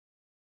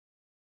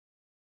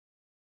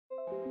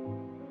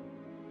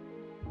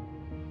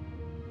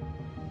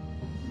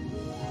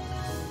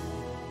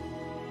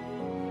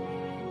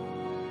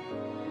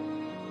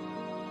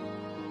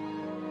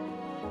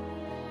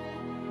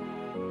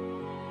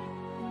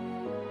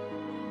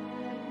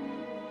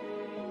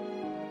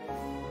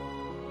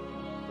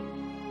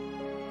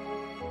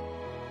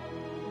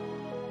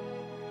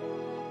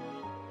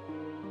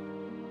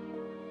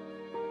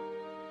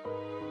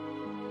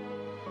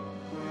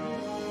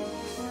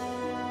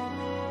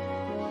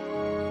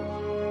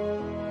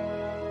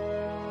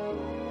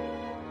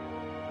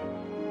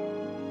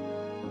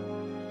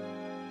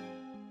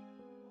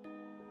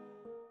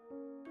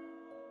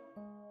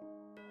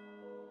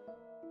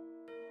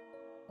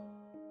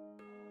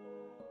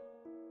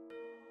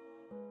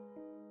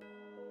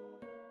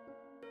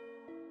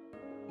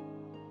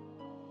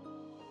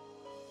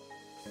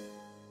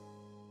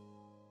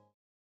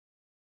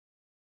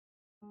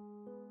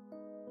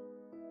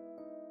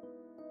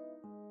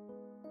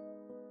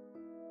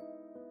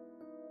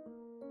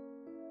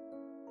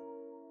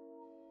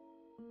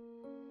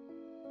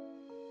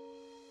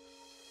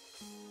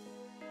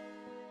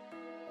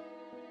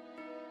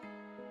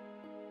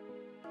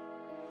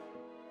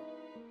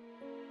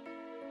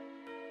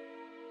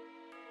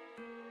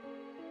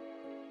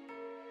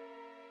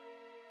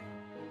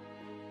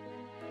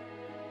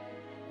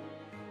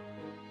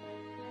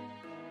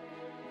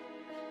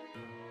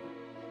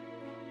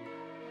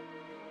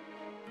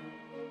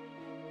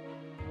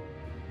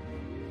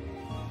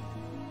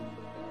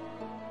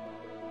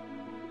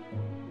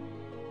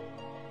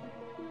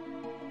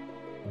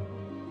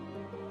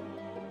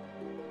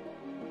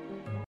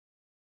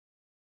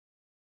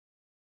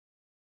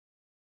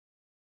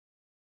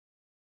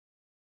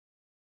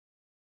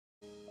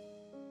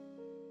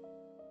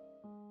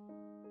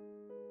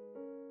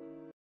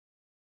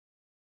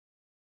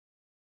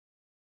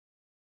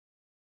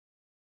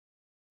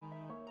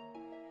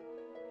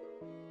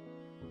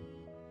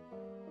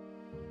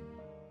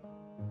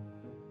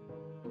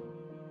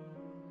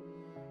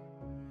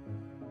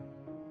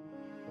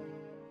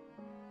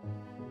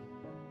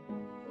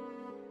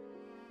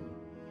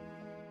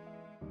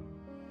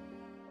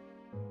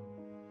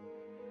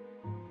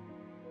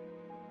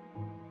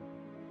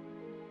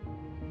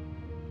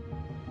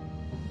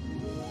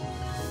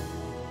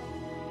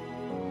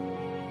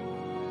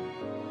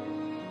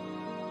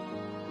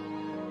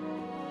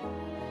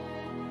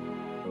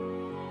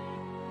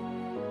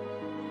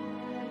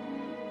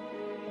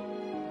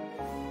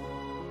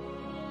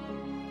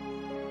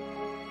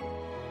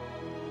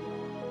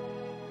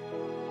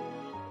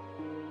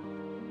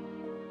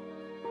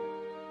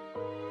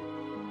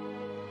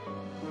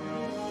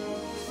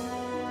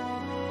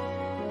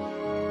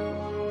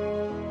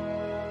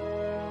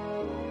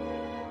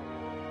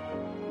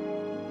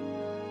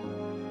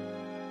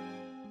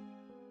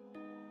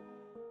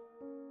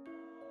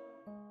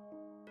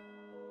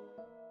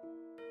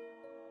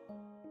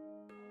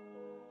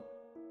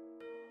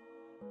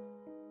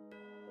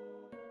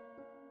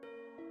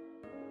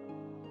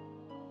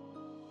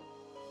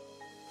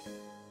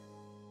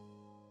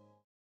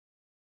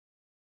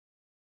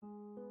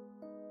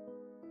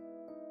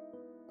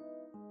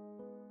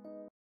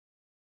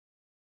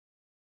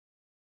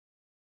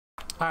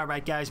All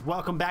right, guys,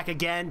 welcome back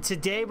again.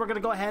 Today, we're going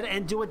to go ahead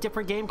and do a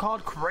different game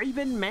called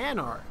Kraven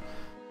Manor.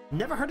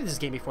 Never heard of this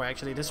game before,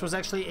 actually. This was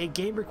actually a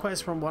game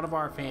request from one of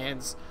our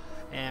fans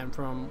and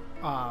from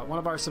one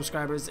of our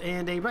subscribers,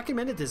 and they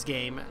recommended this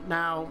game.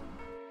 Now,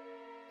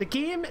 the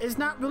game is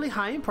not really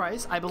high in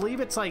price. I believe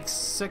it's like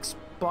 $6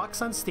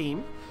 on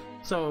Steam.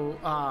 So,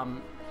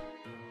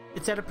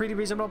 it's at a pretty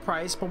reasonable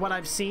price. But what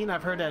I've seen,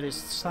 I've heard that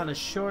it's kind of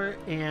short,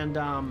 and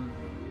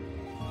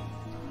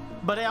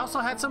but it also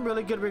had some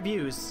really good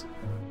reviews.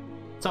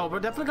 So we're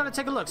definitely going to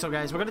take a look. So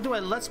guys, we're going to do a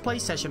let's play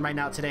session right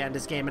now today on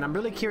this game, and I'm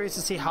really curious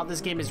to see how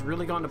this game is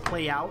really going to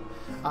play out.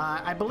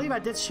 I believe I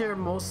did share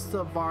most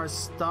of our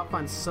stuff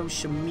on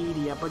social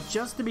media, but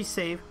just to be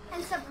safe.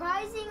 And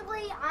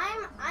surprisingly,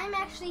 I'm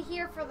actually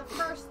here for the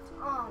first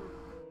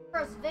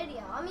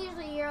video. I'm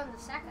usually here on the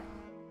second.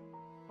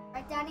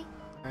 Right, Daddy?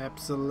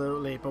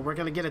 Absolutely, but we're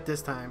going to get it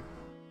this time.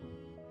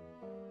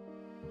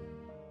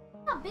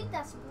 Look how big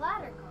that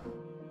splatter goes.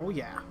 Oh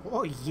yeah,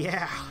 oh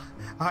yeah.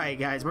 All right,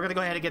 guys, we're gonna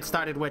go ahead and get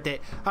started with it.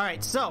 All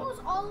right, so it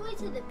goes all the way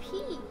to the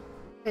P.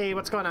 Hey,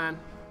 what's going on?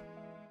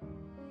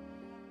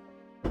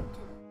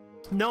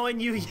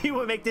 Knowing you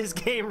would make this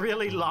game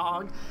really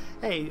long.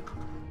 Hey,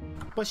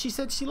 but she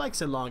said she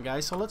likes it long,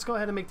 guys, so let's go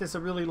ahead and make this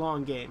a really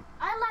long game.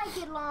 I like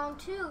it long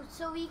too,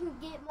 so we can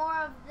get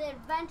more of the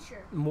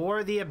adventure. More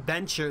of the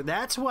adventure.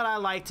 That's what I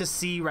like to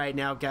see right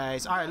now,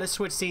 guys. All right, let's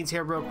switch scenes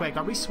here real quick.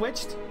 Are we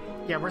switched?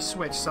 Yeah, we're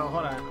switched, so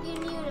hold on. You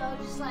know,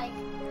 just like...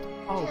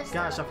 Oh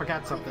gosh, I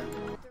forgot something.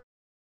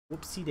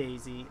 Whoopsie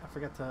daisy. I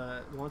forgot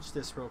to launch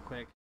this real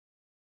quick.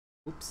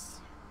 Oops.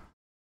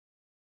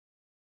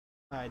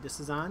 Alright, this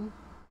is on.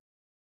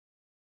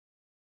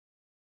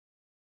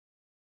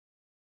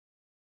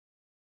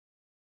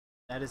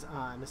 That is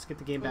on. Let's get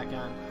the game back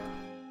on.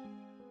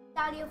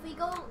 Daddy, if we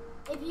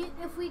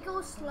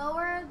go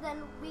slower,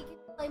 then we can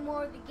play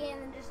more of the game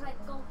and just like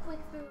go quick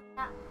through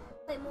that,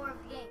 play more of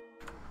the game.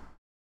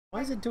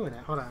 Why is it doing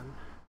that? Hold on.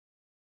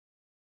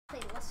 Play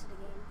less of the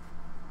game.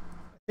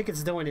 I think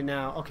it's doing it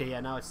now. Okay, yeah,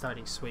 now it's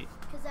starting. Sweet.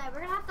 Because we're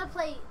gonna have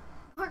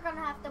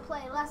to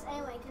play less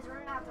anyway, because we're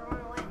gonna have to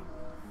run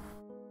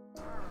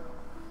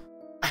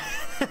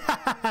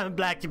away.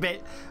 Black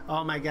bit.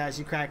 Oh my gosh,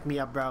 you cracked me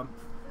up, bro.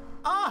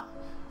 Ah!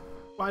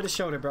 Right the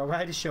shoulder, bro.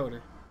 Right the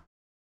shoulder.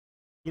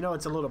 You know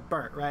it's a little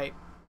burnt, right?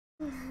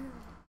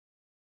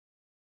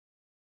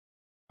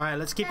 Alright,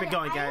 let's keep it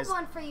going, guys. I have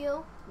one for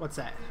you. What's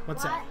that?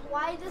 What's that?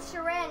 Why did the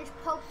syringe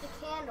poke the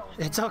candle?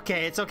 It's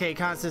okay. It's okay,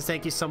 Constance.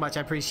 Thank you so much.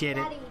 I appreciate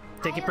it. Daddy,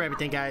 thank you for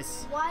everything,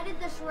 guys. Why did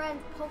the syringe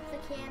poke the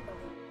candle?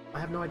 I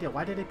have no idea.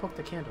 Why did they poke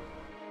the candle?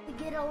 To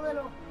get a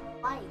little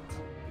light.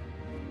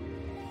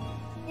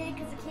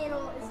 Because the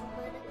candle is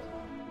lit.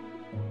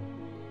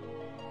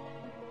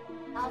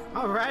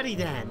 Alrighty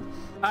then.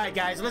 Alright,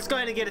 guys. Let's go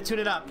ahead and get it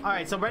tuned up.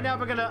 Alright, so right now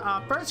we're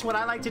gonna... first, what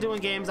I like to do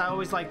in games, I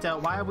always like to...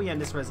 Why are we in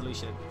this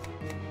resolution?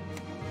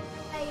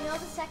 You know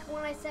the second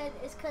one I said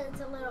is because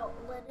it's a little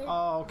lidded.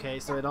 Oh, okay,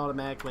 so it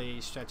automatically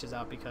stretches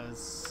out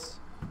because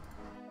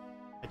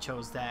I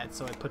chose that,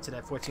 so it puts it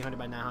at 1400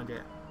 by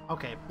 900.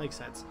 Okay, makes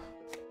sense.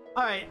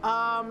 All right,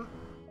 I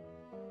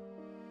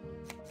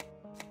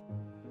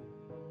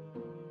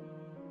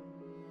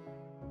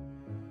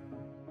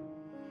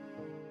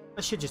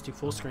should just do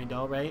full screen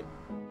though, right?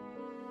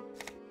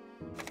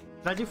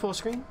 Did I do full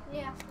screen?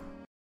 Yeah.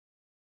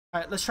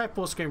 All right, let's try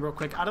full screen real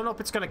quick. I don't know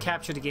if it's gonna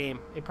capture the game.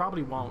 It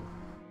probably won't.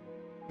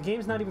 The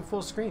game's not even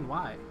full screen.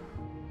 Why?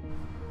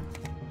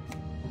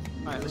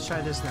 Alright, let's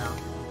try this now.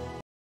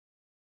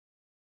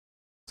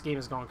 This game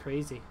is going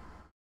crazy.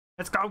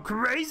 It's going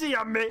crazy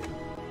on me!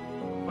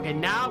 Okay,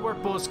 now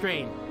we're full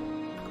screen.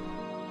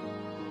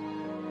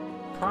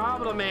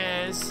 Problem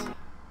is...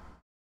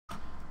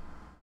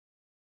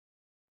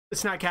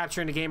 it's not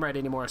capturing the game right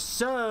anymore.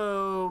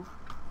 So...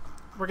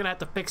 we're gonna have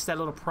to fix that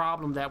little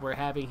problem that we're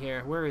having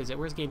here. Where is it?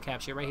 Where's game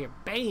capture? Right here.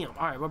 Bam!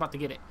 Alright, we're about to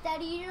get it.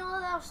 Daddy, you know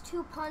that was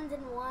 2 puns in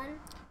 1?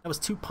 That was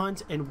 2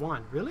 puns in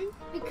 1. Really?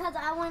 Because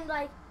I went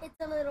like, it's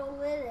a little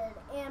lidded,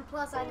 and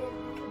plus I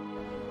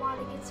didn't want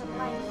to get some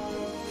light. Did you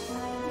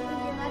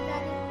hear that,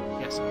 Daddy?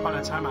 Yes. Hold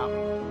on, time out.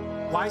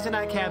 Why is it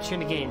not capturing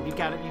the game? You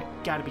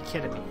gotta be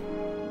kidding me.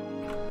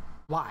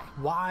 Why?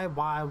 Why?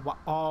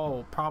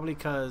 Oh, probably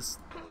because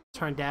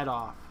turn that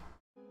off.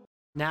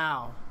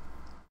 Now.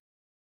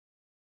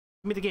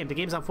 Give me the game. The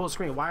game's on full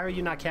screen. Why are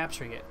you not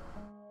capturing it?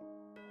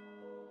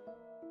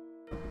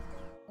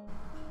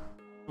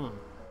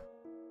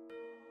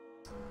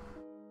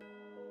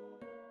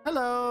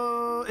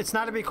 Hello. It's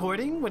not a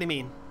recording? What do you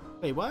mean?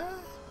 Wait, what?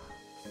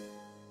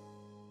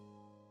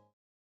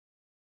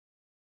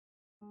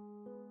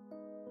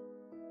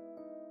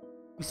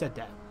 Who said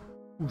that?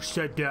 Who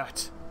said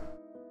that?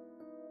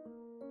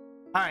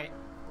 Alright.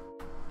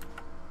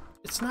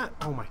 It's not...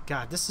 oh my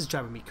god, this is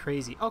driving me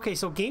crazy. Okay,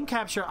 so game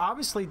capture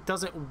obviously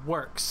doesn't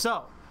work.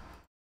 So...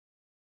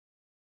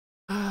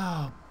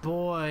 oh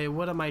boy,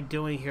 what am I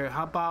doing here?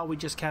 How about we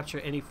just capture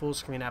any full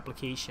screen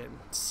application?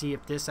 See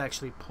if this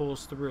actually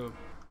pulls through.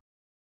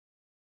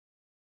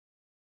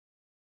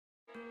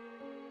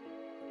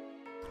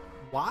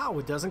 Wow,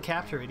 it doesn't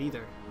capture it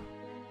either.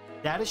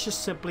 That is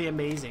just simply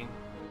amazing.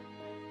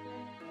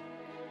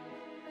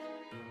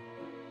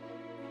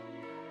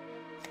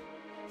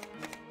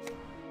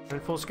 Turn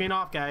full screen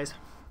off, guys.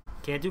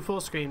 Can't do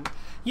full screen.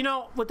 You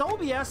know, with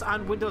OBS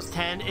on Windows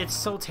 10, it's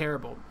so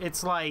terrible.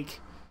 It's like,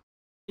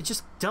 it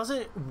just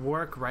doesn't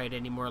work right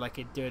anymore like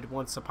it did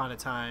once upon a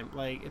time.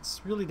 Like,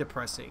 it's really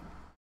depressing.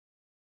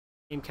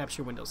 Game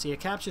capture window. See, it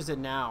captures it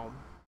now,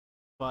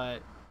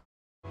 but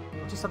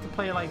we'll just have to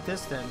play it like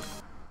this then.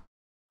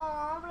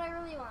 Aw, but I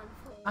really want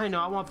full. I know,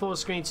 I want full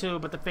screen too,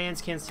 but the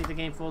fans can't see the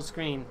game full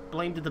screen.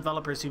 Blame the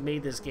developers who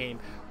made this game.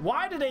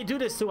 Why did they do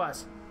this to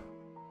us?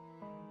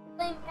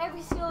 Blame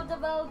every single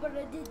developer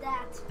that did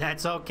that.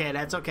 That's okay,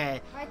 that's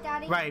okay. Right,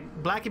 Daddy?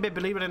 Right, Black and Bit,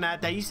 believe it or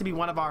not, that used to be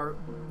one of our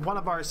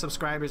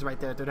subscribers right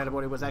there. That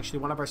was actually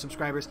one of our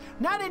subscribers.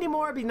 Not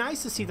anymore. It'd be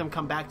nice to see them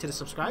come back to the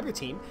subscriber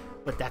team,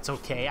 but that's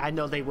okay. I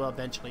know they will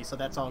eventually, so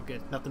that's all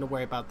good. Nothing to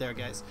worry about there,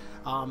 guys.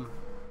 All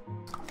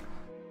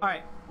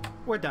right,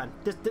 we're done.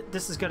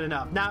 This is good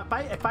enough. Now,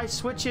 if I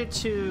switch it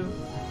to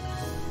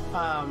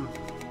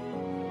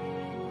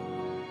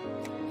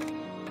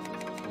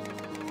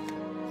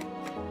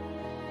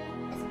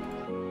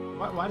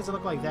why does it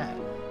look like that?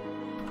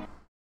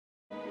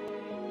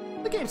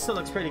 The game still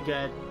looks pretty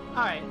good.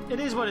 Alright, it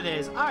is what it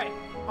is. Alright.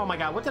 Oh my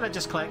god, what did I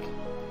just click?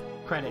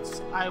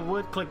 Credits. I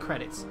would click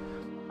credits.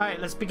 Alright,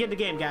 let's begin the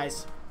game,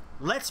 guys.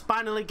 Let's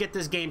finally get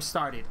this game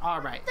started.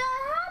 Alright.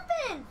 What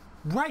the happened?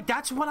 Right,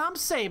 that's what I'm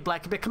saying,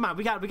 Black Bit. Come on,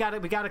 we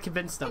gotta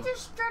convince them. It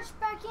just stretched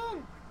back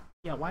in.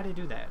 Yeah, why'd they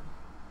do that?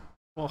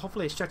 Well,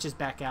 hopefully it stretches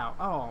back out.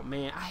 Oh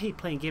man, I hate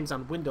playing games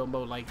on window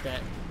mode like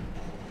that.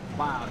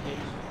 Wow,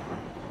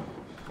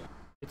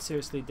 it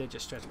seriously did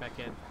just stretch back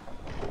in.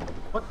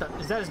 What the?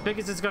 Is that as big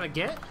as it's gonna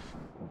get?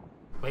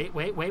 Wait,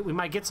 we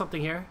might get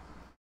something here.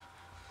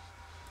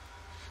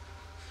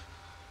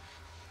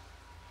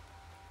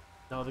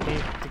 No,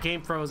 the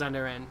game froze on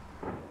their end.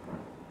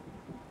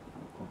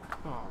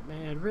 Oh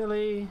man,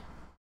 really?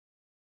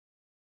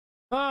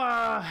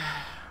 Why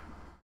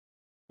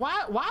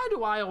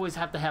do I always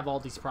have to have all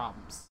these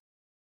problems?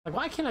 Like,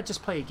 why can't I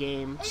just play a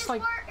game? It's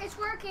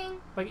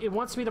working. Like, it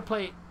wants me to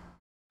play.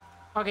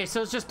 Okay,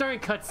 so it's just during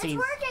cutscenes.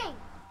 It's working.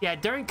 Yeah,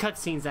 during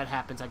cutscenes that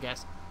happens, I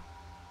guess.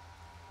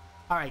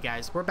 Alright,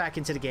 guys, we're back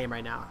into the game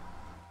right now.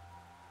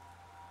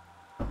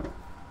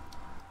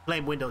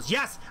 Blame Windows.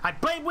 Yes, I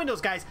blame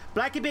Windows, guys.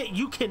 Black and Bit,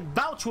 you can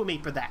vouch with me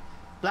for that.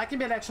 Black and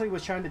Bit actually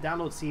was trying to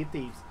download Sea of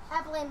Thieves.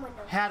 I blame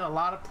Windows. Had a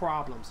lot of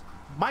problems.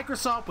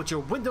 Microsoft, with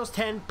your Windows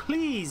 10,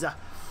 please.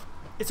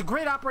 It's a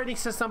great operating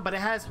system, but it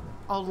has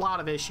a lot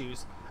of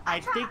issues. I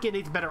think it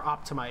needs better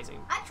optimizing.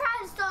 I tried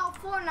to install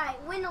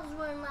Fortnite. Windows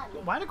wouldn't let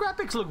me. Why do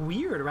graphics look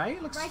weird,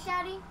 right? Looks... Right,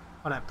 Daddy?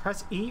 Hold on,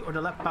 press E or the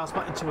left mouse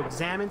button to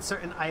examine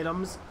certain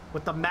items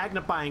with the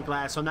magnifying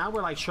glass. So now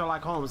we're like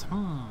Sherlock Holmes.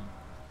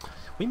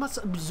 We must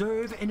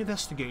observe and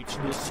investigate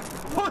this.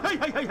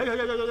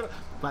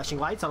 Flashing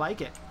lights, I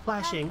like it.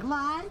 Flashing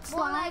lights.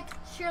 More like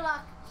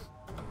Sherlock.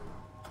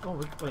 Oh,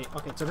 wait,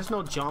 okay, so there's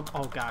no jump.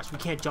 Oh gosh, we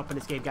can't jump in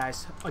this game,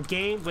 guys. A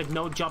game with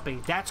no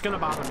jumping. That's gonna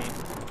bother me.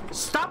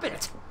 Stop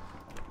it!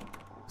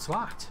 It's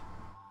locked.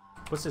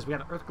 What's this? We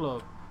got an earth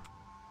globe.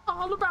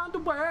 All around the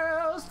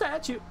world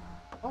statue.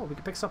 Oh, we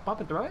can pick stuff up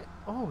and throw it?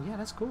 Oh, yeah,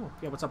 that's cool.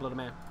 Yeah, what's up, little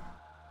man?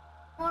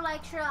 More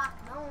like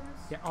Sherlock Holmes.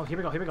 Yeah, oh, here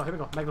we go.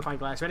 Magnifying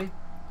glass, ready?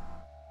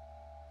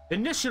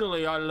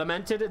 Initially, I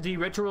lamented the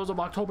rituals of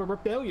October were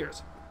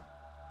failures.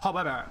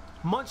 However,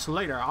 months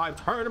later, I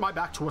turned my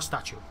back to a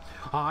statue.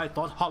 I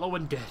thought hollow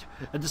and dead,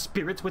 and the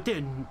spirits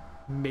within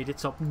made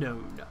itself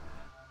known.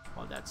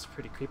 Well, that's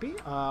pretty creepy.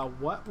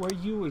 What were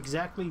you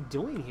exactly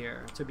doing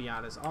here, to be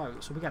honest? Oh,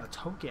 so we got a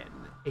token.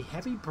 A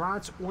heavy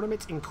bronze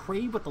ornament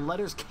engraved with the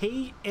letters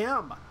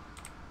KM.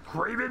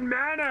 Kraven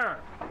Manor!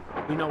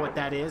 You know what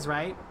that is,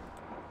 right?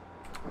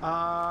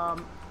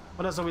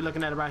 What else are we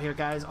looking at around here,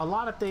 guys? A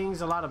lot of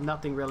things, a lot of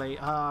nothing, really.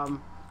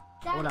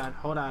 Daddy,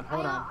 Hold on.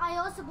 I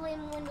also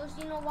blame Windows.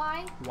 You know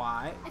why?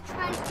 Why? I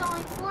tried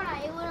installing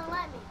Fortnite. It wouldn't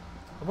let me.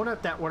 I wonder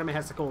if that ornament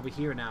has to go over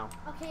here now.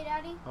 Okay,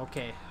 Daddy.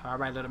 Okay, all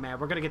right, little man.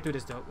 We're gonna get through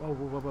this, though. Oh,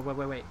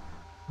 wait.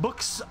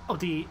 Books of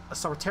the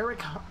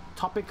esoteric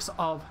topics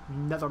of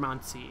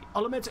nethermancy,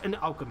 elements, and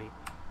alchemy.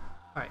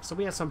 All right, so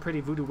we have some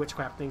pretty voodoo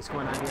witchcraft things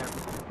going on here.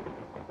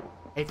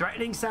 A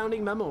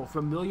threatening-sounding memo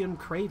from William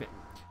Kraven,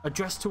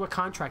 addressed to a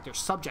contractor.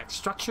 Subject: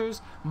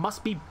 structures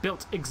must be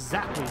built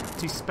exactly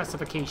to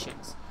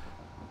specifications.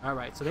 All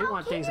right, so they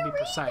want things to be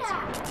precise.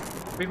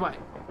 Read what?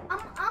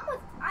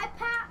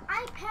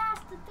 I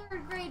passed the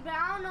 3rd grade, but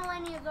I don't know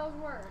any of those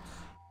words.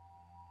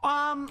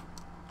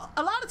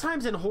 A lot of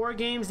times in horror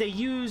games, they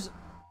use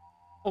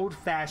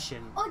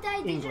old-fashioned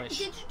English.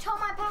 Did you tell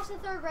them I passed the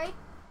 3rd grade?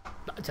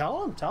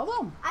 Tell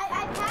them.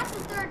 I passed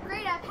the 3rd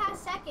grade. I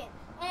passed 2nd,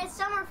 and it's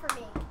summer for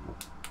me.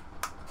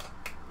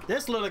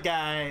 This little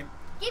guy.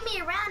 Give me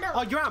a round of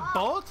applause. Oh, you're on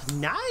both?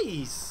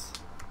 Nice.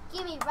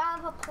 Give me a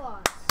round of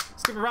applause.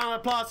 Let's give a round of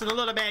applause to the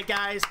little man,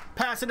 guys.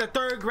 Passing the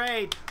 3rd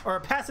grade,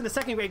 or passing the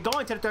 2nd grade,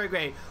 going to the 3rd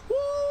grade. Woo!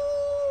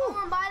 Oh,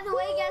 and by the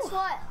way, guess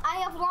what? I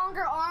have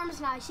longer arms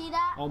now. See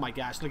that? Oh my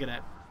gosh, look at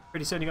that.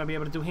 Pretty soon you're gonna be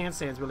able to do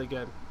handstands really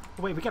good.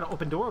 Wait, we got an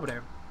open door over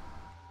there.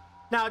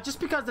 Now, just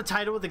because the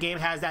title of the game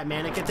has that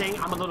mannequin thing,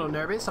 I'm a little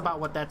nervous about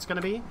what that's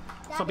gonna be.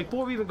 Daddy, so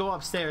before we even go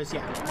upstairs,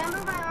 yeah.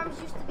 Remember my arms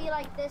used to be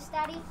like this,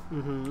 Daddy?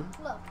 Mm-hmm.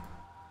 Look.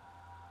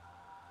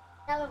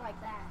 They look like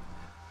that.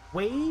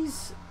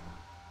 Ways...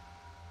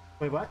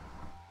 Wait, what?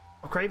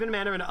 Kraven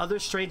Manor and other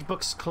strange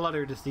books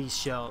cluttered these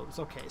shelves.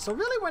 Okay, so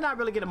really we're not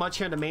really getting much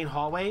here in the main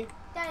hallway.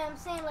 Daddy, I'm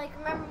saying, like,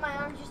 remember my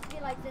arms used to be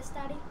like this,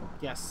 Daddy?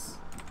 Yes.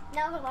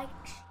 Now they're like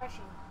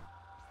stretching.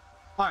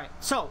 Alright,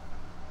 so...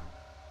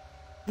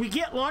 we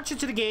get launched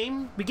into the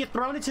game, we get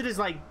thrown into this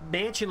like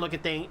mansion looking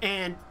thing,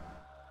 and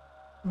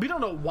we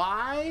don't know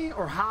why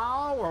or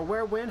how or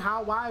where, when,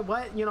 how, why,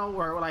 what, you know,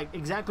 or like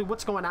exactly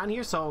what's going on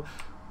here. So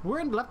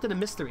we're left in a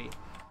mystery.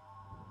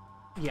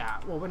 Yeah,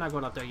 well, we're not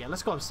going up there yet.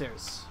 Let's go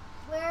upstairs.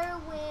 Where,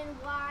 when,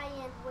 why,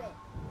 and when.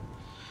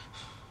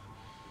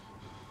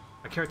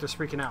 My character's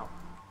freaking out.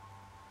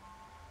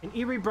 An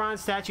eerie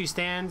bronze statue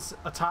stands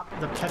atop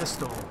the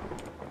pedestal.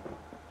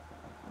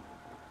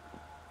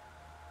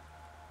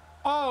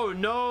 Oh,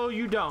 no,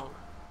 you don't.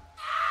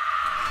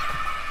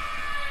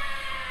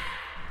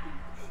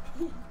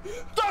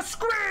 The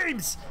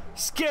screams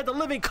scared the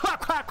living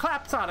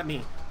claps out of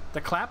me.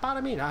 The clap out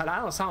of me? That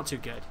don't sound too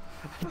good.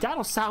 That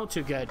don't sound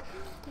too good.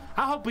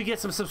 I hope we get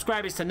some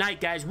subscribers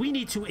tonight, guys. We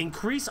need to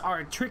increase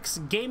our Tricks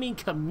gaming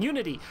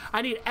community.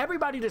 I need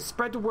everybody to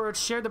spread the word,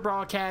 share the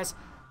broadcast,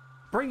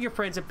 bring your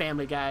friends and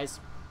family, guys.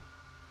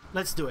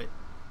 Let's do it.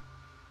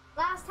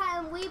 Last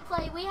time we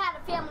played, we had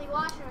a family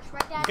watching us,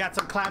 right, Dad? Got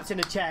some claps in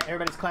the chat.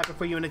 Everybody's clapping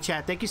for you in the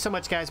chat. Thank you so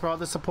much, guys, for all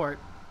the support.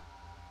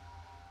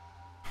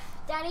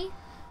 Daddy,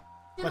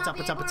 what's up?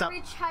 What's up? What's up?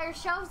 Reach higher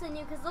shelves than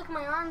you, cause look at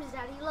my arms,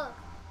 Daddy. Look.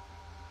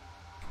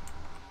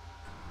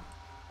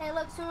 Hey,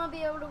 look. Soon I'll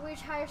be able to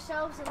reach higher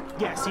shelves than you.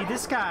 Yeah. See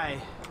this guy.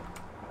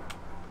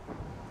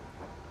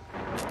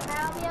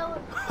 I'll be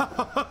able.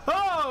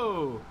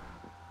 Oh!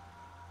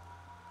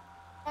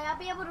 Hey, I'll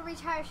be able to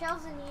reach higher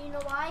shelves than you. You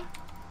know why?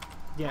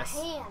 Yes.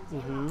 My hands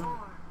and my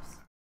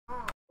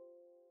arms.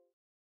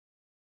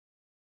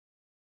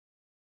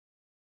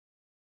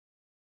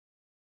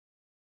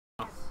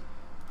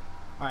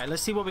 Alright,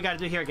 let's see what we gotta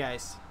do here,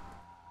 guys.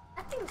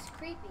 That thing's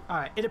creepy.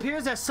 Alright, it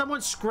appears that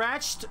someone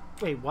scratched...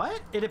 Wait, what?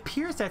 It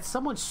appears that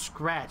someone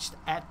scratched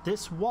at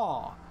this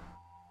wall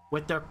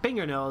with their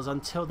fingernails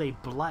until they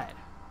bled.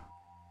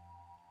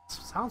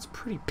 Sounds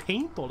pretty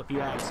painful if you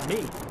ask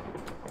me.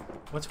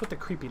 What's with the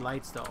creepy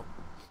lights, though?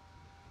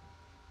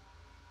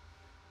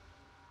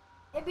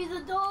 Maybe the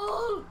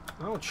doll.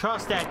 I don't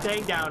trust that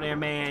thing down there,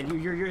 man.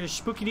 You're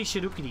spookity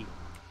shadookity.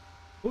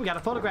 Ooh, we got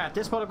a photograph.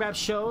 This photograph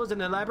shows an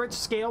elaborate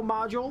scale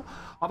module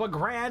of a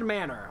grand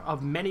manor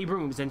of many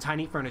rooms and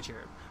tiny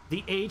furniture.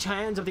 The age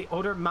hands of the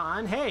older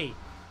man, hey,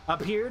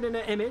 appeared in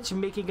the image,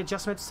 making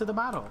adjustments to the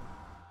model.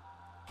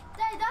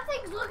 Dad, that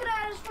thing's looking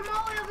at us from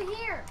all the way over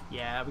here.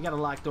 Yeah, we got a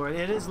locked door.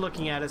 It is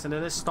looking at us and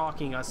it is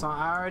stalking us. So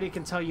I already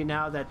can tell you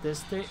now that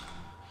this thing...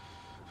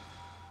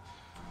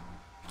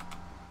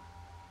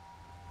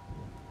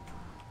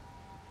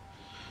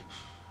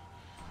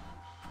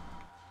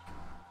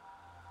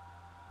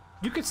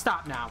 You can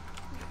stop now.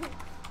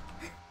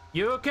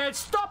 You can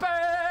stop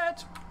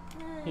it!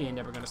 He ain't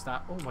never gonna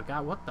stop. Oh my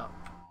god, what the?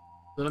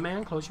 Little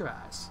man, close your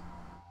eyes.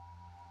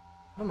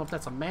 I don't know if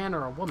that's a man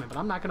or a woman, but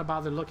I'm not gonna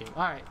bother looking.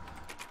 Alright.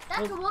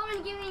 That's a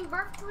woman giving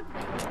birth to a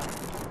baby.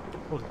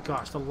 Oh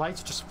gosh, the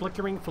lights are just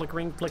flickering,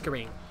 flickering,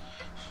 flickering.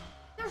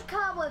 There's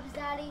cobwebs,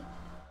 Daddy.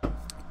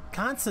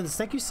 Constance,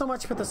 thank you so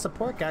much for the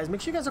support, guys.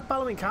 Make sure you guys are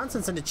following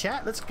Constance in the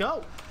chat. Let's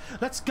go.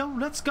 Let's go,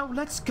 let's go,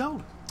 let's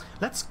go.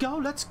 Let's go,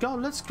 let's go,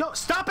 let's go.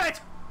 Stop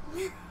it!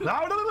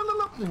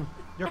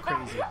 You're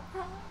crazy.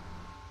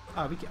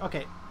 Oh, we can,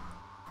 okay.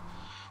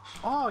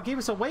 Oh, it gave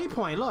us a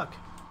waypoint, look.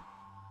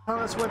 Tell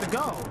us where to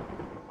go.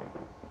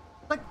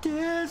 Like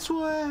this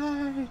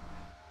way.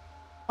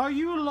 Are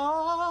you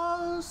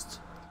lost?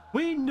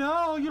 We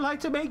know you like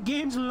to make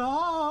games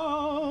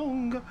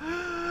long.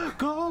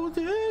 Go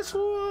this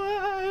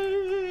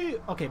way.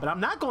 Okay, but I'm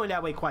not going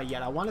that way quite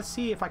yet. I want to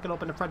see if I can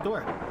open the front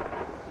door.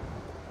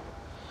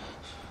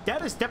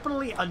 That is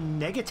definitely a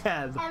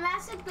negative. A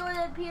massive door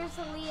that appears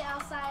to lead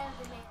outside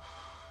of the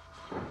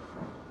main.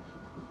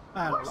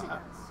 I Of course it does.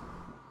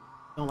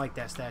 don't like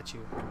that statue.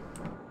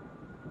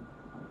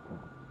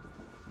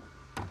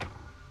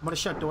 I'm gonna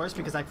shut doors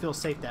because I feel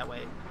safe that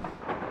way.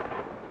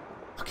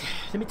 Okay,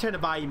 let me turn the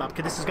volume up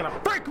because this is gonna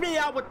freak me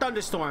out with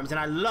thunderstorms and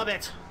I love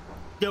it.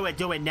 Do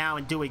it now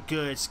and do it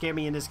good. Scare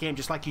me in this game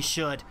just like you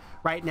should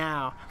right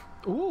now.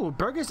 Ooh,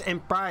 burgers and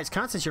fries.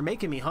 Constance, you're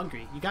making me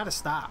hungry. You gotta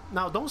stop.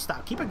 No, don't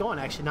stop. Keep it going,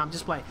 actually. No, I'm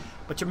just playing.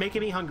 But you're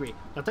making me hungry.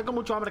 No tengo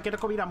mucho hambre, quiero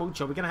comida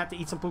mucho. We're gonna have to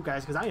eat some food,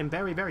 guys, because I am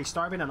very, very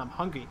starving and I'm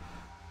hungry.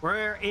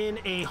 We're in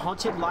a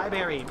haunted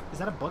library. Is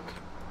that a book?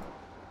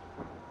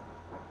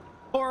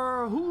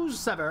 Or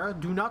whosoever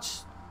do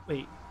not...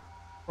 Wait.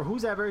 Or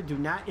whosoever do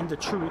not in the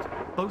truth,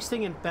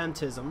 boasting in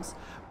phantasms,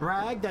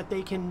 brag that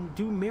they can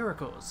do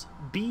miracles,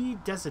 be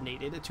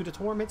designated to the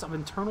torments of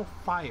eternal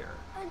fire.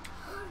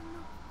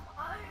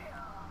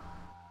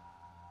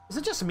 Is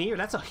it just me or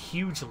that's a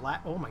huge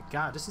oh my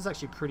god, this is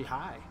actually pretty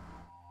high.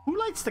 Who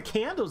lights the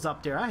candles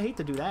up there? I hate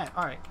to do that.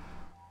 All right.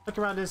 Look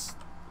around this.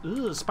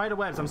 Ugh, spider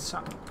webs. I'm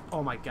so...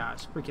 Oh my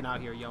gosh. Freaking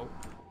out here, yo.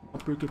 I'm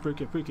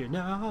freaking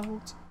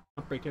out.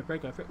 I'm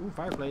freaking. Ooh,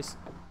 fireplace.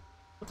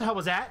 What the hell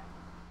was that?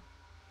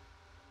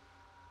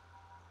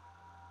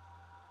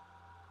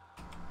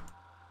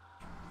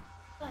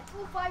 Like,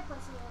 full fireplace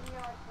and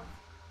you're like,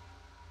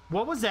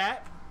 What was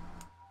that?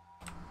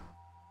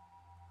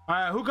 All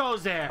right, who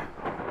goes there?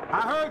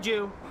 I heard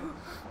you.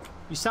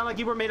 You sound like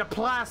you were made of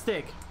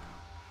plastic.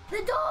 the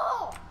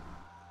door!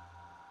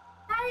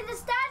 Daddy, the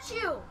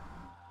statue!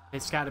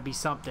 It's got to be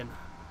something.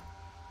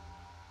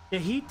 The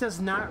heat does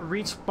not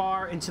reach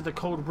far into the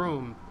cold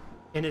room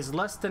and is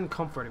less than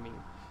comforting.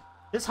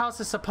 This house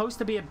is supposed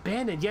to be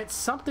abandoned, yet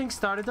something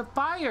started the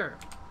fire.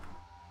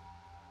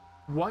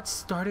 What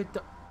started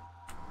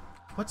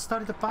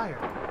the fire?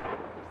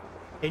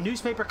 A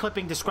newspaper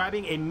clipping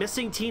describing a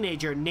missing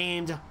teenager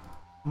named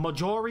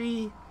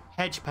Marjorie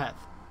Hedgepeth.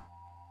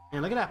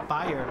 Man, look at that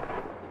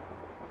fire.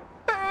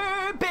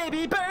 Burn,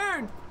 baby,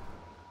 burn!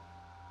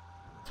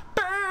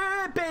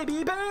 Burn,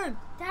 baby, burn!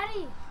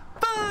 Daddy!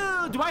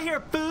 Food! Do I hear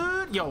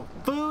food? Yo,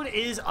 food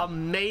is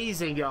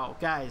amazing, yo.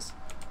 Guys,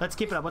 let's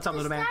keep it up. What's up,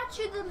 little man?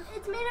 Statue,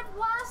 it's made of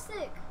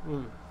plastic.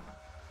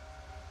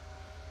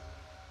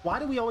 Why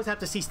do we always have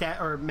to see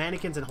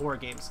mannequins in horror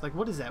games? Like,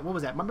 what is that? What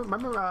was that?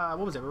 Remember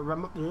what was it?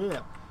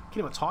 Can't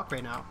even talk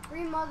right now.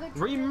 Remothered.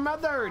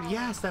 Remothered!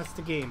 Yes, that's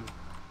the game.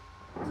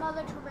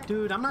 Mother Torrent.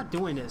 Dude, I'm not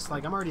doing this.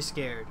 Like, I'm already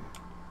scared.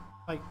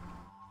 Like,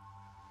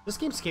 this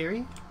game's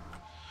scary.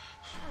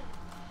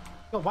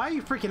 Yo, why are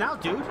you freaking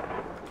out, dude?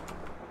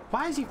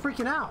 Why is he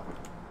freaking out?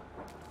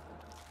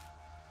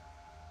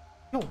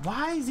 Yo,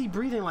 why is he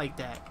breathing like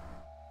that?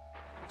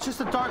 It's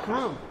just a dark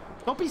room.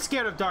 Don't be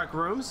scared of dark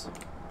rooms.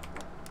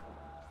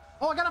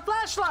 Oh, I got a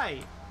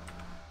flashlight.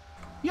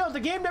 Yo, the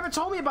game never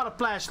told me about a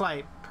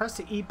flashlight. Press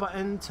the E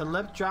button to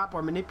lip drop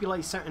or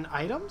manipulate certain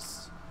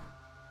items.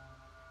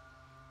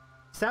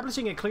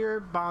 Establishing a clear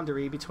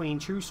boundary between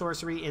true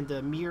sorcery and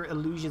the mere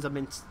illusions of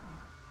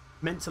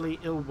mentally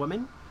ill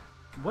women.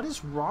 What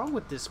is wrong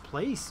with this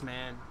place,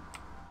 man?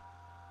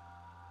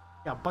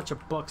 Got a bunch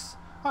of books.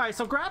 All right,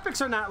 so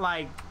graphics are not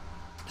like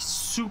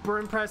super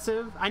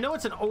impressive. I know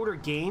it's an older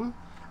game.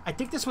 I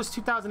think this was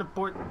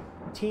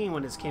 2014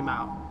 when this came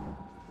out.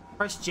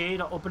 Press J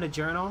to open a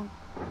journal.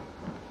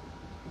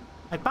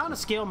 I found a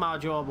scale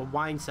module of a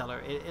wine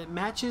cellar. It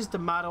matches the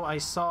model I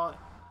saw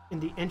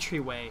in the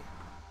entryway.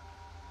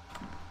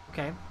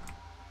 Okay.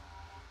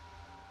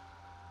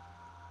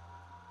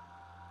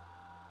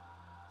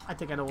 I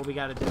think I know what we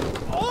gotta do.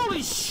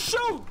 Holy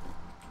shoot!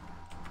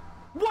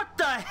 What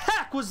the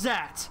heck was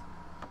that?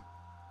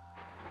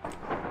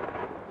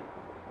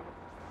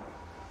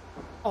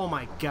 Oh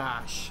my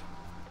gosh.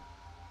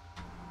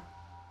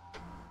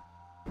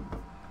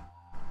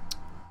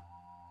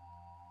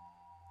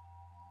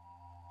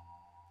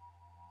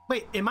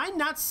 Wait, am I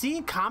not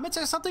seeing comments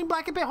or something,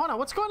 Black and Bay? Hold on,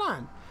 what's going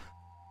on?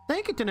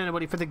 Thank you to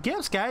anybody for the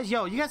gifts, guys.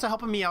 Yo, you guys are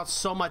helping me out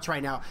so much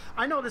right now.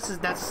 I know this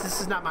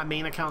is not my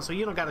main account, so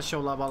you don't gotta show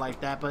love all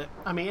like that. But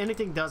I mean,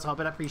 anything does help,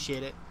 and I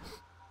appreciate it.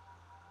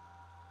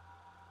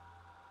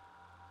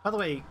 By the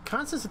way,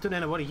 Constance and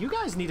anybody, you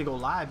guys need to go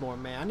live more,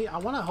 man. I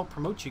want to help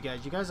promote you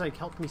guys. You guys like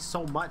helped me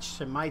so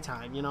much in my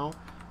time, you know.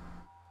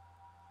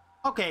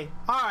 Okay,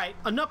 all right.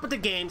 Enough with the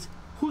games.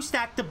 Who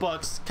stacked the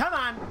books? Come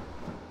on.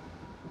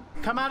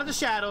 Come out of the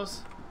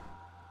shadows.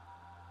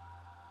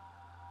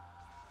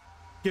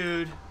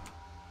 Dude.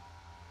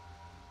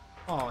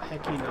 Oh,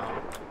 heck you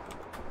know.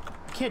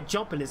 I can't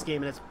jump in this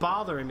game and it's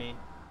bothering me.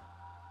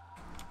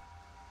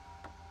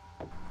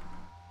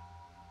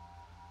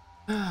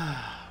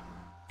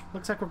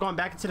 Looks like we're going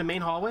back into the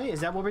main hallway.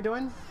 Is that what we're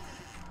doing?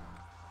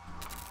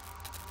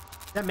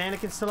 That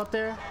mannequin still up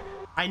there?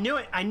 I knew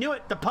it. I knew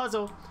it. The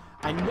puzzle.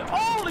 I knew.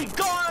 Holy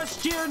gosh,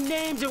 dear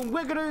names and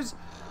wigglers.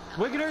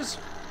 Wigglers.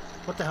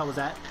 What the hell was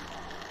that?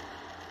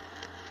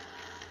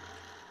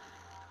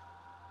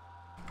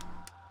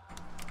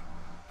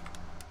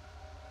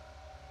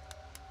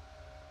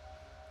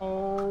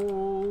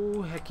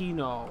 Oh, hecky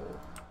no.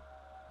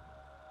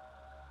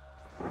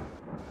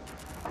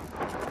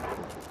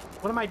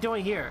 What am I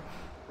doing here?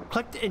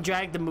 Click and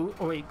drag to move.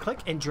 Oh wait, click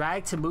and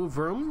drag to move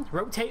room.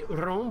 Rotate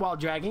room while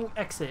dragging.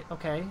 Exit.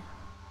 Okay.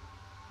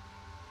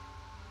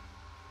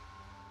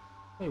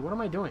 Wait, what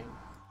am I doing?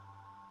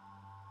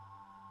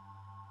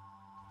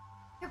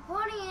 You're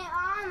putting it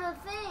on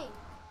the thing.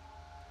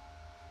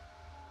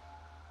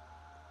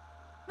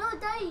 No,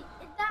 Daddy,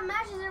 that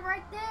matches it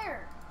right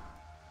there.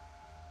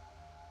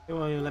 It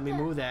won't even let me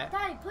move that.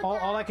 Daddy, put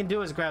All I can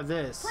do is grab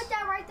this. Put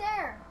that right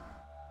there.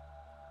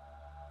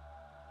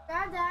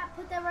 Grab that,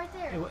 put that right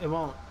there. It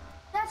won't.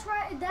 That's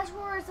right, that's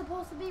where it's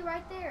supposed to be,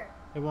 right there.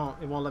 It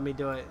won't let me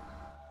do it.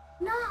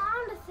 Not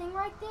on the thing,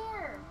 right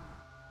there.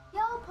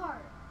 Yellow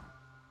part.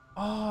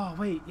 Oh,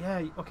 wait,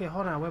 yeah, okay,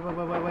 hold on,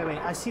 wait.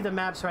 I see the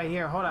maps right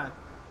here, hold on.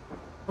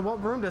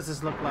 What room does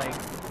this look like?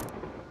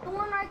 The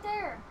one right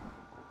there.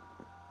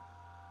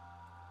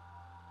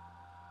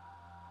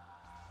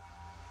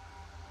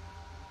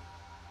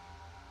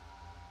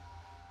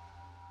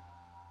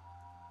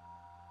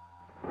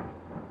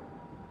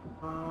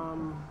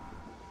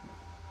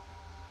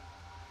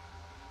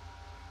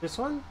 This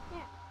one?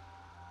 Yeah.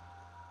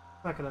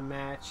 Not gonna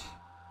match.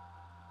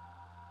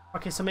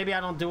 Okay, so maybe I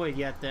don't do it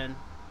yet then.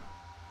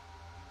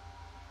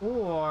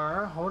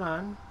 Or, hold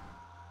on.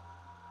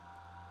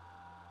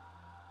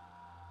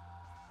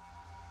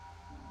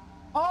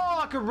 Oh,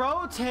 I can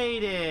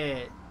rotate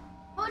it.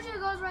 Told you it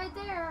goes right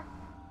there.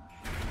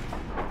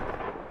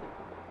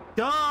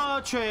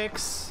 Go,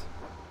 Tricks.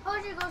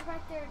 Told you it goes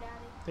right there,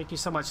 Daddy. Thank you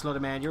so much,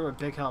 little man. You're a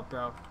big help,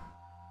 bro.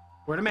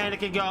 Where'd the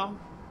mannequin go?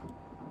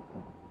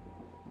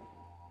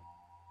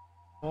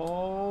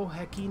 Oh,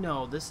 hecky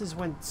no. This is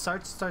when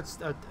start starts.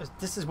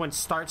 This is when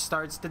start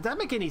starts. Did that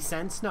make any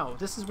sense? No.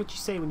 This is what you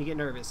say when you get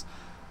nervous.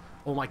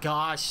 Oh my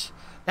gosh.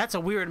 That's a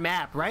weird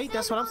map, right?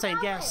 That's what I'm saying.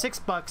 Yeah,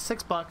 $6.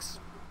 $6.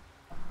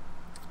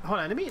 Hold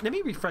on. Let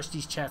me refresh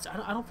these chats.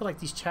 I don't feel like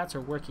these chats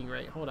are working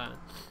right. Hold on.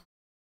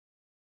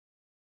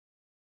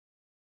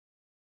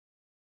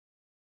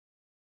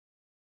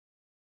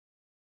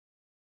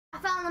 I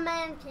found the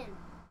mannequin.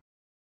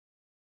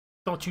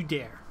 Don't you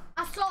dare.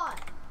 I saw it.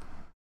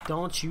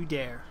 Don't you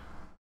dare.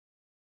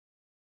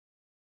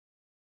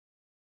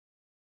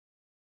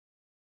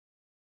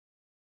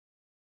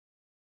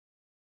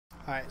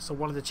 Alright, so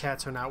one of the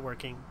chats are not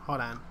working.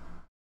 Hold on.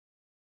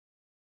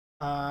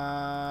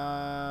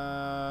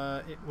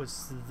 It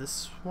was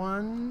this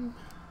one.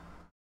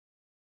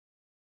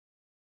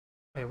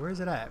 Wait, where is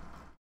it at?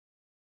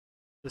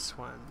 This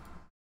one.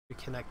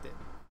 Reconnect it.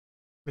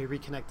 Let me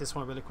reconnect this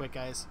one really quick,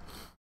 guys.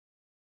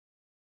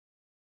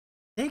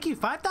 Thank you,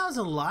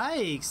 5,000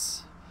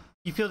 likes.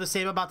 You feel the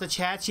same about the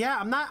chats? Yeah,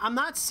 I'm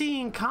not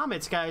seeing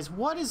comments, guys.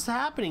 What is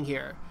happening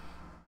here?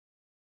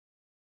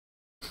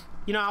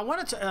 You know, I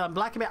want to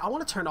Black and I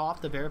want to turn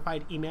off the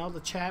verified email, the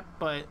chat,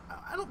 but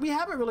we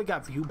haven't really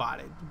got view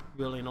botted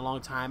really in a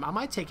long time. I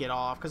might take it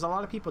off because a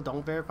lot of people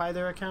don't verify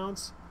their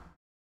accounts.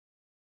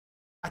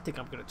 I think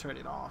I'm gonna turn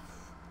it off.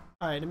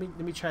 All right, let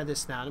me try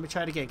this now. Let me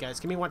try it again, guys.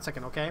 Give me 1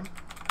 second, okay?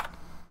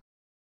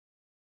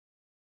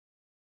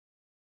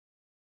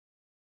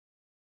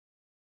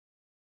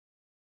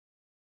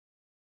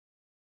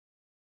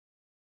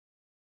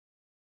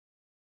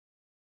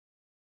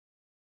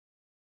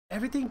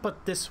 Everything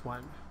but this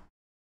one.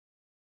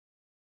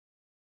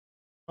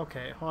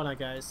 Okay, hold on,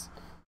 guys.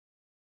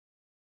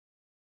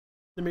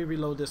 Let me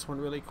reload this one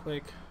really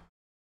quick.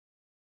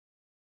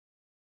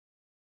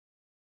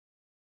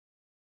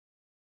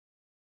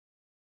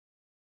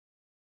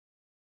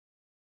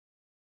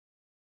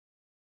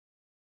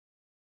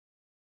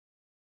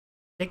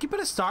 Thank you for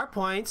the star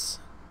points.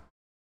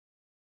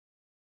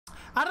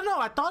 I don't know,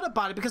 I thought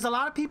about it because a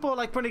lot of people,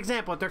 like, for an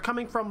example, if they're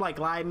coming from like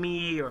Live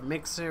Me or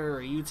Mixer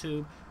or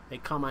YouTube, they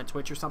come on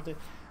Twitch or something.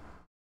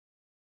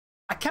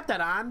 I kept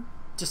that on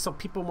just so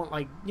people won't,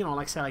 like, you know,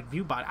 like say like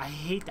view bot. I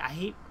hate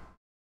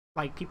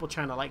like people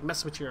trying to like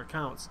mess with your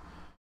accounts.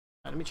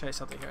 Let me try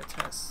something here.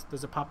 Test.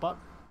 Does it pop up?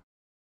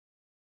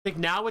 I think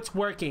now it's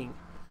working.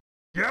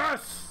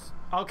 Yes.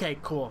 Okay,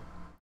 cool.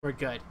 We're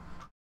good.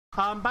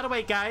 By the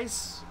way,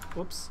 guys,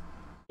 whoops.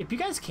 If you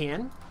guys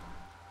can,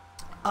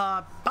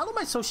 follow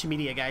my social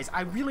media, guys.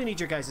 I really need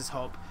your guys'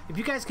 help. If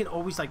you guys can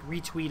always like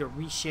retweet or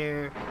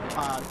reshare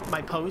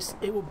my posts,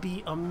 it will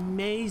be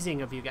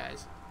amazing of you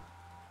guys.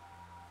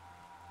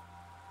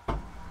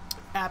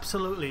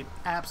 Absolutely,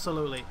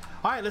 absolutely.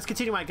 All right, let's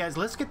continue on, guys.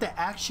 Let's get the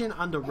action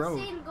on the road.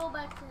 Let's see him go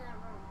back to that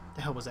room.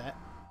 The hell was that?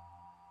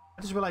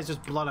 I just realized there's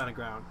blood on the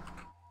ground.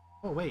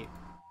 Oh wait,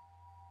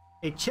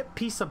 a chipped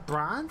piece of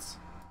bronze.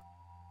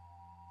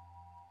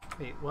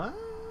 Wait, what?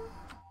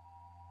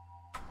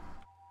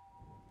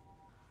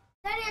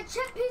 Daddy, a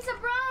chipped piece of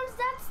bronze?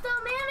 That's the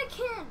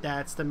mannequin!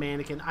 That's the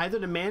mannequin. Either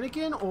the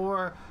mannequin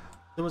or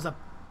there was a...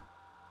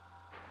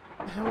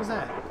 What the hell was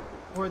that?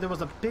 Or there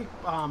was a big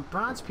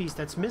bronze piece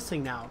that's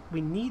missing now.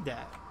 We need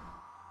that.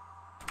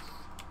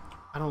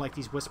 I don't like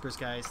these whispers,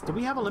 guys. Do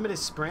we have a limited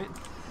sprint?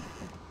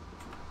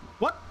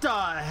 What the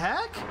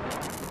heck?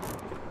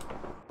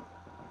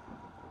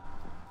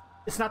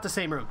 It's not the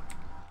same room.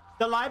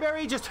 The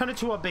library just turned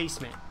into a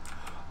basement.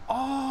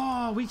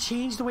 Oh, we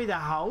changed the way the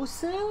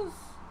house is?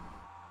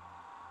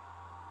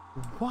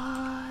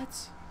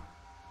 What?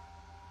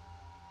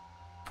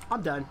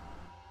 I'm done.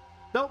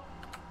 Nope.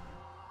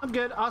 I'm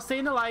good. I'll stay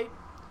in the light.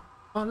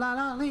 Oh, la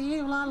la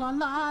lee, la la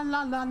la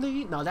la la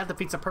lee. No, that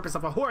defeats the purpose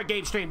of a horror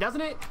game stream,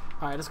 doesn't it?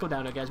 All right, let's go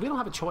down there, guys. We don't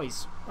have a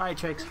choice. All right,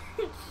 Tricks.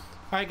 All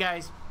right,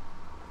 guys.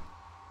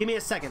 Give me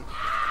a second.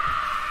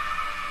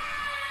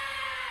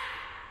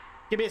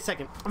 Give me a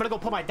second. I'm gonna go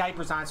put my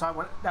diapers on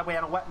so that way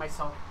I don't wet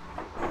myself.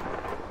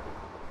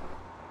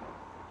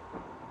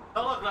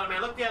 Oh, look, little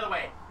man. Look the other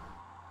way.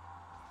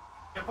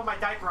 I'm gonna put my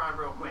diaper on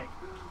real quick.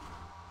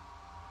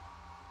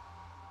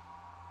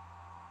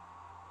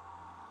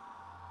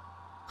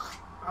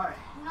 Alright.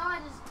 No, I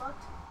just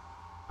looked.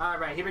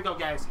 Alright, here we go,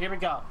 guys. Here we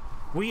go.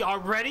 We are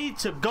ready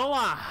to go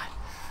on.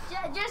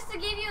 Just to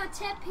give you a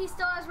tip, he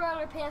still has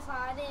regular pants on.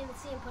 I didn't even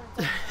see him put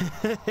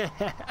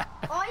it on.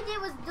 All he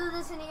did was do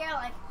this in the air,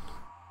 like.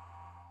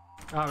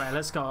 Alright,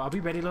 let's go. Are we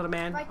ready, little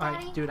man? Right,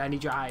 Alright, dude, I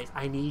need your eyes.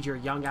 I need your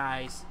young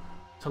eyes.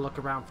 to look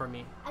around for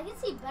me. I can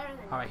see better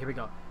than All right, here we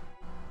go.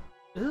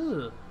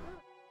 Ooh.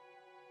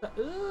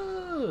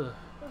 Ooh.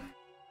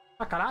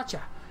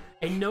 Cucaracha.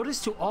 A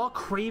notice to all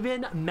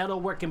Kraven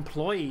Metalwork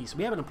employees.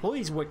 We have an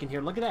employees working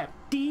here. Look at that.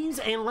 Thieves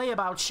and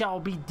layabouts shall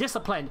be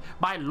disciplined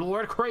by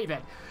Lord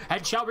Kraven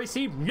and shall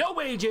receive no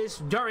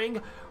wages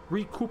during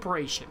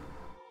recuperation.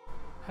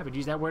 I haven't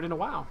used that word in a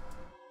while.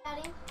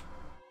 Daddy.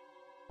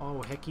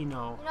 Oh, hecky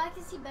no. You know I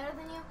can see better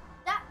than you.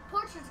 That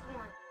portrait's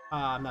gone.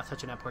 I'm not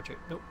touching that portrait.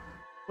 Nope.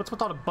 What's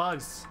with all the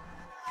bugs?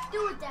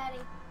 Do it, Daddy.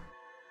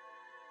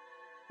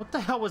 What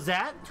the hell was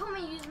that? You told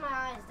me to use my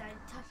eyes, Daddy.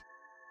 Touch it.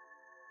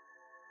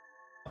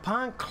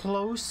 Upon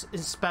close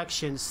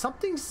inspection,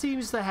 something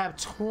seems to have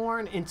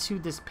torn into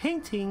this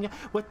painting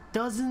with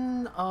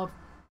dozens of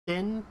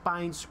thin,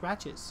 fine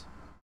scratches.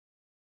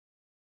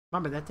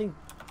 Remember that thing?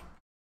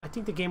 I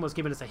think the game was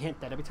giving us a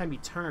hint that every time you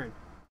turn,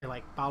 it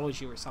like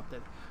follows you or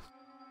something.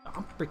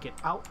 I'm freaking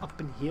out up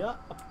in here,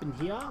 up in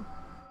here.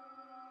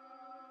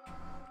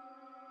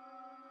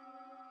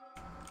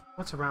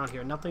 What's around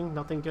here?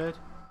 Nothing good?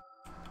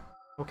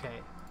 Okay.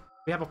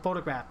 We have a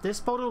photograph. This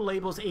photo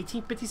labels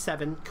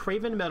 1857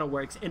 Kraven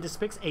Metalworks and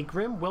depicts a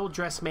grim,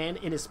 well-dressed man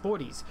in his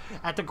 40s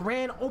at the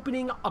grand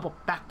opening of a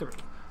factory.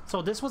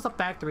 So this was a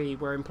factory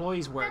where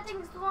employees worked. That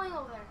thing's going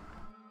over there.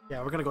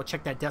 Yeah, we're gonna go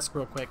check that desk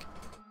real quick.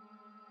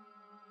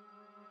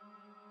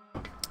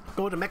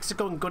 Go to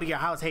Mexico and go to your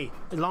house. Hey,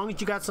 as long as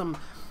you got some,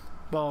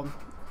 well,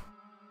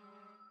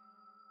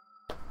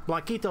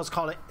 Blanquitos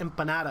call it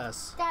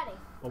empanadas. Daddy.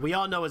 What we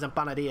all know is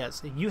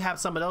empanadillas. You have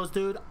some of those,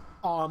 dude.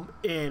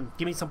 And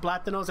give me some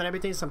platinos and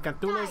everything, some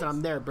cantules, and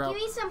I'm there, bro.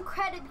 Give me some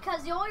credit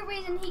because the only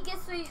reason he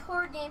gets these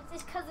horror games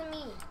is because of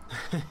me.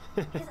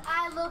 Because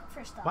I look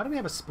for stuff. Why do we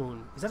have a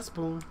spoon? Is that a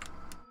spoon?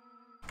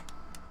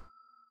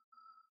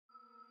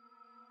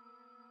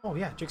 Oh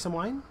yeah, drink some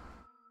wine?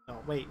 No,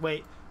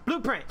 wait.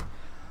 Blueprint!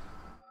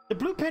 The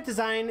blueprint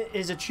design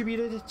is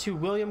attributed to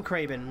William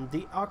Kraven.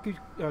 The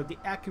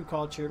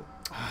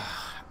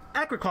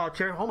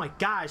agriculture, oh my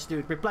gosh,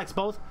 dude, reflects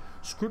both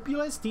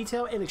scrupulous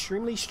detail and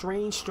extremely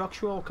strange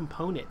structural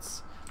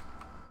components.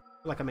 I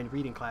feel like I'm in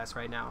reading class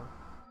right now.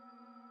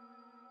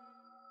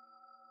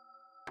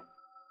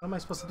 What am I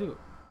supposed to do?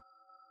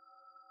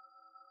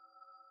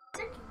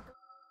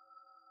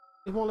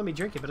 It won't let me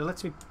drink it, but it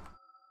lets me.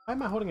 Why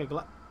am I holding a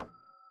glass?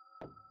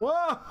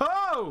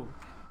 Whoa!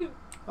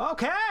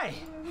 Okay!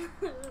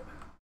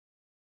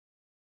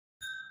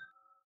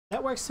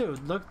 That works too.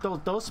 Look,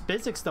 those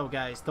physics though,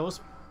 guys. Those.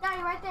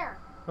 Daddy, right there.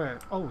 Where?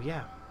 Oh,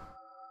 yeah.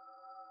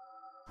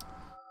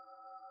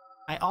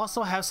 I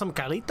also have some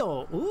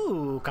Calito.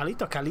 Ooh,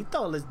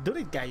 Calito. Let's do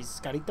it,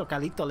 guys.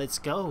 Calito. Let's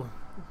go.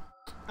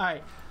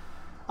 Alright.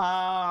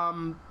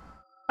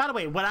 By the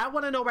way, what I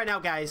want to know right now,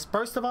 guys,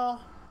 first of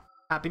all,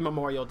 happy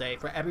Memorial Day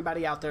for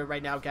everybody out there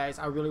right now, guys.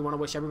 I really want to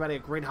wish everybody a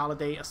great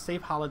holiday, a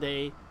safe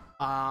holiday,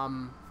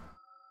 and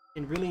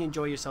really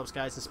enjoy yourselves,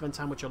 guys, and spend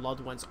time with your loved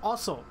ones.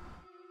 Also,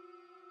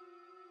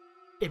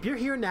 if you're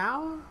here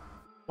now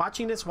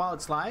watching this while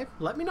it's live,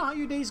 let me know how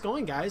your day's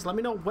going, guys. Let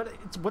me know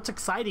what's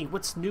exciting,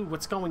 what's new,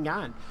 what's going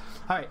on.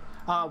 All right,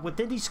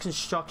 within these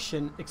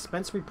construction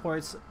expense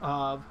reports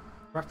of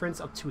reference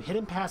up to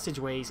hidden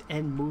passageways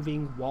and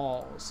moving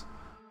walls.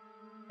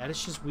 That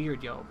is just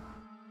weird, yo.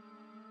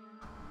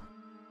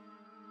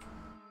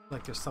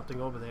 Like there's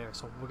something over there,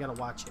 so we gotta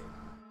watch it.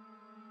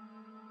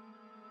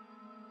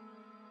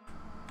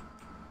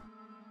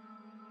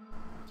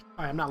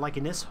 All right, I'm not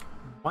liking this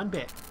one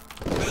bit.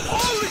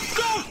 Oh, let's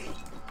go!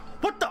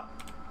 What the?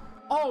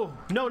 Oh,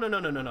 no.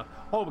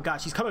 Oh my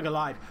gosh, he's coming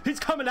alive. He's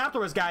coming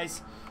after us,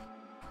 guys.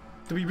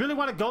 Do we really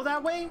want to go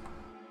that way?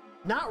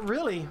 Not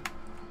really.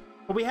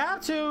 But we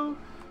have to.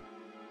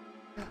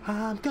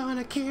 I'm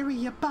gonna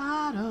carry a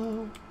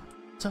bottle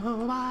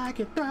so I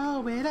can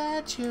throw it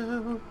at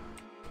you.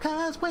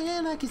 Cause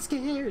when I get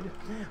scared,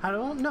 I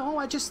don't know,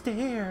 I just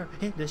stare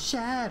in the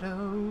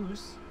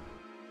shadows.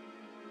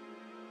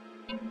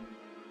 I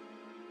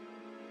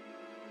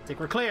think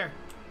we're clear.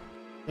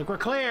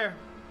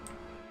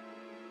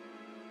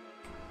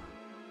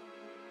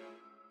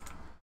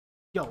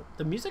 Yo,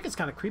 the music is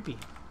kind of creepy.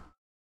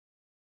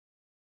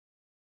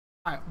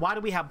 Alright, why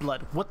do we have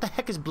blood? What the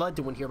heck is blood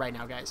doing here right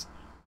now, guys?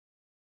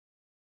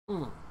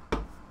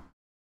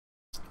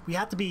 We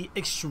have to be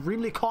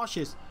extremely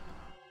cautious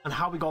on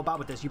how we go about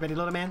with this. You ready,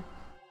 little man?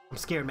 I'm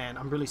scared, man.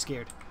 I'm really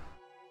scared.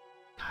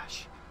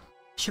 Gosh.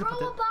 Should have put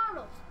that.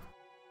 Bottle.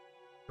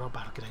 Throw a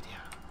bottle, good idea.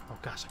 Oh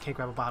gosh, I can't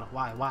grab a bottle.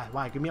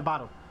 Why? Give me a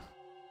bottle.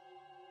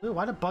 Ooh,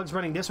 why are the bugs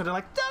running this way? They're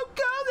like, don't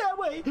go that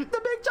way! The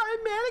big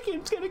giant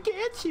mannequin's gonna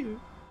get you!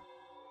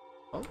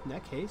 Oh, in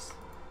that case,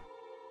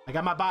 I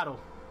got my bottle.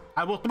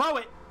 I will throw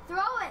it!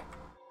 Throw it!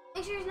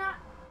 Make sure he's not...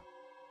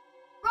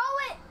 Throw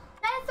it!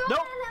 Then throw Nope.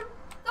 it at him!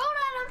 Throw it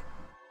at him!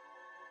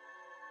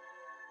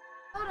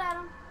 Throw it at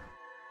him.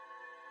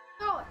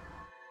 Throw it.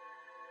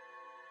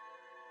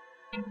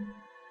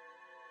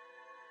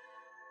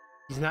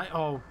 He's not...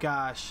 Oh,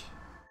 gosh.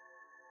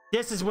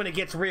 This is when it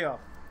gets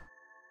real.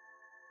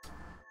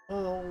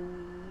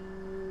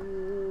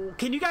 Okay.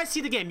 can you guys see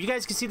the game? You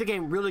guys can see the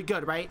game really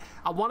good, right?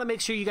 I want to make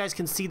sure you guys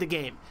can see the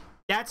game.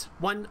 That's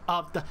one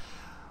of the...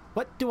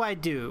 What do?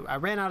 I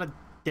ran out of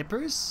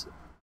dippers?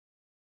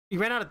 You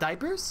ran out of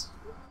diapers?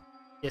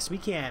 Yes, we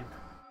can.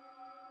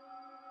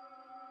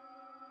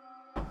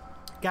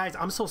 Guys,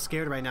 I'm so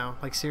scared right now.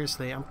 Like,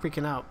 seriously, I'm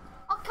freaking out.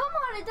 Oh, come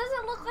on. It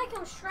doesn't look like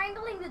I'm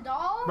strangling the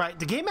doll. Right.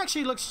 The game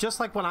actually looks just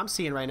like what I'm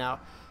seeing right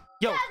now.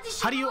 Yo, Yeah,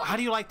 how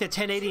do you like the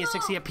 1080 and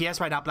 60 FPS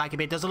right now, Black and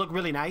Bait? Does it look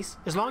really nice?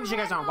 As long as you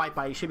guys aren't white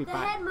by, you should be The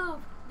fine. head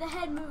moved. The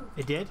head moved.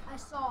 It did? I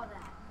saw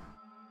that.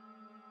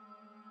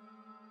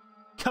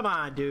 Come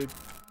on, dude.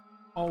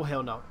 Oh,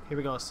 hell no. Here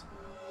we goes.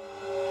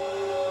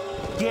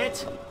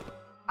 Get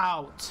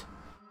out.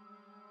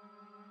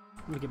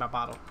 Let me get my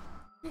bottle.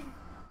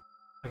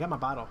 I got my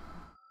bottle.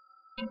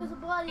 There's a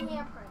bloody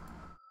handprint.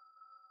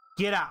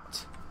 Get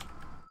out.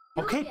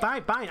 Okay,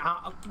 fine.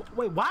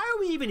 Wait, why are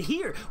we even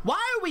here? Why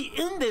are we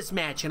in this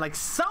mansion? Like,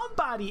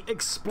 somebody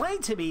explain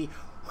to me,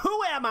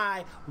 who am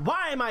I?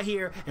 Why am I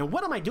here? And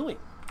what am I doing?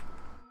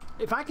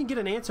 If I can get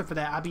an answer for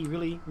that, I'd be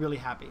really, really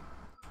happy.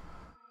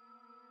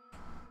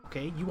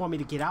 Okay, you want me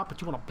to get out, but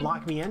you want to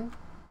block me in?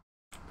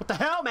 What the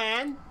hell,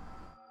 man?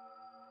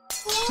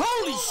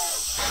 Holy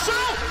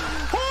shit!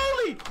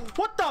 Holy!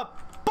 What the?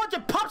 Bunch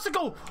of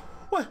popsicle!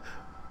 What?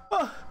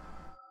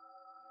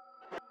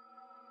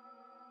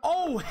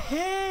 Oh,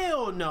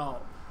 hell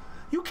no!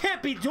 You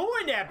can't be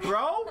doing that,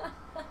 bro!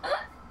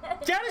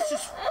 That is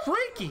just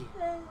freaky!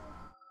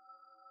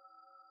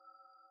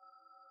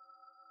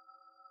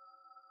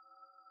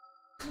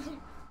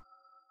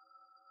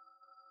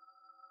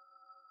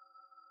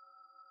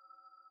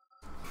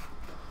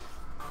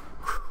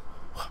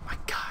 Oh my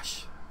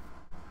gosh.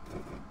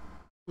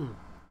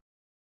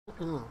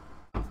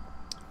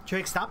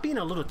 Drake, stop being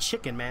a little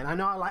chicken, man. I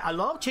know I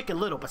love Chicken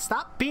Little, but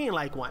stop being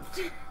like one.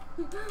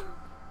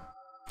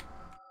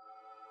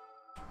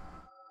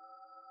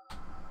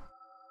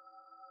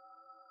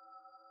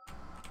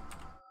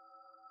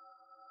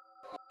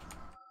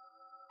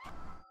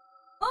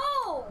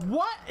 Oh!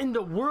 What in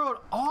the world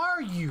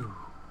are you?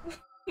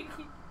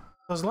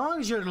 As long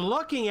as you're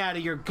looking at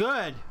it, you're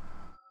good.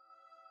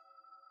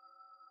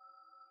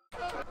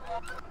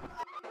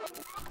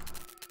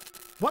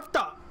 What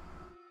the?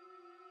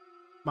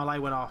 My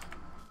light went off.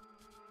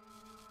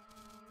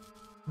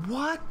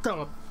 What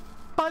the?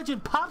 Fudge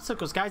and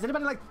popsicles, guys.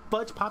 Anybody like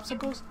fudge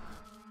popsicles?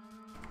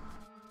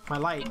 My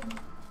light.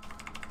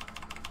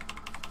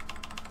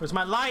 Where's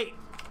my light?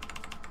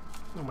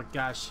 Oh my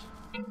gosh.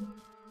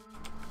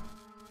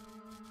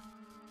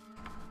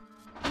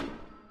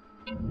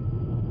 It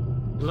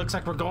looks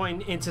like we're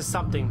going into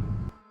something.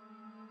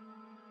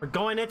 We're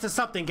going into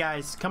something,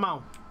 guys. Come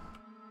on.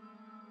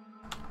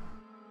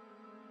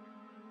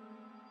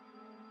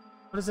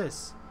 What is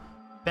this?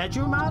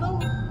 Bedroom model?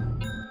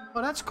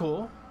 Oh, that's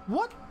cool.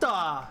 What the?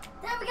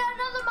 Then we got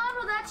another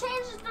model that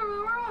changes the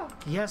room.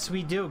 Yes,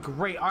 we do.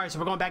 Great. All right, so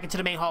we're going back into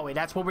the main hallway.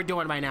 That's what we're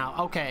doing right now.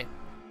 Okay.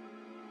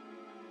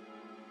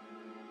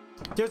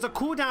 There's a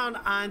cooldown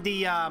on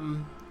the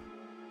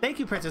thank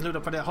you, Princess Ludo,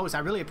 for the host. I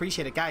really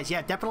appreciate it, guys.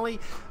 Yeah, definitely.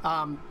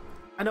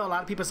 I know a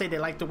lot of people say they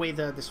like the way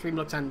the stream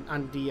looks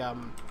on the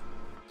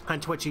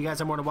on Twitch. You guys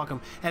are more than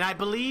welcome. And I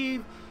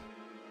believe,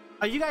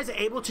 are you guys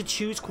able to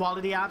choose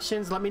quality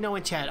options? Let me know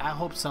in chat. I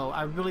hope so.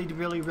 I really,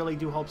 really, really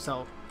do hope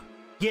so.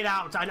 Get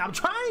out. I'm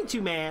trying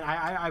to, man.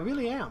 I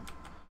really am.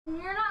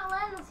 You're not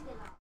letting us get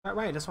out.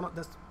 Right. That's what.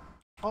 That's.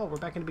 Oh, we're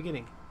back in the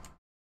beginning.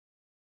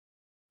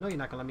 No, you're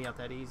not gonna let me out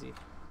that easy.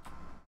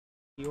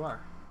 You are.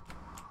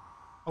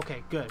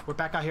 Okay, good. We're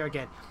back out here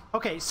again.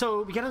 Okay,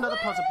 so we get another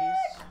puzzle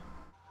piece.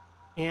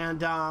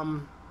 And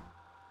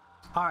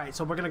alright,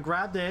 so we're gonna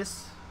grab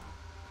this.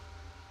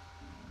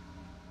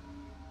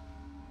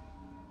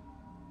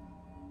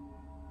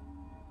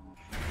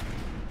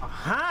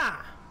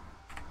 Aha!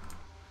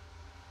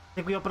 I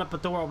think we open up a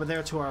door over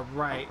there to our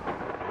right.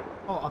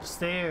 Oh,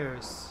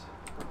 upstairs.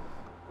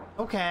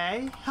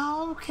 Okay.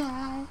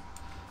 Okay.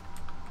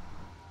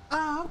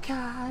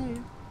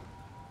 Okay.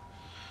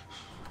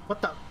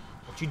 What the?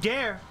 Don't you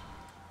dare!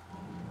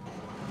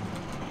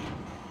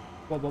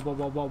 Whoa, whoa, whoa,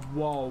 whoa, whoa,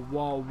 whoa,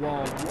 whoa,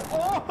 whoa, whoa.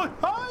 Oh,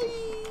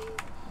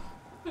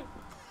 hi!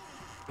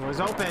 Door's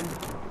open.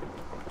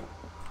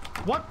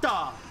 What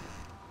the?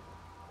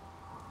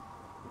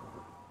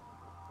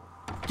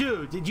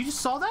 Dude, did you just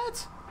saw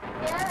that?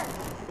 Yeah.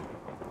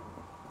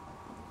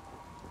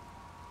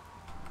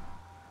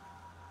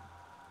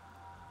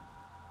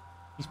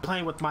 He's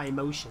playing with my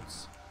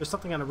emotions. There's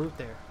something on the roof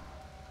there.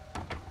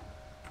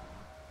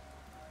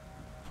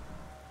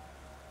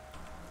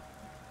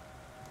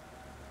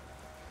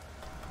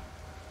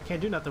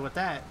 Can't do nothing with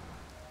that.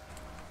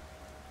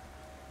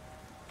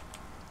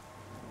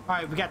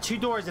 Alright, we got 2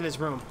 doors in this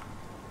room.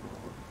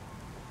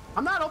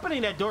 I'm not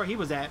opening that door he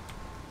was at.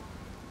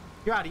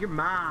 You're out of your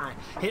mind.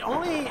 It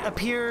only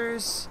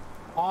appears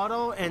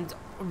auto, and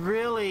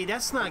really,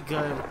 that's not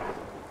good.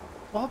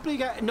 Well, hopefully you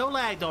got no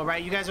lag though,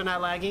 right? You guys are not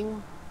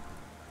lagging?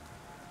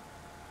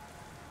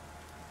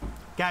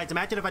 Guys,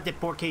 imagine if I did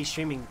 4K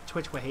streaming.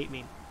 Twitch would hate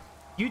me.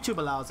 YouTube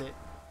allows it.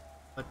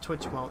 But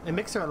Twitch won't. And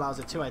Mixer allows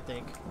it too, I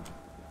think.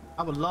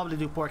 I would love to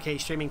do 4K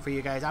streaming for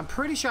you guys. I'm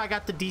pretty sure I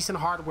got the decent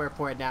hardware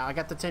for it now. I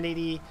got the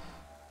 1080,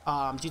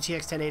 GTX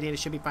 1080, and it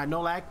should be fine.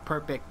 No lag.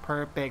 Perfect.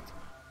 Perfect.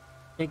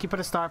 Thank you for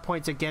the star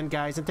points again,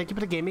 guys. And thank you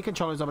for the gaming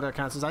controllers over there,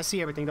 consoles. I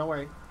see everything. Don't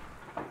worry.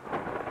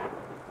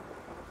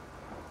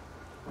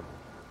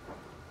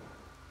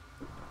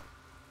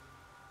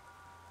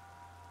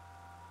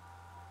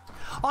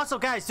 Also,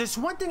 guys, there's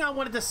one thing I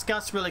want to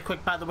discuss really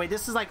quick, by the way.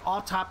 This is like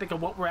off topic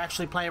of what we're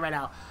actually playing right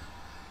now.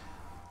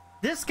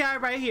 This guy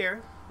right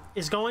here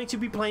is going to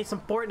be playing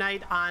some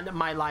Fortnite on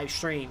my live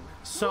stream.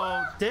 So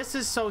what? This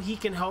is so he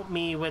can help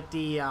me with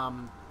the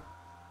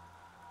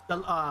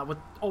with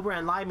over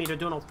on Live Meter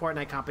doing a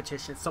Fortnite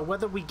competition. So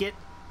whether we get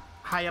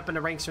high up in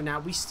the ranks or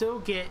not, we still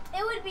get...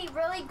 It would be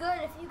really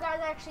good if you guys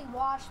actually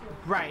watched me.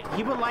 Right.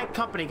 He would like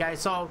company, guys.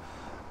 So,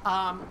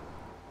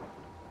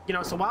 you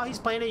know, so while he's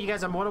playing it, you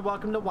guys are more than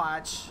welcome to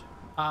watch.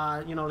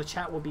 You know, the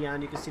chat will be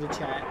on. You can see the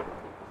chat.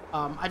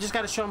 I just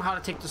got to show him how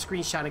to take the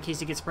screenshot in case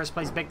he gets first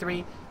place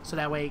victory. So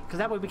that way, because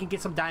that way we can get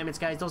some diamonds,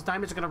 guys. Those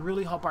diamonds are going to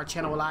really help our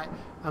channel a lot.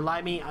 And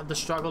like me, the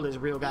struggle is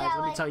real, guys.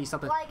 Yeah, Let me tell you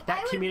something. Like,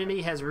 that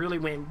community has really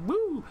went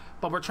woo.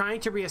 But we're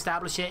trying to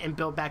reestablish it and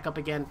build back up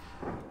again.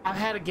 I've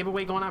had a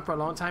giveaway going on for a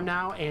long time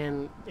now,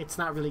 and it's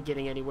not really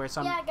getting anywhere.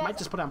 So I might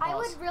just put it on pause. I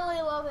would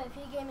really love it if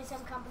you gave me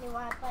some company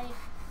while I play.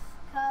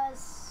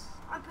 Because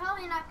I'm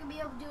probably not going to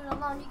be able to do it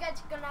alone. You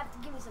guys are going to have to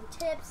give me some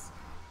tips.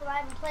 But I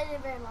haven't played it in a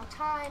very long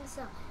time,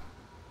 so...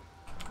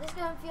 This is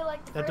gonna feel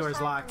like the that first door is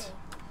time locked.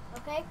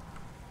 For me. Okay?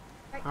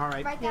 All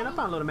right. Right, yeah, no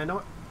problem, little man.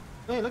 No...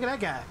 Hey, look at that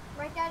guy.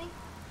 Right, Daddy?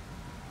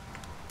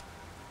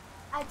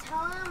 I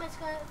tell him it's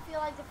gonna feel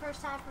like the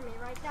first time for me.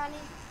 Right, Daddy?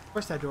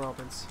 First that door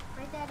opens.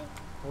 Right, Daddy?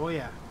 Oh,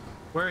 yeah.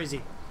 Where is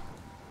he?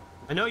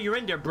 I know you're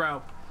in there,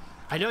 bro.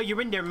 I know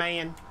you're in there,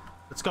 man.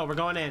 Let's go. We're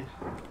going in.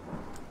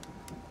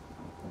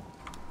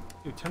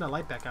 Dude, turn the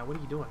light back on. What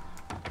are you doing?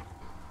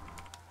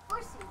 Of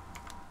course he.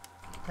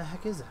 What the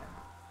heck is that?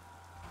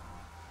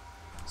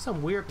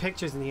 Some weird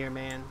pictures in here,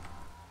 man.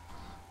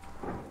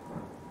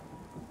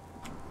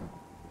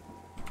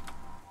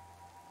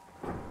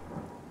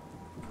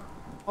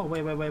 Oh,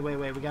 wait.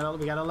 We got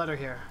a letter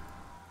here.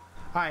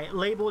 All right,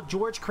 labeled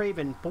George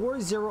Kraven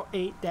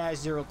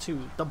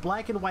 408-02. The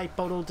black and white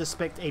photo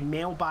depicts a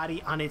male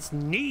body on its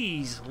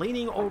knees,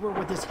 leaning over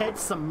with his head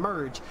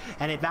submerged,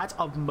 and a vat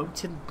of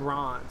molten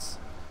bronze.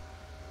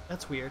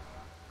 That's weird.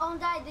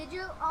 Dad, did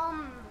you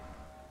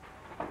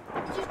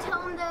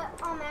tell him that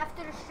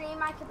after the stream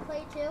I could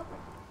play too?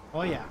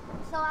 Oh yeah.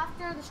 So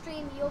after the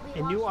stream you'll be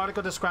a new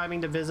article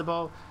describing the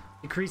visible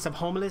decrease of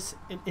homeless,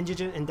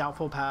 indigent, and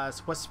doubtful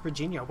past West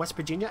Virginia.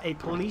 A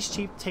police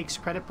chief takes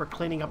credit for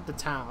cleaning up the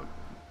town.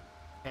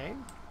 Okay.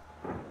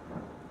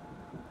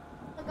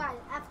 So guys,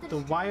 after the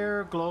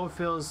wire glow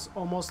feels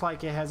almost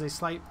like it has a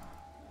slight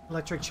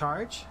electric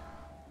charge.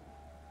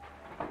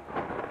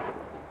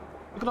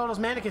 Look at all those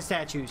mannequin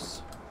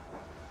statues.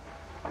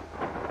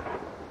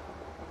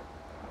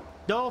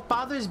 Though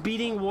father's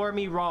beating wore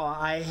me raw,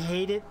 I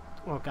hated,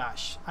 oh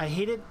gosh, I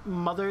hated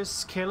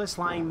mother's careless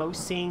lying,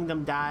 most seeing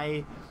them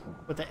die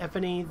with the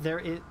epiphany. There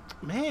is,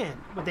 man,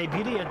 with a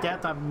beauty of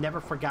death I've never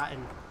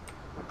forgotten.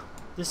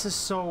 This is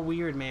so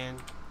weird, man.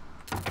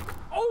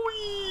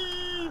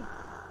 Oh,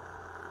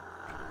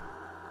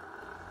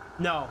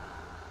 no.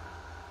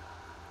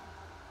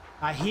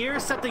 I hear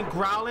something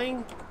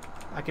growling.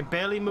 I can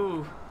barely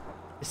move.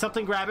 Is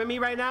something grabbing me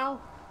right now?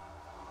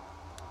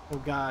 Oh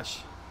gosh.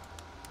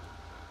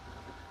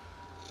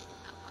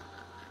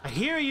 I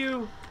hear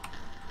you.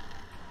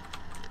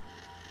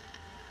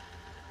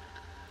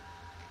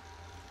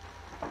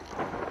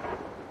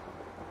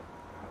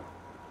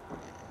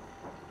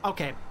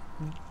 Okay.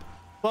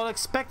 Well,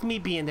 expect me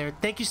being there.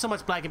 Thank you so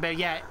much, Black and Bear.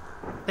 Yeah,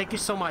 thank you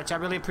so much. I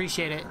really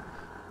appreciate it.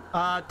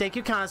 Thank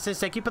you, Constance.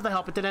 Thank you for the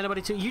help. But did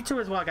anybody too? You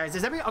too as well, guys.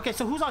 Is okay?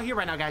 So who's all here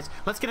right now, guys?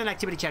 Let's get an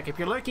activity check. If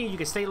you're lurking, you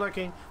can stay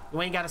lurking.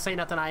 You ain't gotta say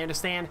nothing. I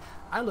understand.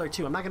 I lurk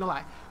too. I'm not gonna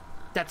lie.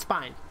 That's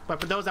fine.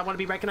 But for those that want to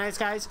be recognized,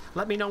 guys,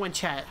 let me know in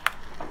chat.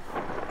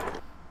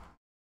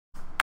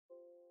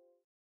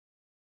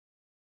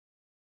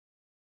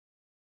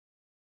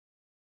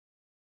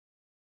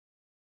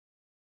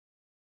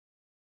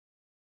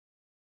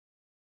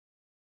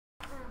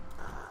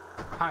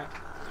 All right.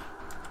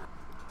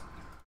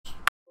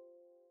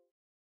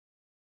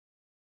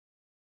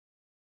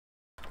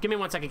 Give me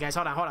 1 second, guys.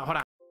 Hold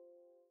on.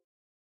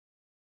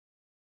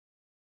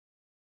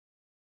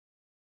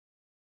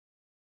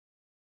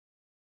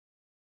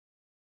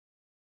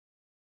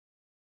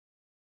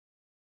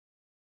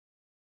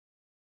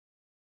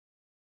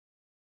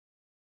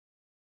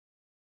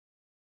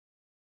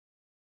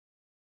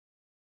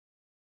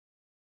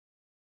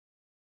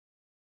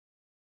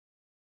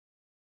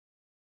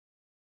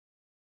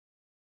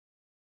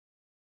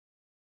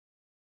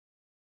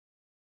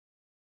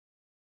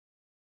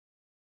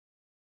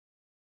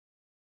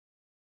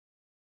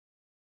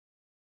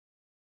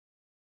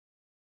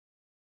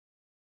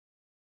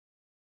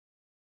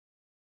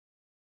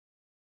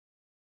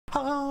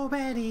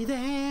 Already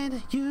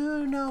then,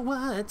 you know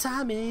what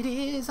time it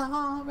is.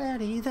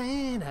 Already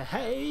then,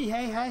 hey,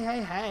 hey, hey,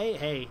 hey, hey,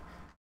 hey.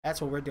 That's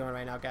what we're doing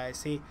right now, guys.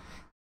 See,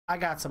 I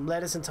got some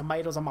lettuce and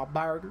tomatoes on my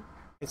burger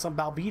and some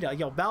Velveeta.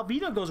 Yo,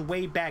 Velveeta goes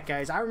way back,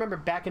 guys. I remember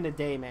back in the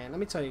day, man. Let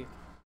me tell you,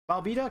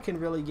 Velveeta can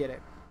really get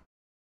it.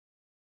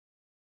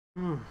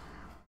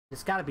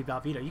 It's gotta be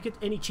Velveeta. You get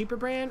any cheaper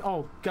brand?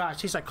 Oh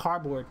gosh, tastes like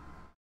cardboard.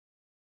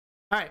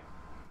 All right,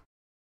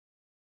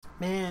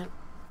 man.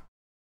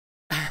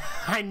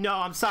 I know.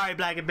 I'm sorry,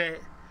 Black and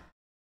Bit.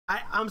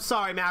 I'm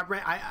sorry, man.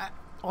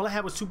 All I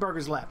had was 2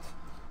 burgers left.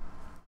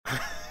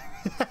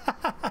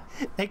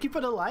 Thank you for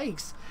the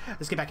likes.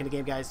 Let's get back in the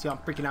game, guys. Yo, I'm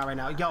freaking out right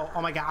now. Yo,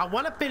 oh my god, I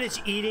want to finish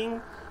eating.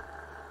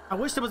 I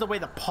wish there was a way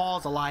to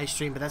pause a live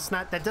stream, but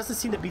that doesn't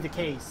seem to be the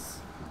case.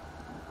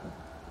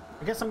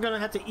 I guess I'm gonna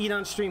have to eat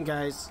on stream,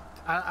 guys.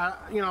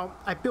 You know,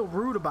 I feel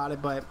rude about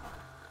it, but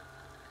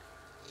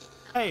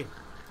hey,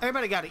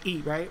 everybody got to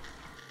eat, right?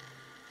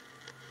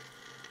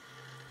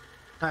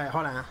 All right,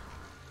 hold on.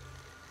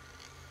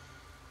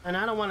 And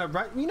I don't want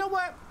to. You know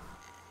what?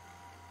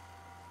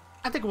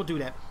 I think we'll do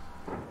that.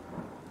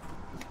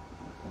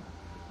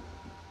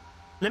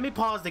 Let me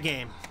pause the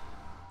game.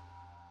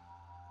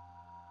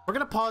 We're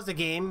gonna pause the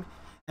game,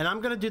 and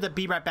I'm gonna do the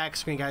be right back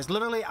screen, guys.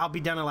 Literally, I'll be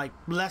done in like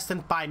less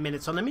than 5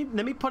 minutes. So let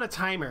me put a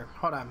timer.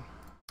 Hold on.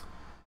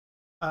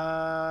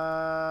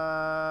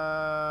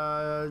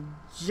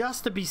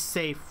 Just to be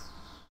safe,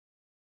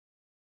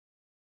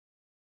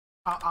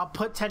 I'll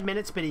put 10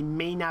 minutes, but it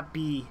may not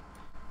be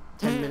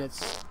 10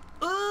 minutes.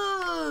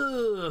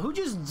 Ugh, who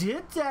just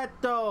did that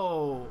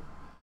though?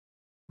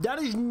 That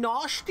is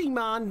nasty,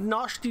 man.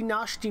 Nasty,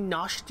 nasty,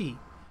 nasty.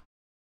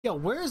 Yo,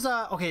 where's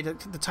okay, the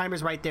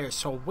timer's right there.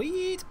 So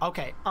wait.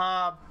 Okay.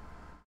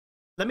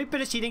 Let me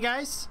finish eating,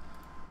 guys.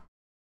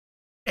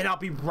 And I'll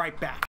be right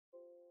back.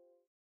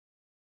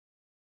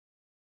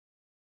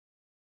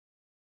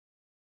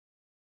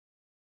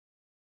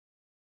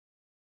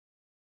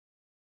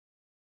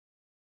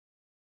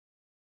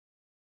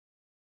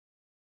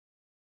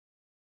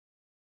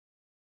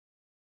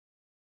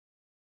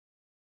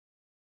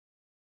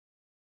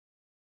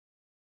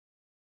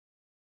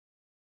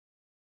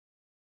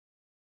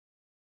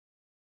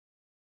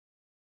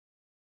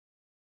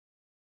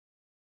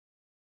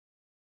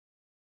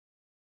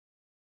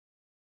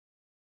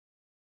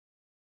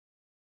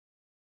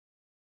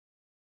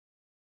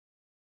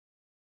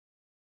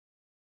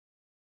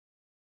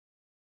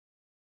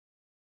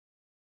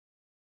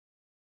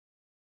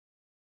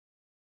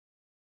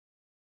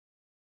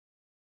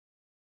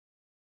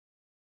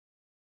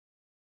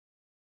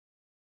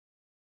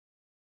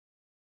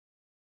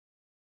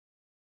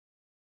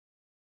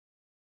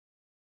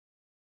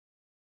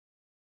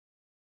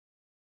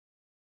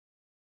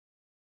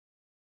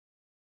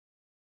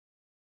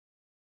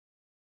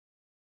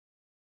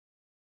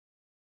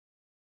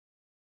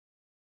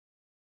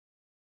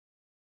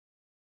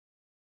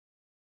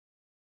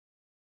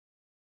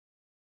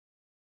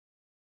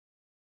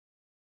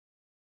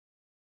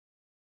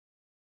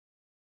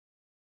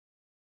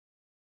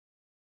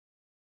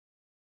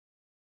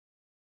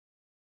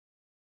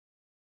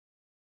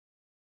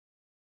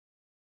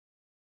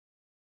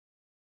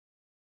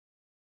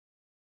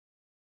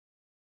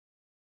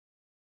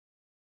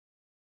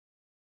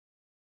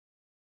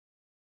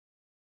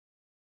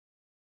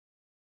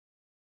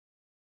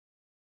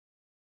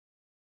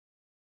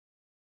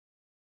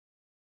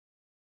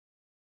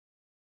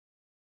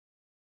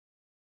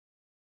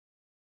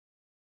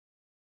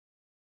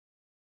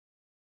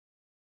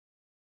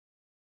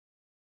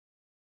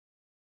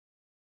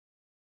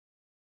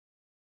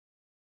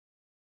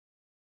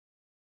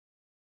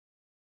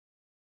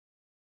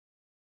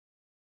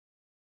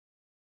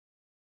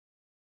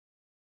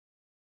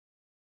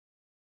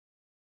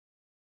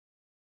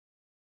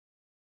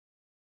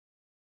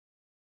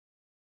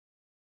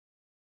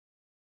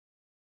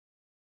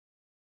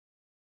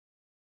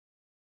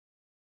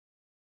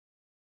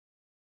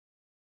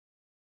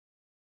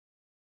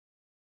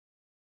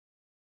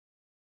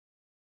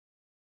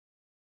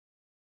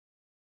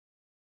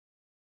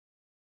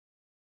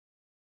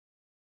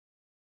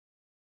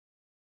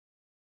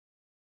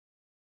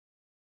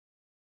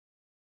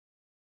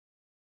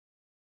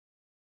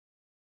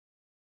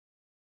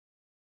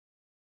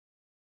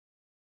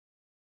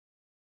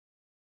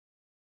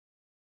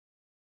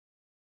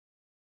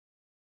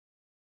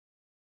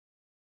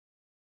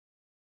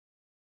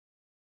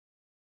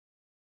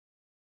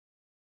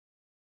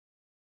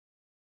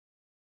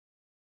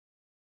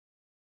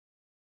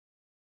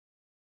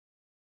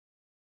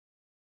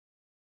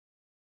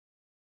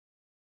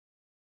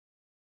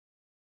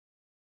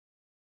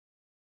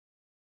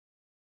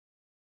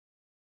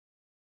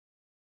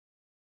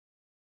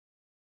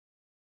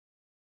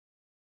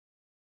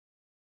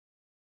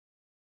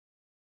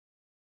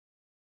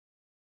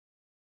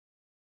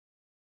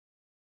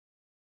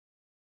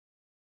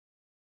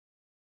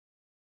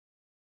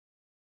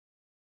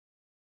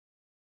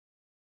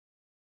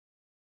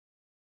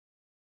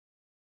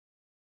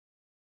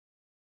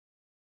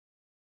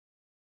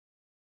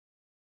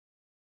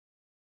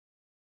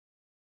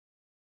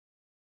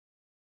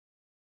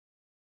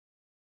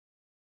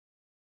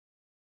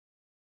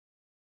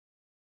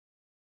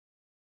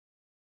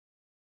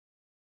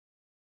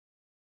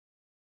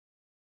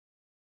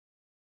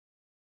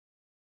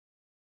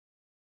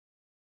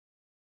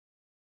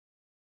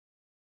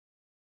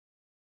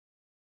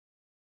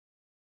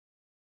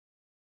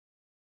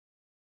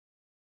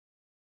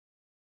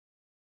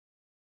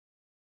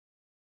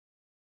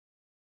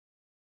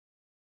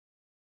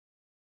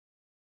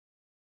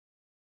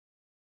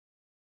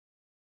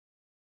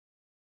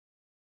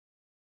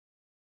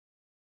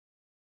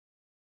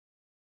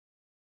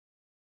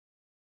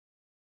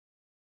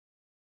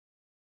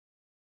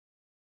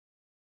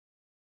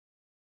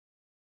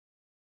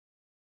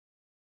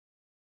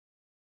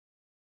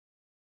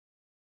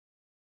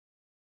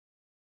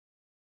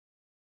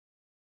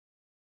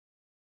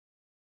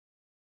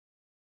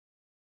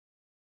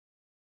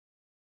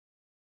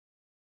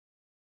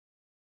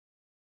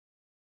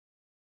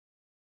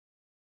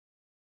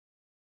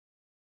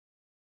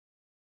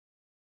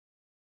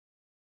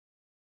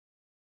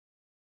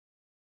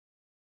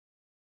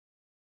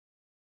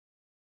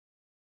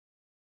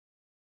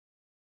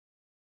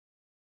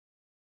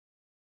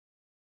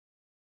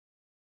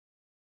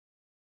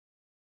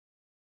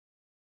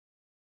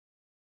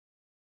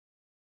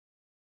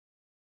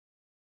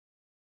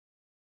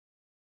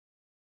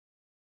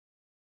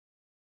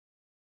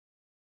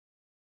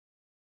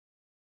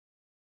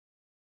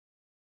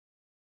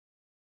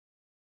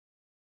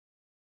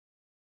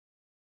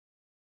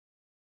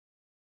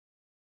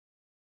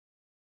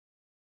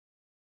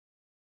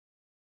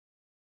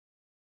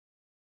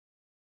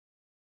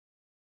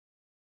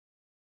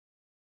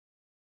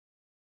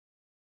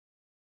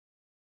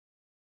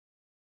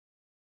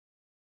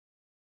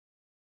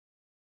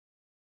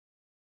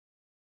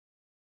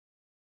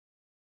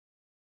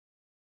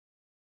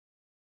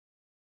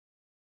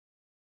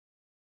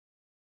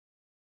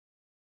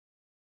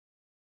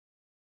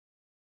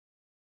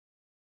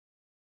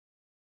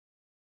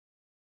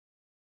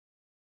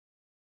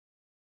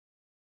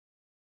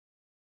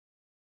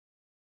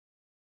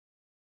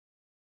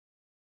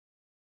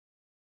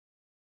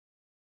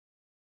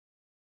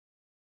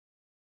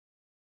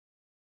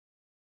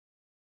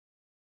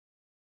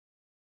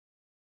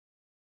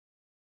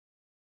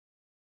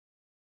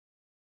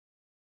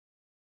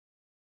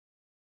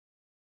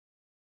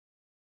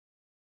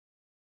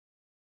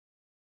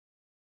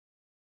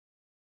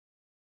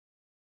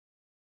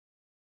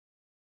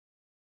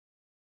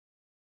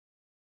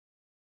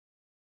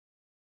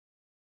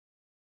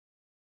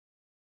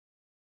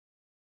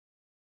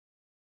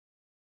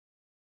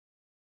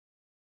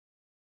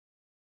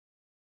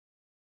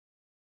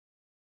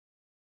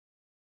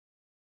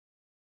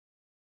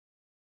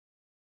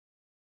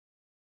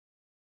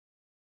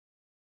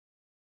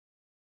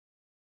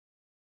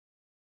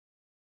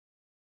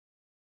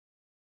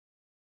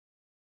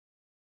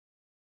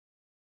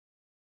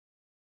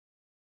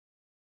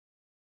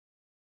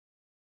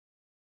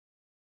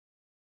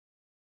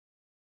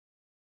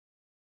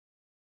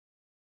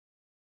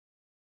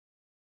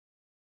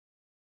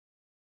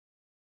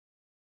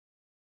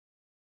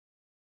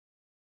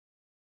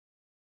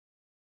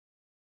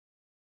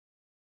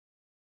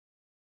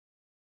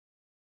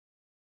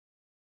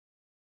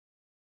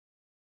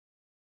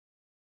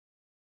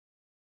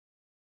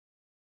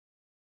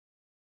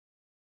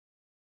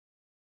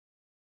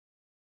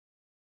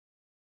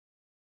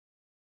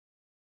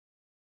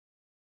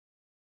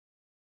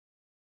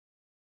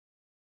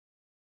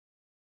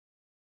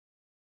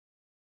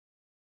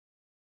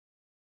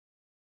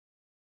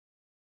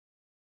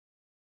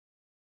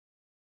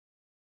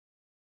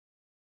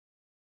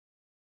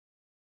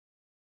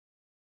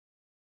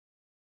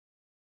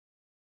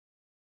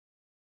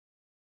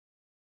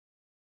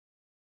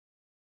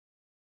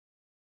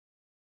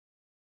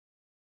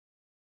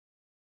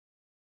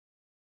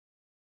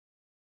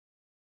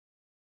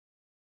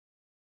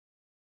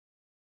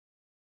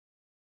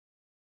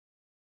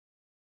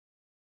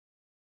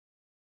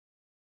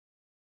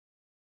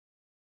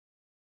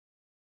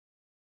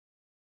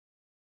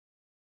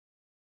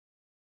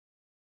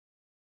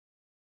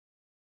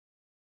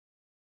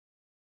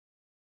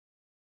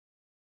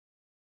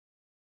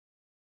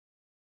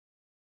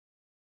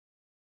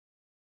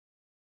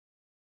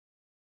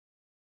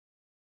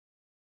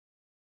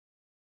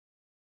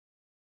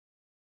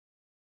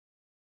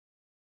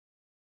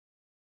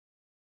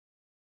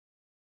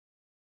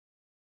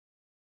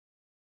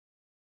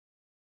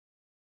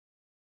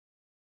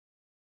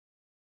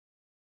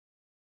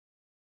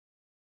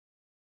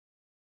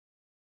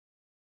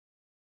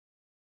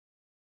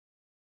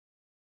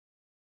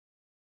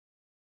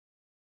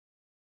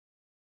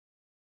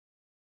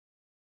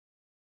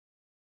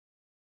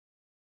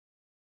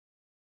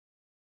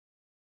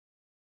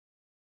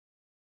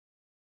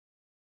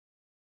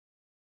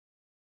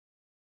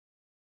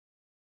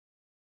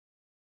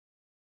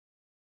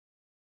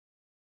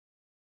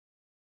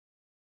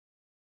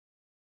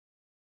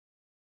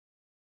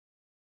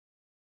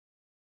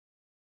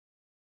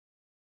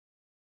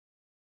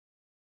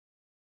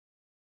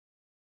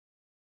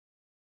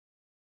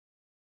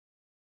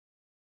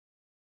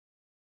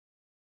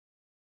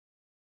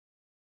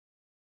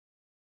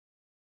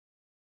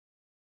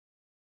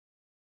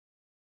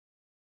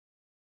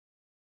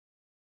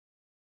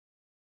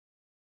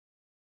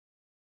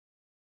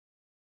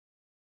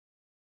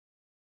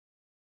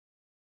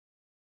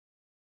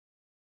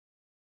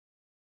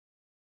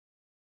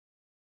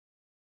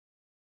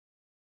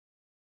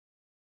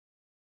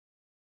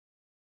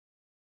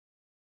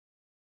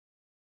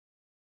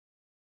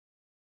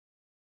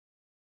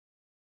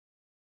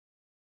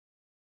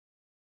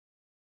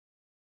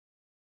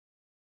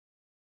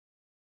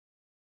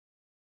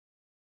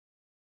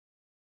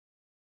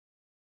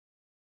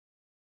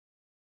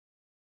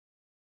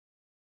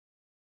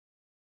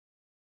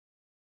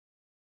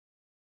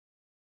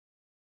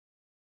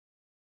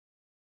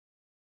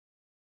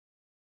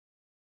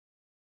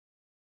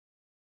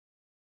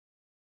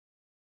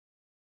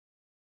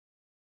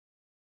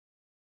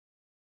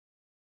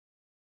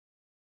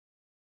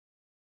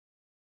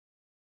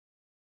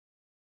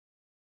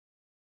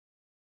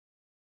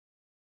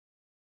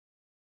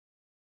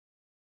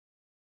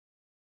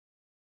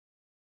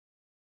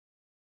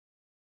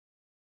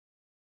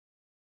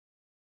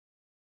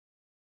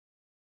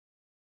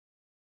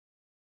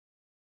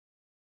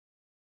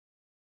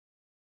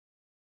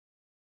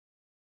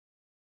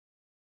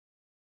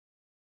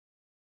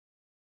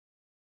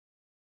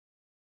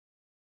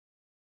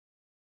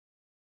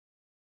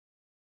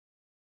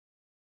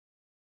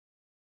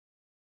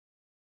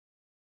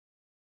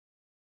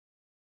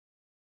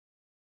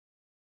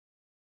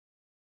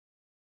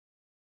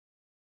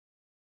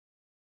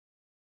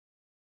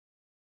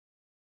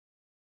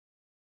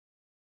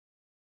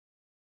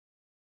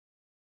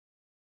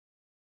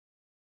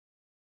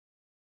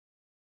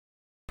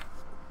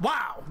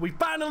 Wow, we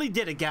finally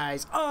did it,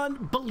 guys.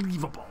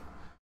 Unbelievable.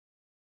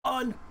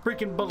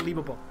 Unfreaking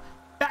believable.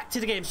 Back to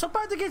the game. So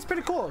far, the game's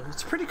pretty cool.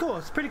 It's pretty cool.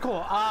 It's pretty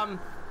cool.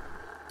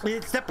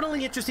 It's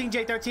definitely interesting,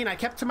 J13. I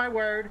kept to my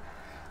word.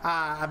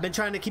 I've been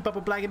trying to keep up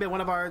with Black and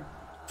one of our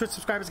Twitch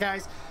subscribers,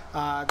 guys.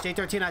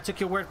 J13, I took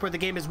your word for the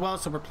game as well,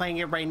 so we're playing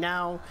it right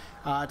now.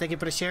 Thank you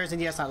for the shares,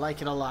 and yes, I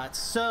like it a lot.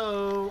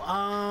 So,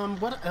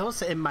 what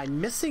else am I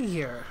missing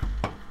here?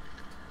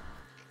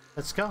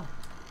 Let's go.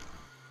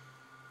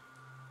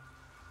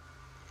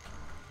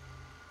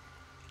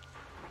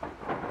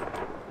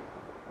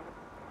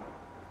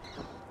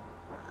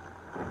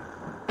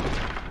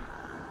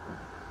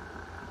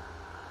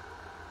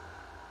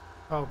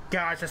 Oh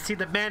gosh, I see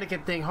the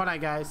mannequin thing. Hold on,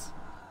 guys.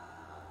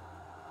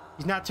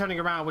 He's not turning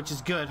around, which is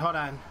good. Hold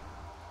on.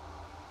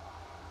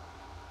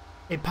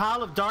 A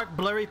pile of dark,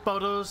 blurry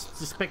photos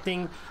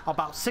depicting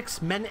about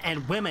 6 men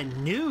and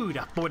women nude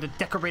for the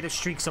decorative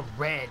streaks of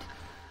red.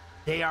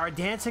 They are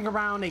dancing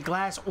around a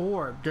glass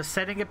orb. The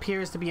setting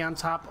appears to be on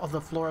top of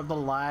the floor of the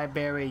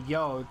library.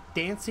 Yo,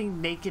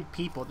 dancing naked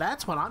people.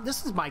 That's what I'm...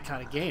 This is my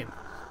kind of game.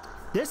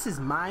 This is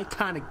my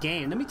kind of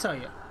game. Let me tell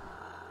you.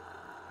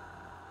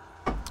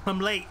 I'm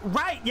late.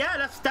 Right,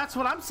 yeah, that's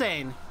what I'm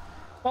saying.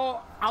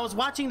 Well, I was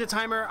watching the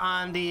timer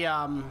on the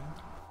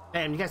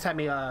man, you guys had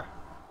me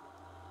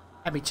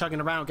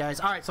chugging around, guys.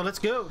 All right, so let's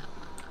go.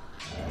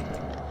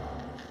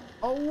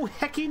 Oh,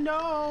 hecky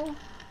no.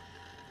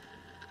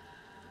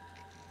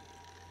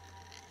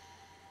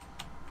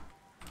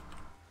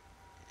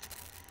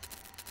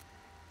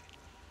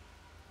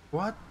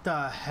 What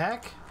the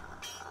heck?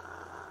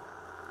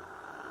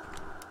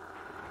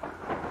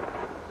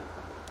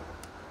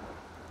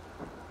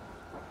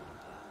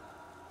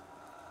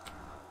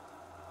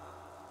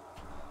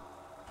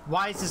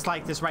 Why is this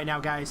like this right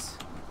now, guys?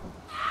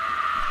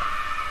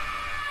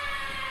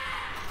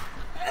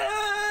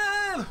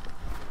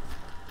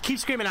 Keep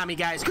screaming at me,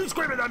 guys. Keep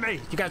screaming at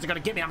me. You guys are gonna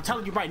get me. I'm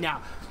telling you right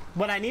now.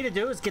 What I need to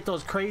do is get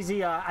those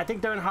crazy. I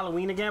think during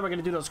Halloween again, we're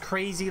gonna do those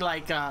crazy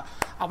like. I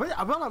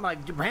will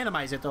like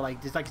randomize it though.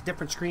 Like there's like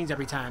different screens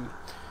every time.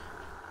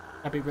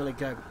 That'd be really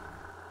good.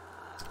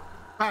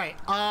 All right.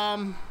 I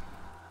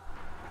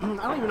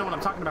don't even know what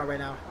I'm talking about right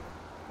now.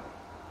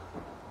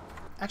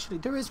 Actually,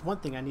 there is one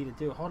thing I need to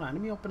do. Hold on,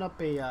 let me open up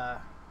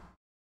a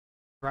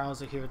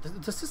browser here.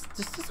 Does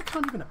this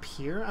account even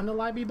appear on the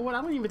library board?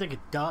 I don't even think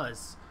it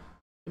does,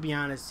 to be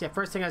honest. Yeah,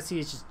 first thing I see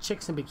is just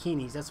chicks in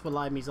bikinis. That's what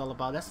live me's all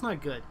about. That's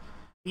not good.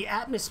 The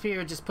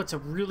atmosphere just puts a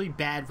really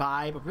bad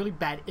vibe, a really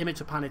bad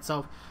image upon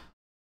itself.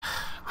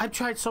 I've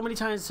tried so many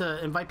times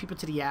to invite people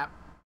to the app.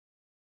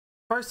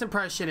 First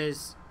impression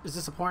is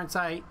this a porn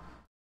site?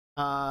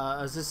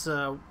 Is this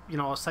a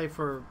site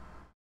for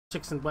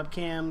chicks and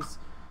webcams?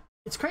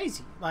 It's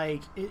crazy.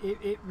 Like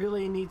it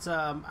really needs.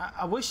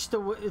 I wish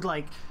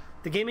the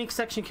gaming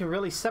section can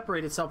really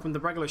separate itself from the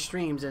regular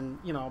streams, and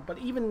but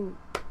even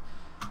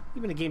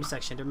the game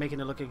section, they're making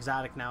it look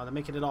exotic now. They're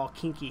making it all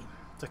kinky.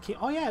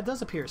 Oh yeah, it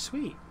does appear.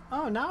 Sweet.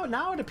 Oh,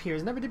 now it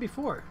appears. Never did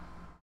before.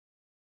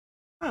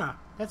 Huh.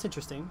 That's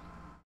interesting.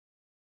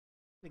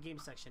 The game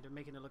section, they're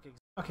making it look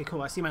okay,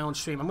 cool. I see my own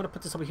stream. I'm gonna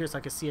put this over here so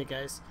I can see it,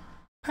 guys.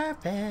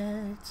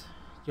 Perfect.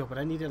 Yo, but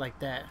I need it like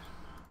that.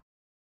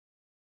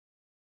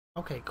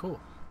 Okay, cool.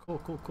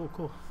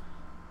 Cool.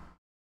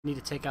 Need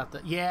to take out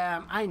the...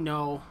 Yeah, I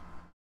know.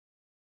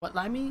 What,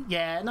 Limey?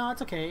 Yeah, no,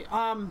 it's okay.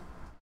 I've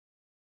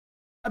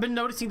been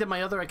noticing that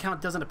my other account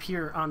doesn't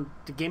appear on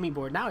the gaming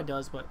board. Now it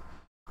does, but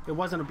it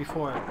wasn't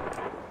before.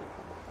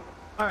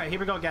 Alright, here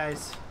we go,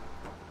 guys.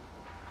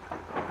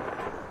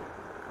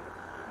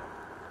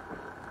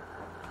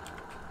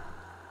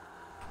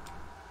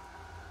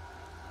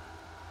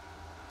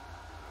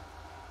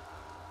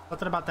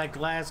 Something about that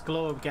glass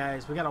globe,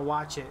 guys. We gotta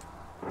watch it.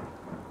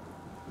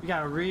 We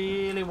gotta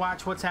really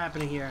watch what's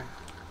happening here.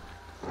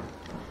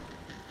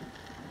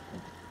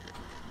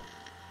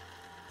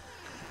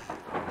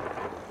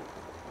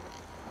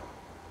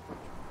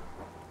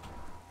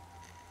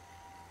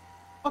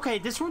 Okay,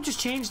 this room just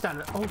changed on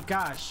it. Oh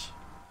gosh.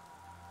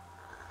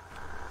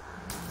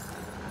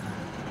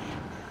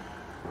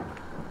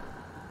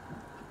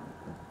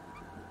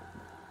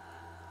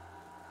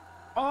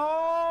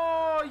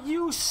 Oh,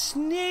 you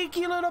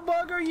sneaky little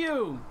bugger,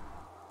 you.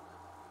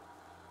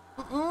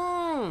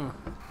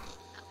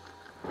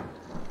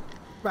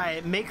 Right,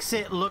 it makes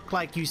it look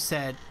like you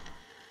said.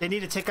 They need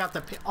to take out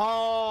the...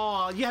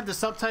 Oh, you have the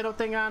subtitle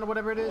thing on or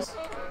whatever it is?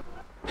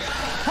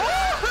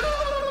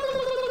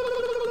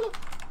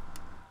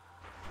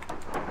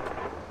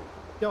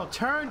 Yo,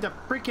 turn the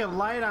freaking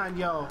light on,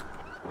 yo.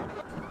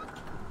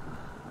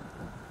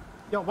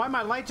 Yo, why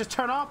my light just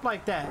turn off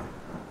like that?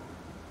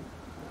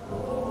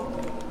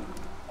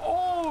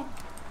 Oh!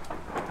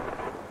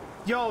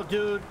 Yo,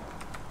 dude.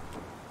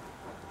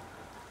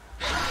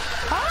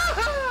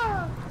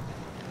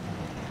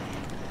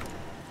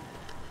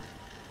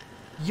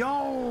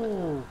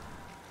 Yo!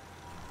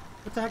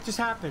 What the heck just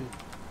happened?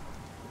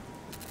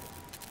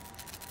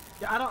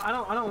 Yeah,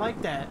 I don't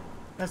like that.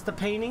 That's the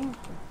painting.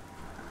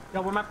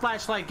 Yo, where'd my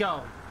flashlight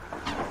go?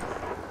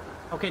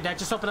 Okay, that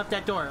just opened up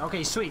that door.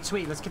 Okay, sweet,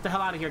 sweet. Let's get the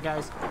hell out of here,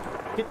 guys.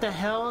 Get the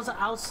hells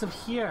out of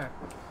here.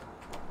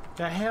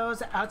 The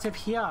hells out of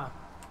here.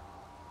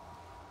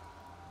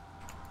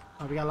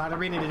 Oh, we got a lot of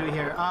reading to do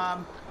here.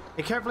 A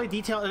carefully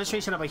detailed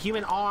illustration of a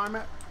human arm,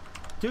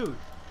 dude,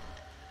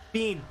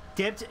 being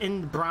dipped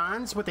in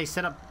bronze with a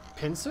set of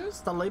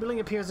pincers. The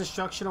labeling appears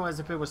instructional as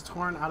if it was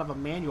torn out of a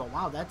manual.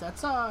 Wow,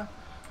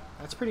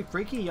 that's pretty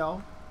freaky,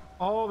 yo.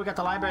 Oh, we got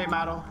the library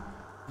model.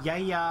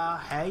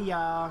 Yeah, hey,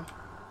 yeah.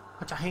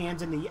 Put your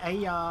hands in the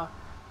air.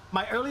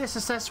 My earliest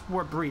success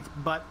were brief,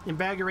 but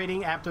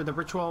invigorating after the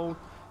ritual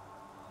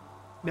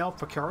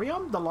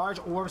Malfacurium. The large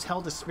orbs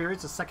held the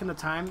spirits a second at a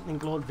time and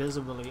glowed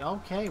visibly.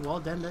 Okay, well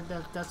then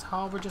that's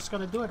how we're just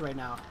gonna do it right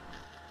now.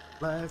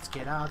 Let's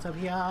get out of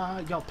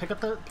here. Yo, pick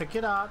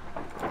it up.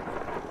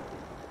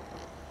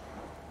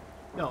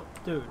 Yo,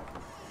 dude.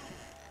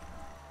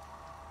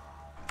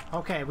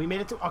 Okay, we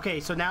made it to. Okay,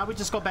 so now we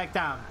just go back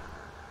down.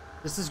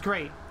 This is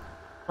great.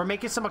 We're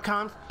making some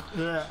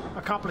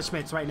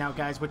accomplishments right now,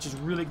 guys, which is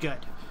really good.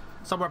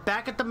 So we're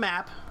back at the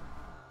map.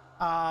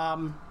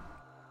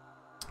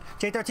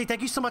 J13,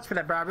 thank you so much for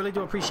that, bro. I really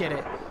do appreciate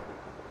it.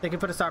 Thank you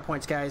for the star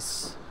points,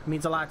 guys. It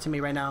means a lot to me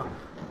right now.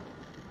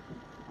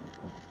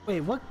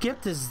 Wait, what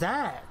gift is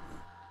that?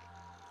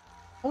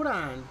 Hold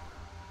on.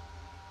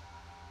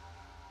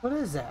 What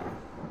is that?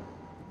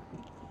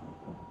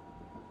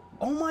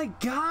 Oh my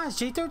gosh,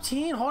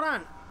 J13, hold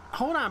on.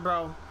 Hold on,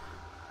 bro.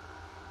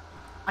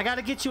 I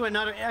gotta get you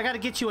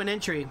an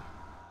entry.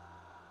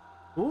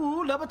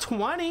 Ooh, level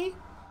 20.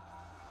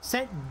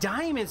 Sent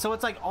diamonds, so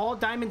it's like all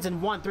diamonds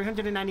in one.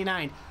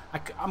 399.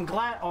 I'm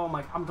glad. Oh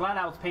my! I'm glad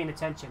I was paying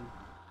attention.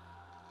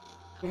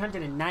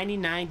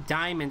 399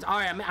 diamonds. All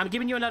right, I'm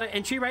giving you another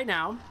entry right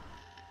now.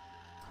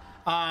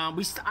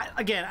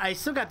 Again, I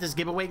still got this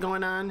giveaway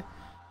going on,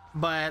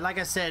 but like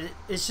I said,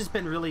 it's just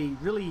been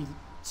really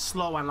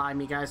slow on Live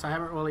Me, guys. So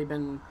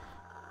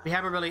we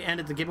haven't really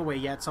ended the giveaway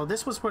yet. So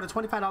this was for the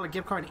 $25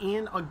 gift card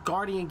and a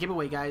Guardian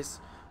giveaway, guys.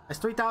 That's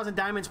 3,000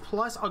 diamonds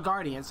plus a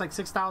Guardian. It's like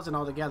 6,000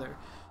 altogether.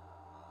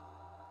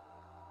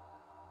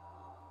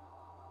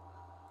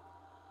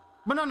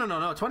 But no,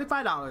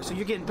 $25. So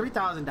you're getting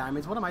 3,000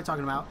 diamonds. What am I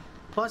talking about?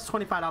 Plus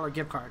 $25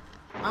 gift card.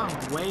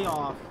 I'm way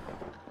off.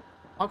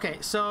 Okay,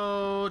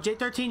 so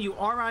J13, you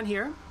are on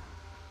here.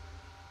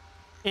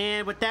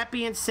 And with that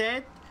being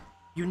said,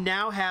 you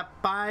now have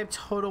 5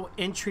 total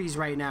entries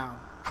right now.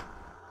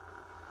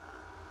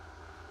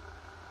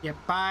 Yeah,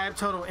 5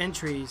 total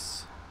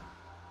entries.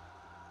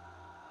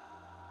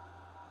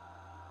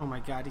 Oh my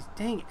god, these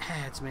dang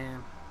ads,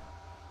 man.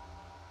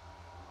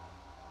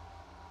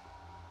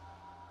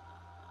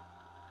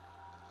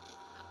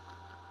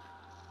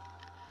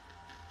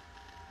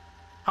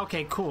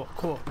 Okay, cool.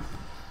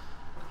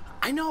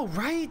 I know,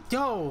 right?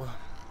 Yo.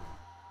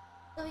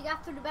 So we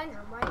got through the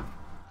bedroom, right?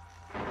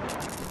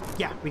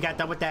 Yeah, we got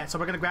done with that. So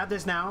we're gonna grab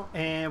this now,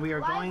 and we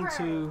are going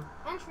to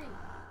entry.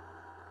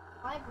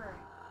 Library.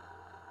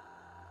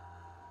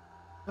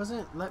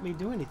 Doesn't let me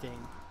do anything.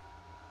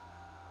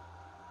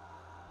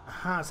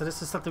 Aha, so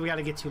this is something we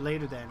gotta get to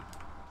later then.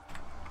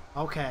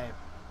 Okay.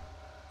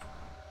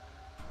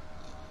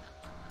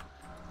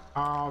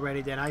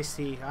 Alrighty then, I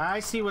see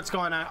what's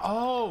going on.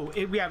 Oh,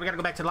 yeah, we gotta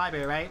go back to the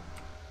library, right?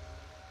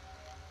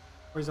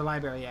 Where's the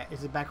library at?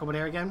 Is it back over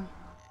there again?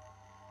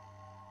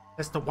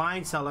 That's the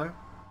wine cellar.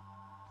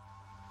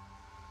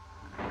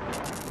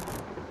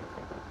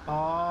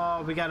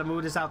 Oh, we gotta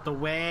move this out the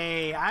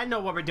way. I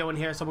know what we're doing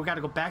here, so we gotta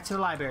go back to the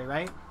library,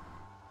 right?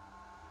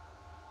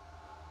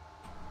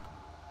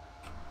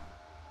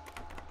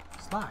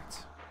 It's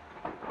locked.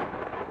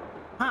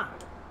 Huh.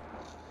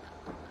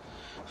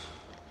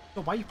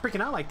 Yo, why are you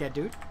freaking out like that,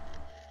 dude?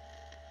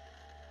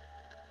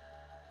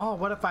 Oh,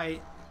 what if I...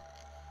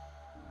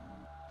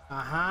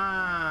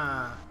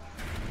 Aha.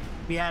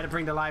 We had to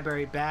bring the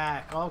library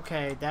back.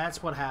 Okay,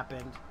 that's what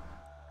happened.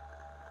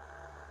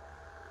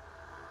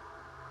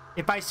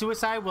 If I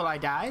suicide, will I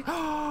die?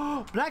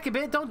 Oh, Black a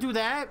bit, don't do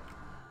that.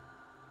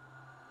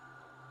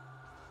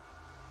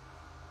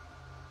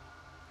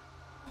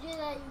 You do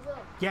that, you will.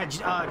 Yeah,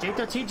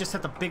 J13 just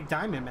set a big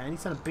diamond, man. He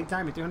set a big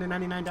diamond,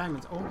 399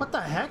 diamonds. Oh, what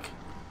the heck?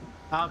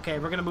 Okay,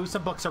 we're gonna move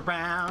some books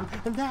around,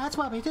 and that's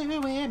what we do.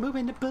 We're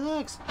moving the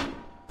books.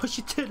 Push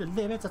it to the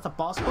limits. That's a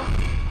boss book.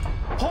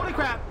 Holy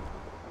crap!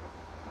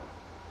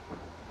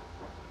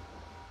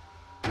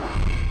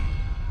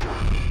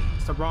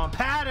 It's the wrong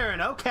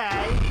pattern.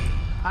 Okay,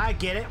 I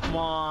get it.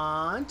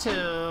 1,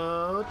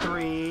 2,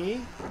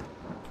 3.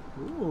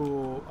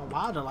 Ooh, oh,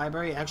 wow! The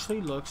library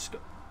actually looks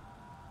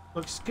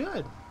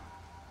good.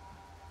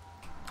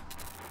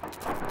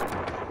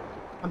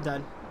 I'm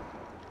done.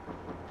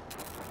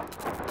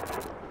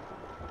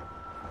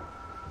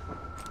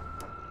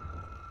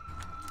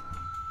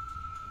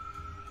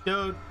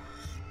 Dude,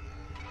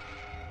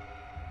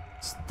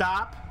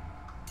 stop.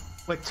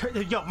 Wait,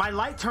 yo, my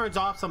light turns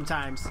off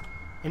sometimes,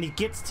 and he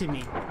gets to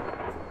me.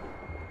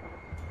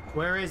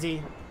 Where is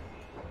he?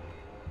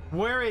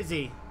 Where is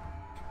he?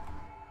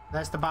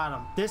 That's the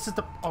bottom. This is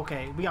the...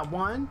 Okay, we got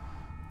 1,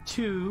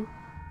 2,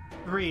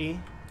 3.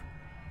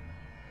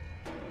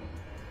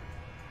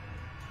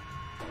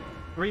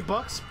 3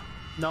 books?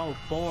 No,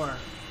 4.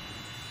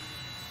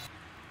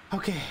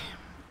 Okay,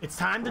 it's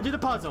time to do the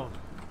puzzle.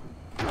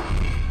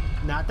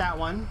 Not that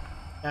one.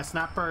 That's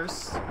not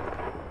first.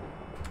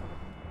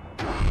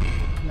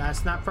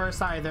 That's not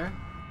first either.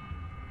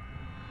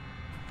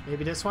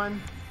 Maybe this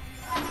one?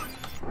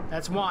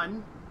 That's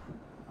 1.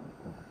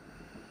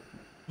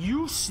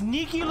 You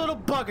sneaky little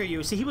bugger,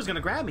 you. See, he was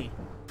gonna grab me.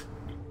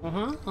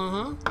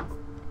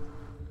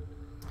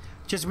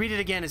 Just read it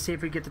again and see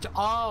if we get the...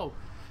 Oh!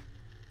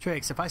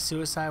 Tricks, if I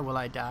suicide, will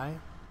I die?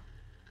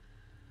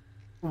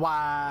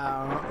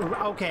 Wow.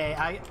 Okay,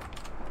 I...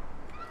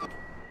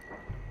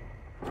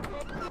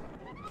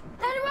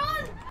 And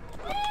run!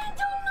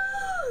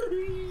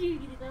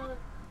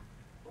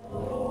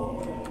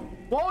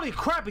 Holy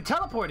crap, he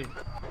teleported!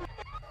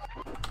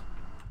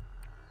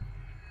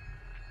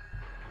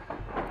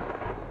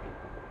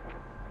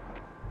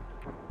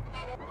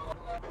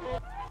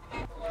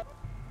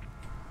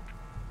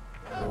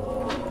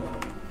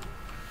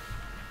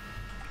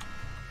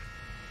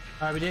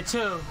 Alright, we did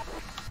 2.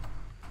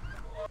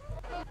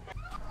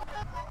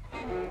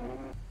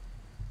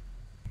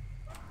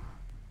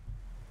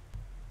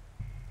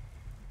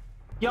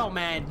 Yo,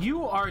 man,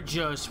 you are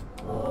just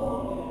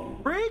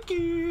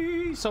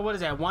freaky. So what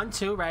is that? 1,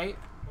 2, right?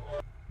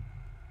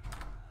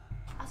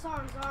 I saw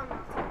his arm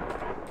out.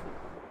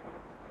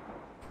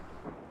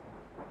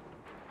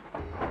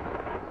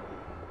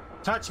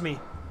 Touch me.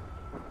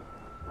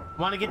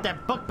 Want to get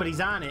that book, but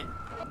he's on it.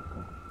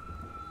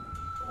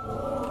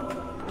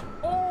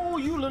 Oh,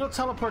 you little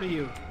teleporter,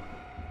 you.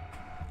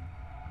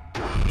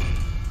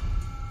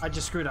 I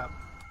just screwed up.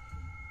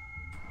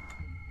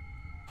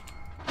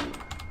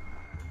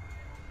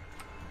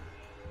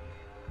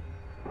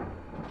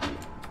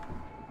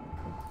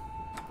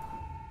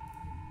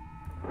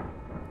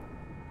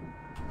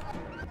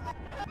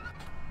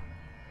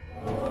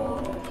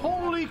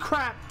 Holy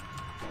crap!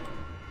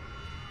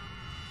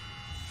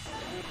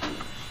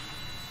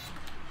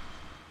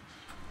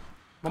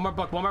 One more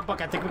book, one more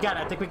book. I think we got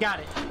it. I think we got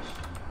it.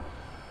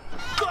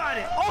 Got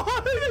it!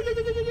 Oh!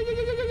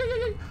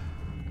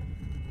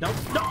 Nope,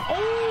 no!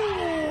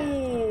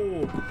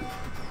 Oh!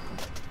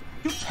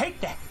 You take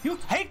that! You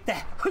take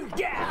that!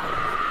 Yeah!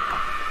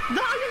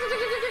 No!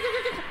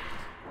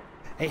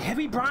 A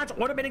heavy bronze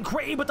ornament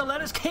engraved with the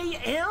letters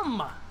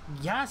KM.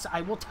 Yes,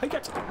 I will take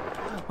it.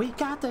 We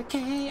got the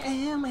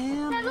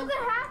KM. Dad, look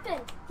what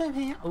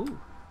happened. Ooh.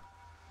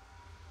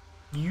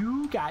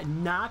 You got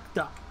knocked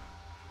up.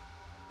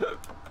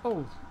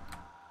 Oh,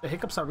 the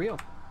hiccups are real.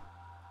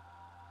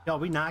 Yo,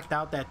 we knocked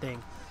out that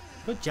thing.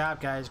 Good job,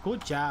 guys.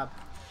 Good job.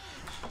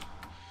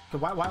 Okay,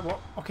 why?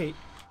 Okay.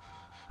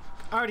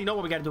 I already know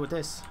what we got to do with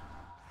this.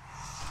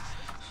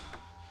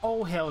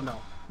 Oh, hell no.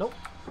 Nope.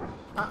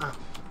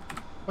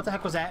 What the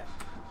heck was that?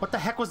 What the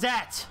heck was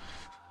that?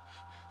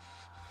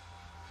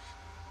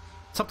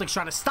 Something's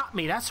trying to stop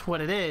me. That's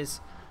what it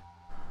is.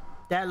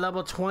 That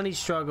level 20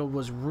 struggle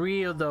was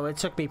real, though. It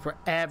took me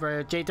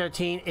forever.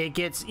 J13, it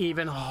gets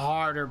even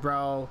harder,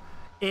 bro.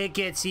 It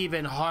gets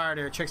even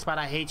harder. Trickspot,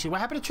 I hate you. What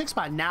happened to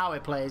Trickspot? Now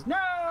it plays.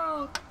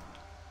 No!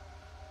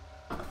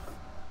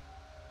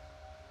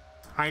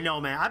 I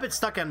know, man. I've been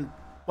stuck on,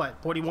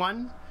 what,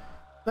 41?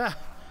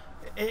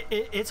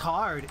 It's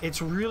hard.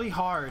 It's really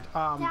hard.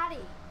 Daddy.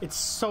 It's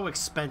so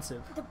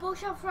expensive. The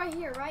bookshelf right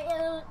here, right?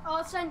 And all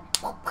of a sudden,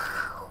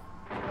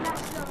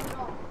 that's not at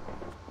all.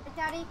 Right,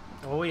 Daddy?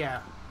 Oh,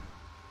 yeah.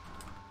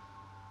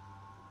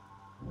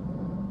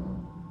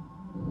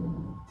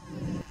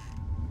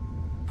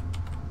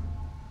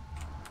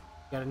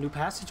 Got a new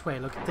passageway.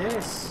 Look at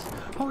this.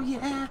 Oh,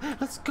 yeah.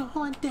 Let's go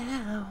on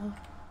down.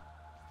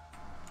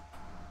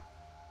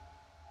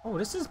 Oh,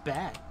 this is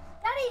bad.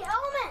 Daddy,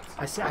 element!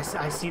 I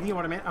see the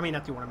ornament. I mean,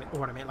 not the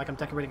ornament. Like I'm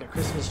decorating a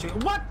Christmas tree.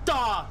 What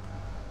the?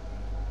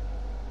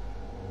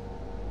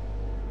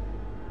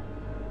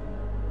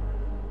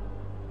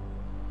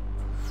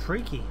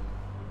 Freaky.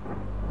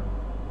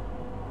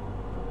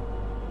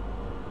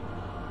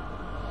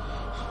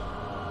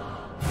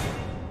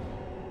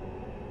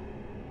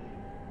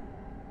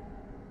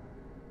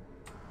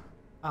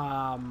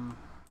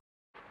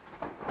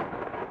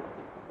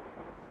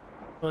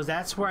 Well,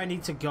 that's where I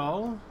need to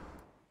go.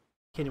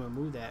 Can't even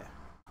move that.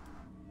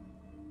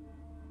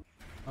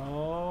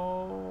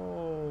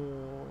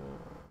 Oh.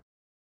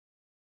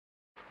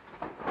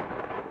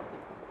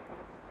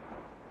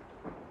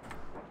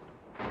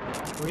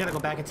 We're gonna go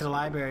back into the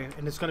library,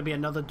 and there's gonna be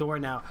another door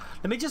now.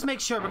 Let me just make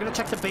sure. We're gonna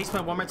check the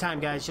basement one more time,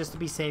 guys, just to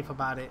be safe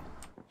about it.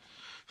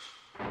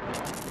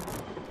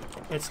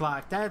 It's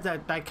locked. I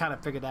kind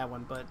of figured that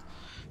one, but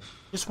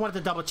just wanted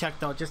to double check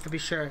though, just to be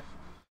sure.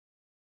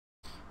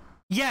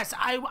 Yes,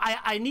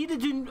 I need to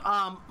do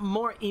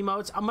more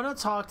emotes. I'm gonna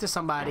talk to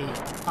somebody.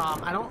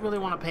 I don't really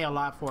want to pay a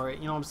lot for it.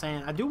 You know what I'm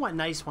saying? I do want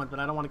nice ones, but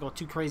I don't want to go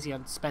too crazy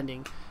on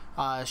spending.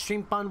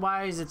 Stream fund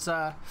wise, it's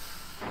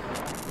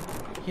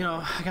you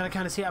know, I gotta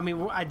kind of see. I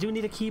mean, I do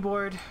need a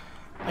keyboard.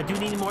 I do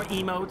need more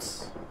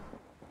emotes.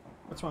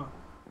 What's wrong?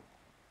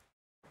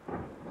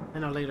 I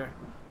know later.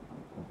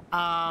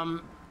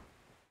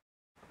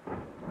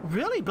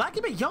 really? Black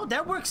and yo,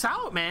 that works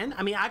out, man.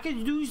 I mean, I could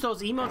use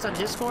those emotes on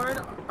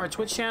Discord or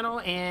Twitch channel,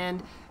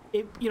 and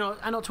it, you know,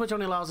 I know Twitch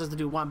only allows us to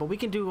do one, but we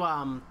can do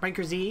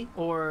Pranker Z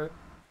or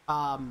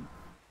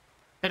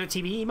Better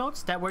TV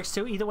emotes. That works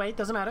too. Either way, it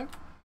doesn't matter.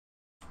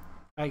 All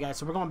right, guys.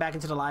 So we're going back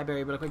into the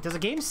library real quick. Does the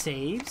game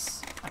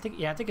saves? I think,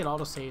 yeah, I think it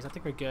auto saves. I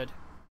think we're good.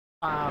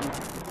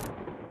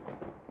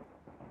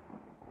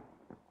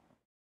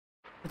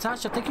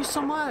 Natasha, thank you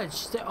so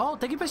much. Oh,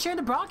 thank you for sharing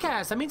the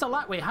broadcast. That means a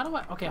lot. Wait, how do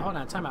I? Okay, hold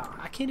on. Time out.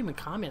 I can't even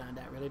comment on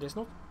that. Really, there's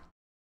no.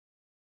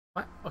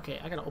 What? Okay,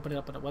 I gotta open it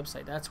up on the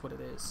website. That's what it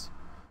is.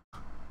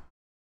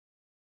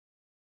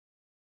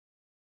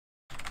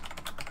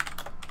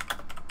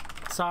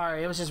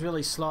 Sorry, it was just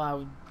really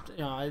slow.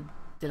 I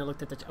didn't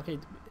look at the. Okay,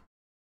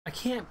 I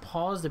can't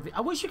pause the.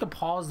 I wish you could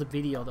pause the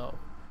video though.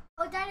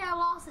 Oh, Daddy, I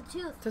lost a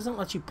tooth. It doesn't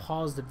let you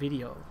pause the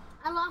video.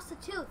 I lost a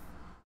tooth.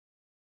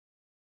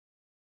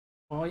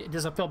 Oh,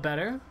 does it feel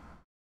better?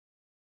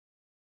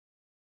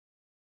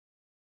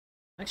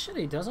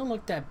 Actually, it doesn't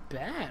look that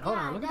bad. Hold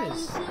on, look at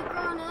this. You see it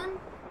growing in?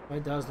 Oh,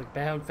 it does look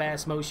bad,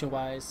 fast motion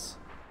wise.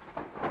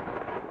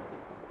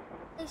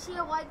 You see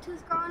a white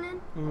tooth growing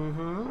in?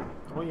 Mm-hmm.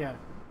 Oh yeah.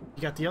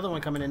 You got the other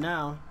one coming in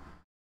now.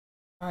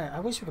 All right. I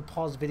wish we could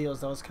pause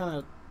videos though. It's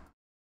kind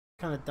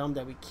of dumb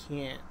that we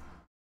can't.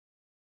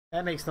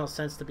 That makes no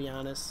sense, to be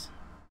honest.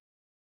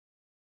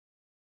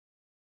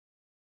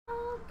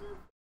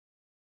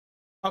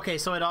 Okay,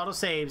 so it auto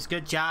saves.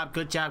 Good job,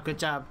 good job, good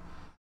job.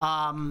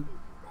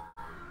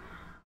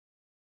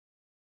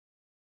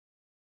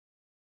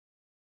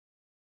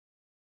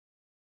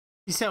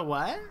 You said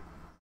what?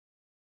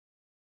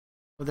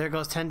 Well, there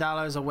goes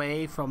 $10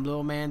 away from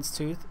little man's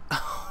tooth.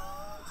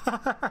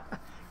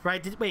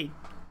 Right? Wait,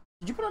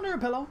 did you put it under a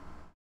pillow?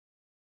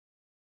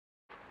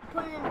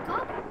 Put it in a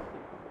cup?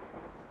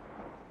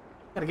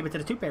 Gotta give it to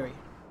the tooth fairy.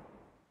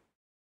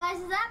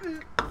 Guys,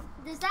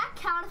 does that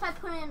count if I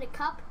put it in a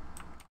cup?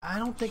 I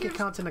don't think it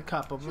counts in a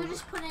cup. Should we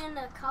just put it in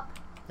a cup?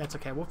 That's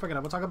okay. We'll figure it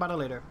out. We'll talk about it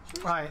later.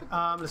 All right.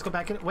 Let's go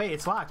back in. Wait,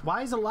 it's locked.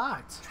 Why is it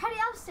locked? Try the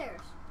upstairs.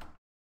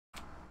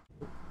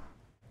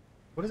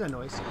 What is that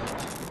noise?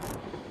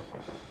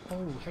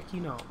 Oh, heck you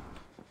know.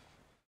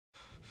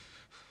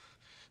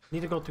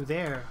 Need to go through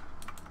there.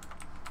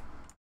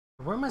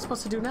 What am I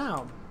supposed to do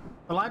now?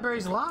 The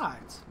library's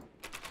locked.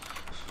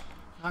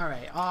 All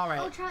right. All right.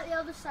 Oh, try the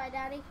other side,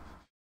 Daddy.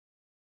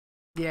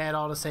 Yeah, it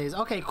all says.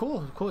 Okay,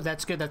 cool, cool.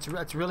 That's good. That's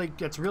really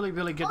good to hear.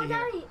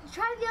 Daddy,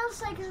 try the other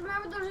side, because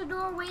remember there's a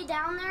door way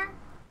down there?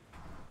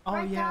 Oh,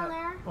 right yeah. Down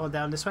there? Oh,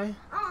 down this way?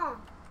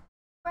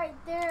 Right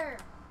there.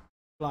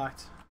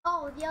 Locked.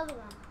 Oh, the other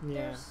one.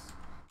 Yeah.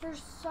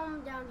 There's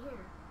some down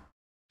here.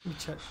 Let me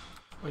check.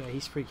 Oh, yeah,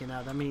 he's freaking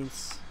out. That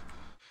means...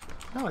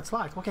 No, it's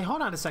locked. Okay,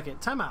 hold on a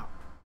second. Time out.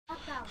 Not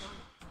that one.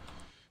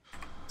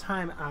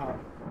 Time out.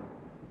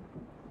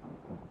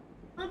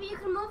 Maybe you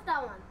can move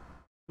that one.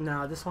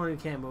 No, this one you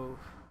can't move.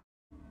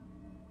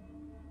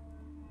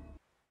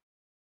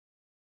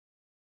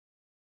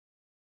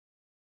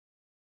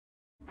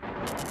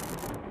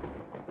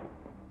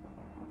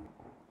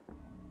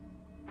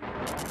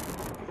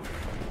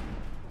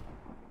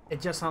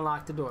 It just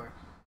unlocked the door.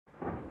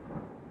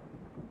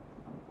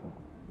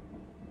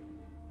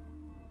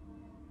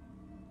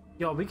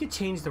 Yo, we could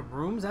change the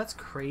rooms? That's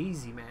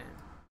crazy, man.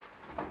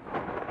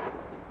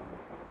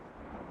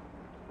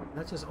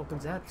 That just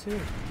opens that too.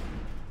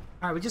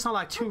 Alright, we just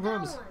unlocked two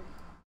rooms.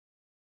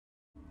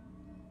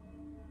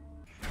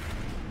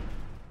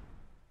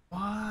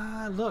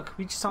 What? Look,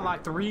 we just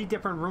unlocked 3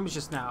 different rooms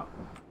just now.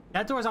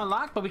 That door's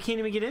unlocked, but we can't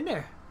even get in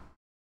there.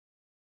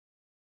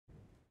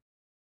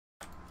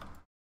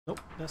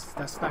 Nope,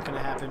 that's not gonna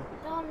happen.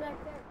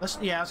 Let's,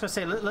 yeah, I was gonna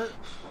say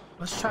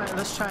let's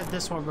try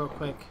this one real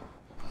quick.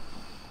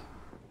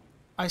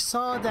 I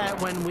saw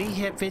that when we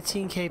hit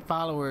 15K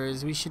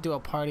followers, we should do a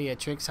party at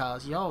Trick's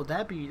house. Yo,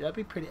 that'd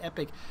be pretty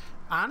epic.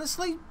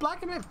 Honestly,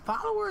 Black and Man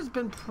followers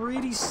been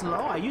pretty slow.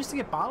 I used to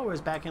get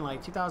followers back in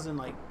like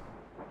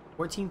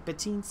 2014,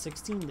 15,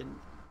 16, and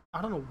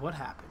I don't know what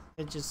happened.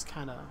 It just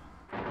kind of...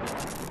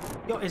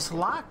 Yo, it's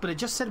locked, but it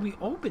just said we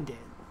opened it.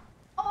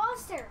 Oh,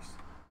 upstairs.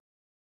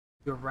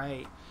 You're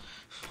right.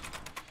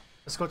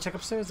 Let's go check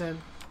upstairs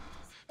then.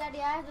 Daddy,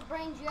 I have the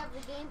brains, you have the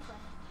gameplay.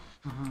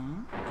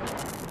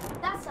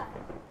 Mm-hmm. That side.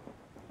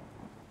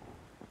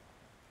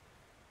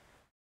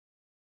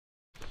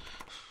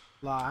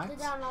 Locked. Go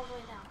down all the way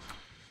down.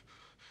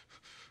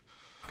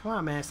 Come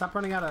on, man. Stop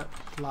running out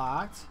of...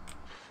 Locked.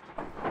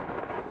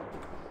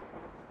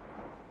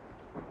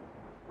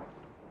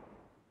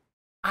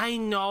 I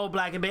know,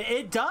 Black and Bit.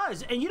 It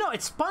does. And you know,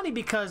 it's funny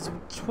because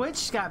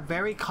Twitch got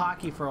very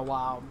cocky for a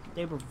while.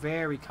 They were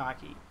very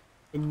cocky.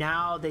 And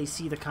now they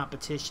see the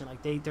competition.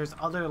 Like, there's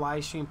other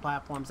live stream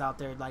platforms out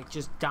there, like,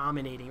 just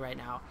dominating right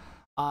now.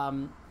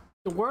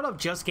 The world of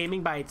just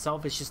gaming by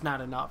itself is just not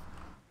enough.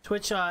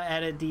 Twitch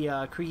added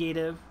the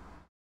creative,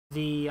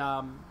 the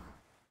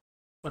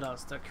what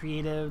else? The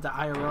creative, the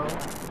IRO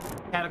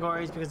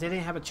categories because they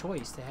didn't have a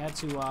choice. They had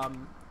to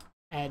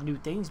add new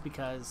things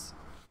because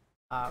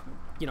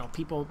you know,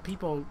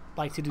 people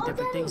like to do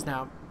different things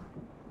now.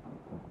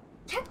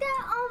 Check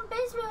that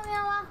basement we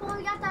unlocked when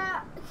we got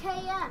that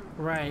KM.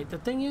 Right. The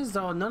thing is,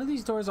 though, none of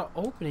these doors are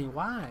opening.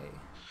 Why?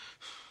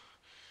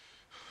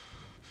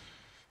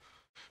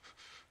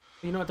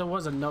 You know what? There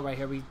was a note right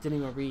here we didn't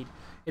even read.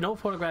 An old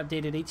photograph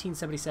dated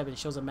 1877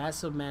 shows a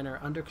massive manor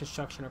under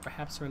construction or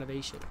perhaps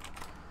renovation.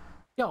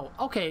 Yo,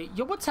 okay.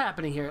 Yo, what's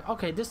happening here?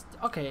 Okay,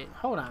 okay,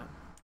 hold on.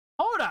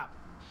 Hold up!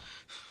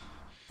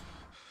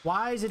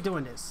 Why is it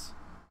doing this?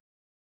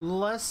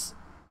 Let's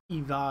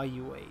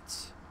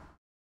evaluate.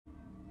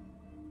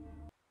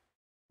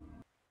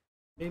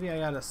 Maybe I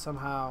gotta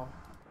somehow...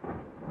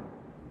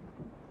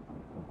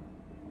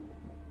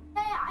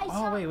 Hey,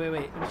 oh, wait. Let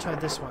me try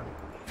this one.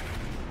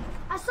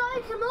 I saw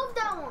you can move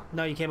that one.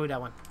 No, you can't move that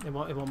one. It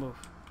won't move.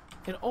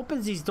 It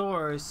opens these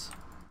doors.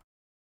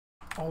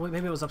 Oh, wait,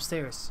 maybe it was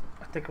upstairs.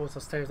 I think it was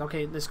upstairs.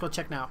 Okay, let's go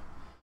check now.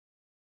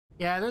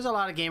 Yeah, there's a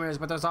lot of gamers,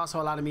 but there's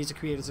also a lot of music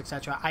creators,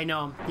 etc. I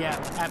know. Yeah,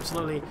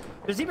 absolutely.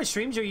 There's even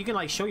streams where you can,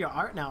 like, show your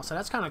art now, so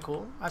that's kind of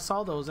cool. I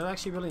saw those. They're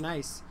actually really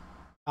nice.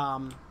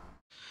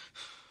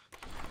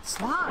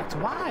 It's locked.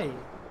 Why?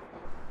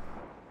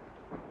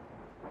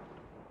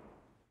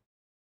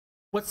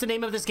 What's the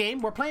name of this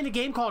game? We're playing a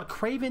game called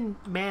Kraven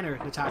Manor,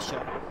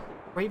 Natasha.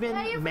 Kraven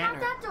Manor. Forgot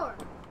that door.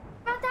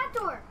 Forgot that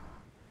door.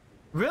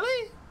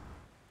 Really?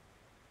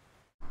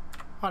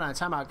 Hold on,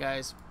 time out,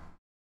 guys.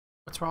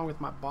 What's wrong with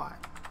my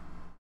bot?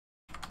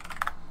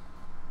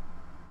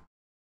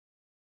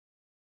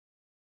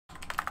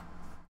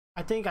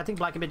 I think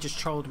Black and Bit just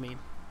trolled me.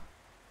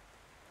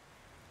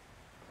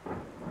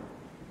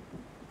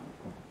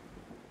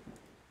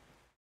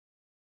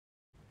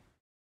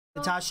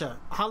 Natasha,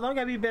 how long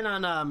have you been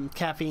on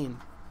caffeine?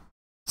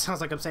 Sounds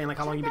like I'm saying like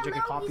how long you been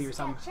drinking coffee or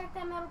something. Check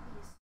that metal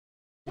piece.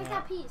 Check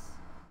that piece.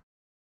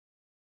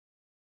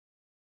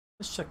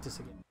 Let's check this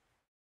again.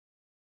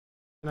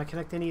 Can I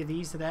connect any of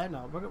these to that?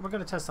 No, we're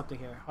gonna test something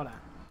here. Hold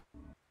on.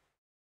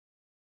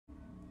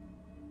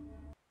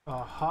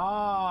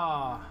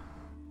 Aha!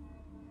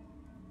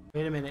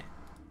 Wait a minute.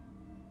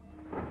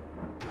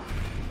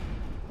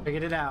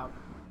 Figured it out.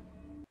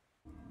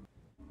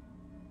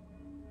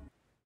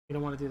 You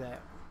don't want to do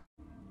that.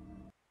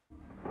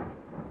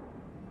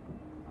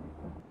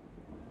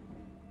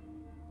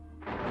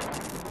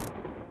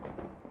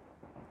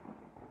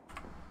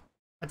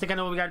 I think I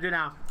know what we gotta do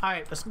now.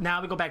 Alright,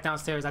 now we go back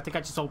downstairs. I think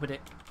I just opened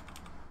it.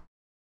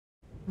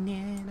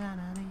 You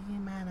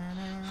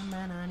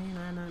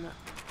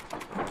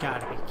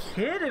gotta be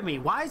kidding me.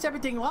 Why is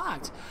everything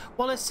locked?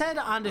 Well, it said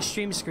on the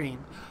stream screen.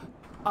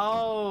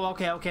 Oh,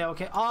 okay.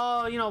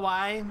 Oh, you know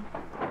why?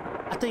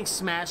 I think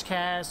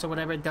Smashcast or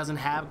whatever doesn't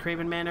have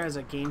Kraven Manor as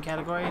a game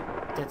category.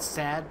 That's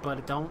sad, but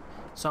it don't.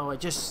 So it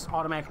just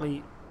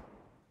automatically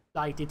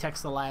like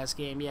detects the last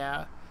game.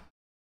 Yeah,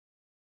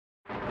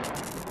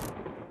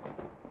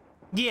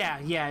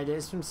 it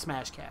is from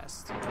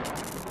Smashcast.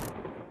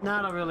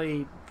 Not a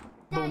really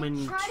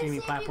booming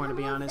streaming platform, to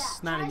be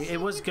honest. Not any, it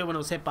was good when it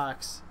was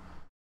Hitbox.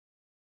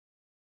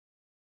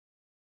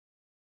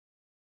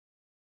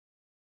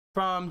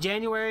 From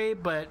January,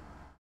 but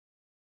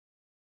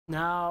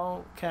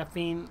now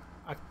caffeine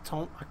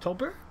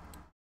October.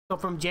 So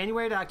from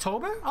January to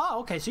October. Oh,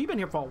 okay. So you've been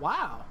here for a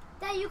while.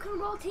 Dad, you can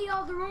rotate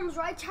all the rooms,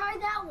 right? Try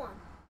that one.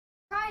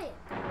 Try it.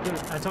 Dude,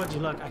 I told you.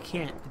 Look, I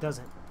can't. It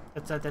doesn't.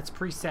 That's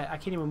preset. I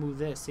can't even move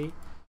this. See,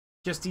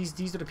 just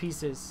these are the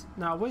pieces.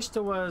 Now I wish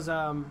there was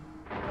Why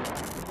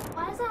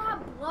does it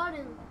have blood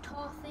and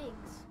tall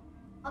things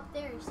up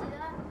there? You see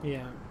that?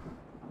 Yeah.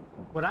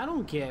 What I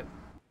don't get.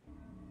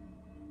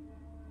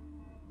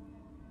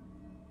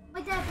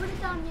 Wait, Dad, put it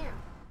down here.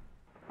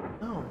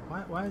 No,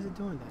 why is it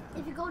doing that?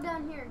 If you go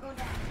down here, go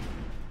down.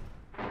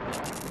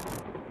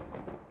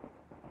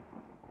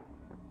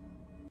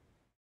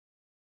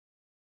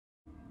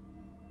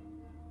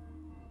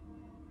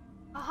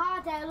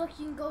 Aha, Dad, look,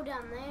 you can go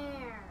down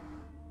there.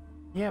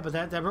 Yeah, but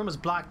that room is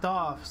blocked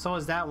off. So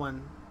is that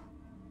one.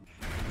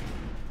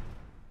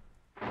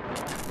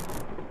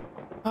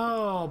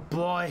 Oh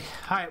boy.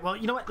 Alright, well,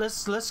 you know what?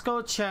 Let's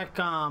go check.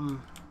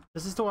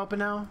 Is this door open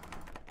now?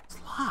 It's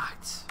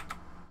locked.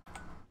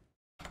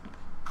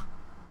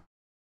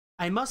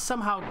 I must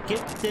somehow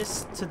get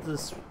this to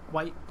this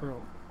white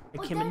room.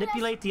 I can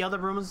manipulate the other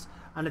rooms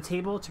on the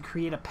table to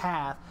create a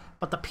path,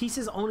 but the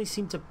pieces only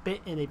seem to fit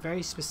in a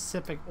very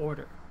specific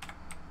order.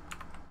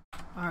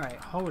 Alright,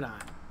 hold on.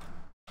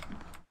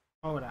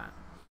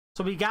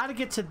 So we gotta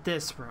get to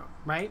this room,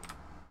 right?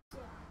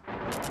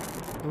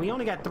 And we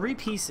only got 3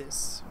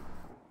 pieces.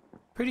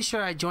 Pretty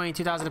sure I joined in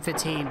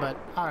 2015, but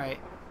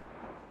alright.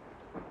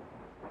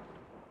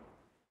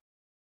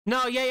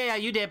 No, yeah,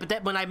 you did, but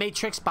that when I made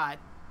Trick Spot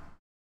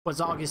was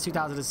August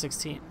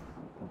 2016.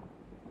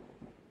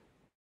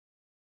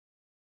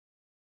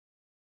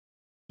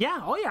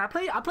 Yeah, oh yeah,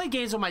 I play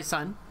games with my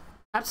son.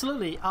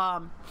 Absolutely.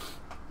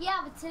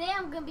 Yeah, but today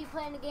I'm gonna be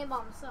playing the game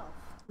by myself.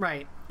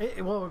 Right.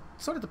 Well,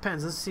 it sort of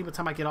depends. Let's see what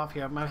time I get off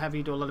here. I might have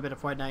you do a little bit of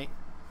Fortnite.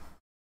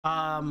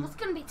 It's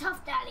gonna be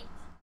tough, Daddy.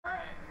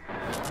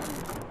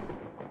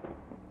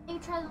 Maybe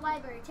try the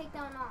library. Take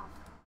that one off.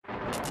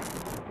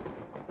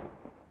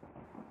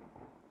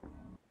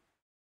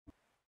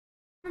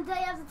 until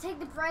you have to take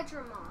the bright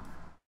room off.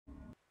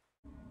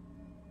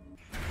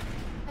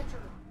 Bright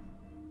room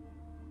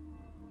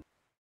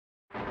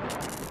off.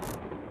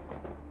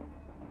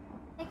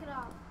 Take it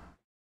off.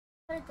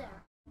 Put it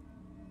there.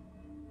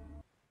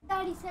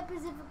 Daddy said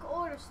specific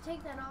orders.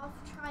 Take that off.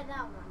 Try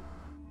that one.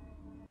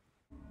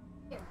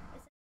 Here.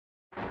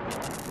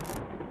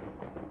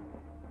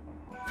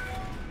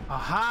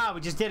 Aha!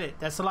 We just did it.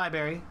 That's the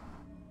library.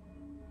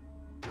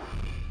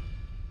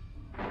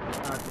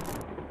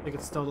 I think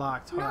it's still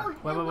locked. Hold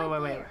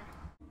on. Wait.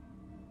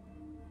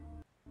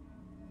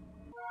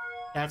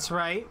 That's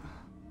right.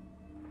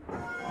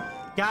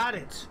 Got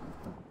it.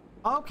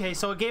 Okay,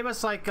 so it gave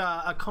us like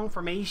a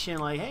confirmation,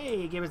 like,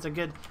 hey, it gave us a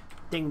good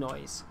ding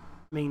noise.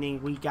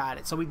 Meaning we got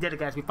it. So we did it,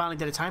 guys. We finally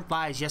did it. Time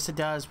flies. Yes, it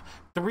does.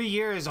 3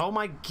 years. Oh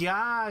my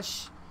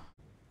gosh.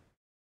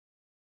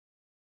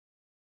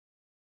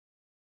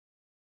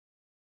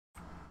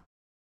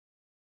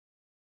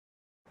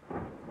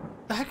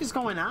 What the heck is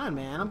going on,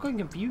 man? I'm getting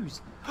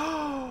confused.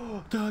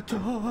 Oh, the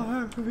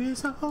door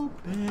is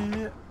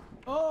open.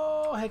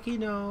 Oh, hecky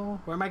no.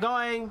 Where am I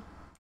going?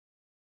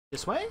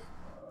 This way?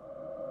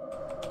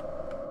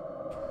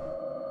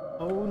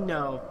 Oh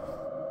no.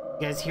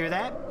 You guys hear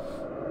that?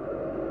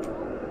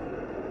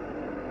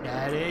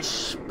 That is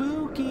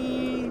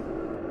spooky.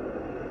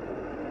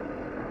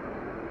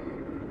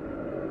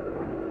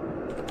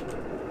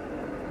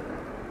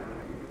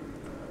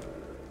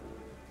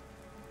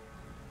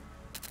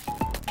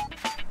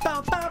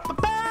 Bow, bow, bow,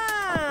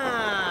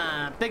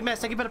 bow. Big Mess,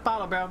 thank you for the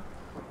follow, bro.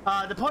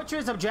 The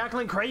portraits of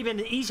Jacqueline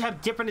Kraven each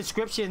have different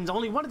inscriptions.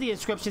 Only one of the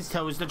inscriptions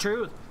tells the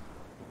truth.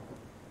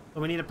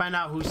 So we need to find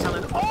out who's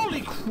telling.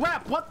 Holy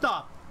crap! What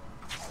the?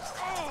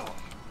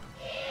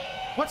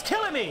 What's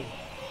killing me?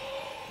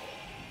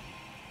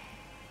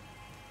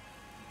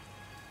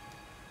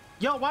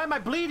 Yo, why am I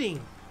bleeding?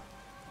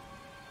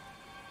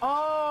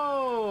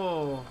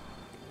 Oh.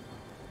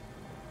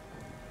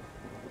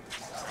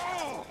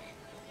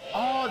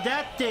 Oh,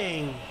 that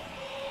thing.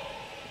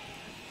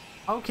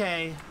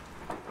 Okay.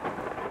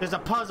 There's a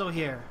puzzle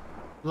here.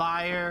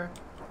 Liar.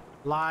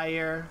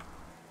 Liar.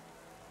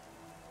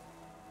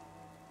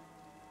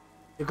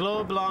 The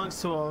globe belongs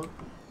to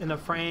in a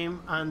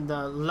frame on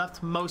the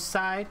leftmost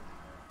side.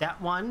 That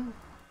one.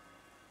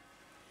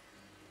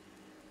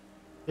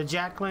 The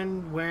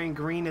Jacqueline wearing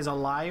green is a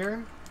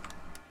liar.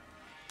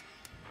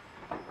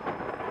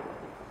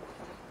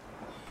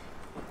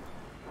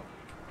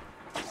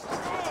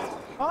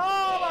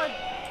 Oh my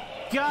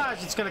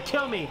gosh, it's gonna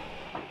kill me.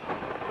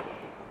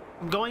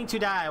 I'm going to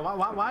die.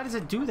 Why does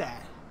it do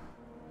that?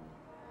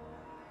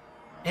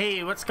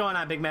 Hey, what's going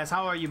on, Big Mess?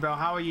 How are you, bro?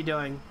 How are you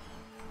doing?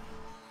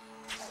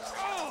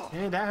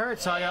 Hey, that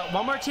hurts. So I got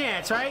one more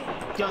chance, right?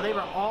 Yo, they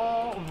were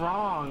all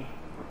wrong.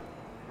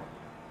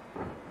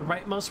 The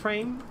rightmost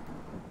frame.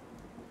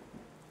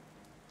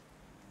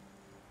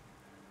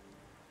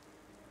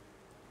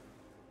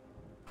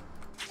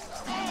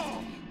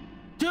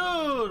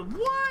 Dude,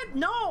 what?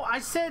 No, I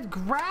said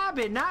grab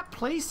it, not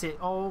place it.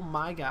 Oh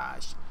my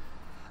gosh.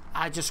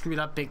 I just screwed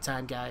up big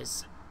time,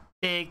 guys.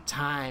 Big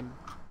time.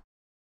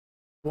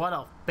 What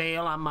a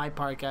fail on my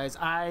part, guys.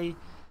 I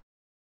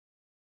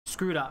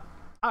screwed up.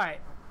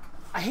 Alright.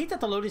 I hate that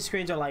the loading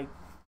screens are like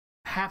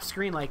half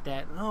screen like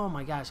that. Oh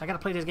my gosh. I gotta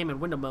play this game in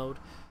window mode.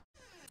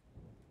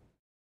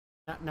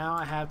 Now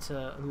I have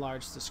to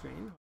enlarge the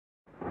screen.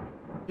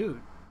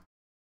 Dude.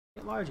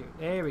 Get larger.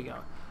 There we go.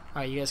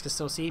 Alright, you guys can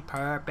still see?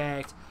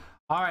 Perfect.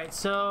 Alright,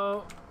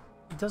 so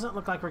it doesn't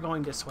look like we're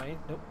going this way.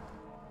 Nope.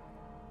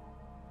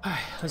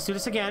 Alright, let's do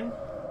this again.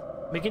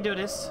 We can do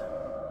this.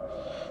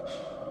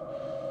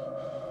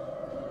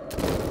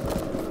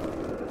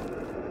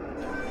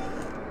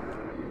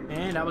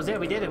 And that was it.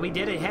 We did it. We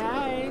did it.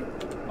 Hey!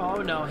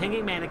 Oh no,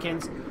 hanging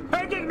mannequins.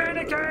 Hanging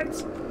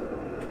mannequins!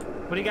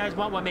 What do you guys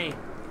want with me?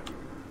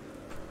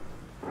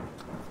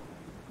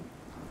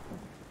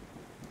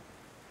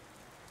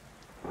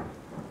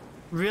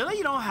 Really?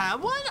 You don't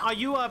have one? Are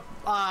you a,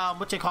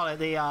 what you call it?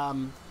 The, are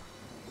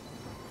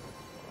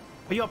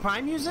you a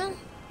Prime user?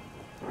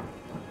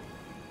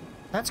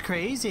 That's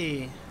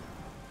crazy.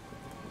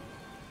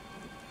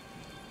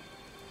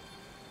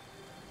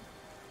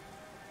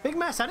 Big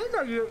Mess, I didn't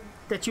know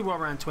that you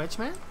were on Twitch,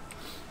 man.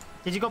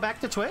 Did you go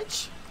back to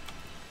Twitch?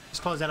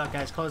 Just close that up,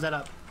 guys. Close that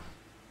up.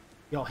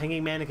 Yo,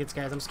 hanging mannequins,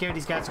 guys. I'm scared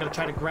these guys are gonna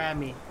try to grab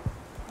me.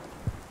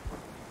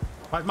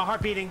 Why's my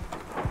heart beating?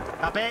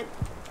 Stop it.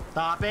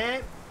 Stop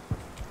it.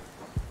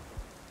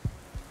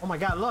 Oh my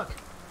god, look.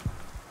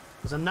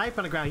 There's a knife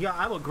on the ground. Yo,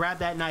 I will grab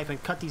that knife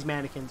and cut these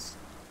mannequins.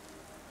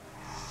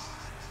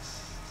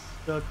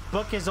 The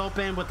book is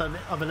open with an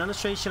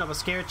illustration of a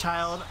scared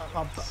child.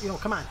 Yo,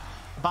 come on.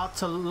 About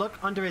to look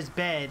under his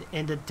bed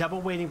and the devil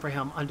waiting for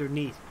him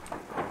underneath.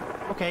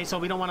 Okay, so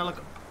we don't want to look...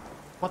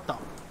 What the?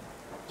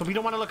 So we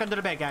don't want to look under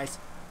the bed, guys.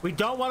 We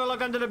don't want to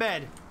look under the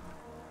bed.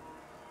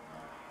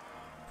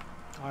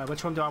 Alright,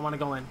 which room do I want to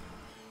go in?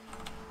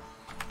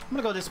 I'm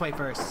gonna go this way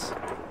first.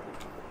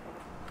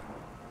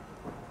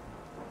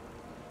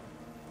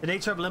 The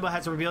nature of limbo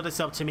has revealed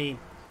itself to me.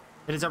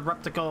 It is a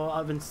replica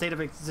of a state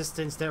of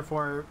existence,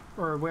 therefore,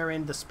 or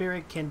wherein the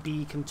spirit can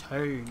be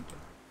contained.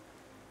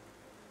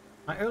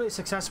 My earliest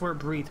success were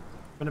breathed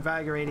when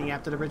evaluating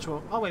after the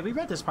ritual. Oh wait, we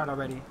read this part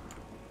already.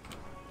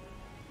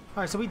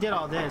 Alright, so we did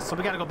all this. So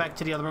we gotta go back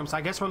to the other room. So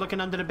I guess we're looking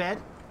under the bed.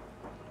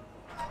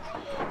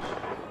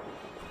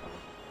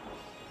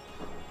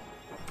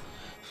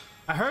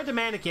 I heard the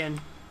mannequin.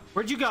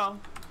 Where'd you go?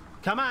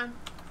 Come on.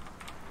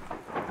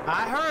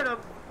 I heard him.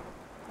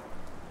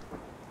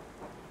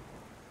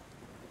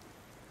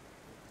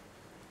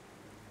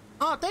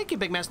 Oh, thank you,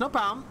 Big Mess. No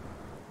problem.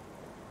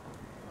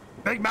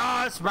 Big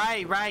Mess.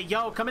 Right, right.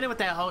 Yo, coming in with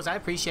that hose. I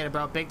appreciate it,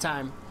 bro. Big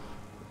time.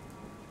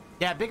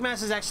 Yeah, Big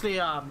Mess is actually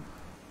a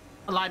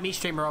live me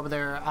streamer over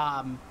there,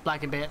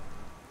 Black and Bit.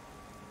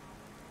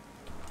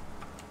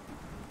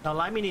 Now,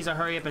 Live Me needs to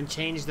hurry up and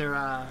change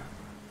their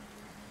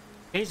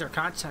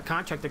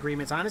contract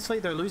agreements. Honestly,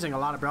 they're losing a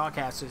lot of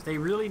broadcasters. They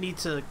really need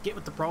to get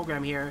with the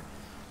program here.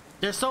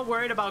 They're so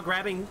worried about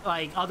grabbing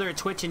like other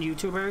Twitch and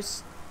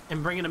YouTubers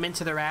and bringing them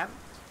into their app,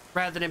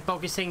 rather than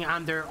focusing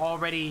on their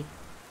already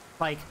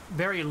like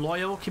very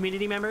loyal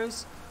community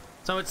members.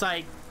 So it's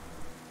like,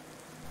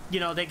 you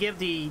know, they give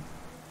the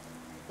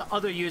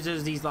other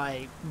users these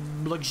like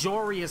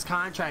luxurious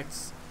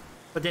contracts,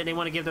 but then they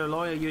want to give their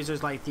loyal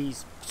users like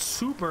these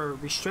super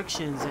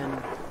restrictions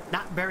and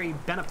not very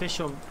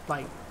beneficial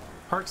like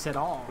perks at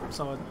all.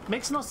 So it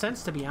makes no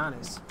sense, to be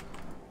honest.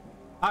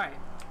 All right,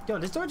 yo,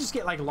 does this door just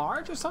get like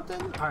large or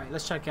something? All right,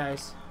 let's check,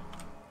 guys.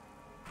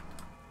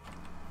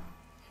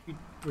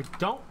 We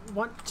don't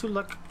want to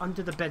look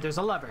under the bed. There's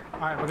a lever. All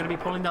right, we're gonna be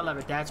pulling that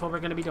lever. That's what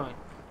we're gonna be doing.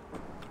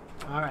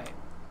 All right,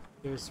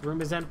 this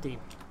room is empty.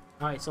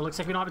 All right, so it looks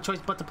like we don't have a choice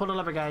but to pull the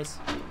lever, guys.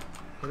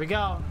 Here we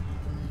go.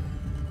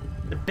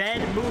 The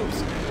bed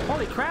moves.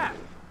 Holy crap.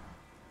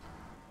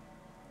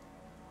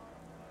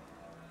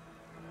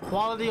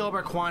 Quality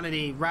over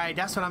quantity. Right,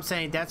 that's what I'm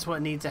saying. That's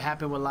what needs to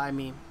happen with Live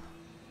Me.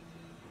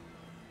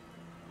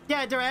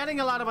 Yeah, they're adding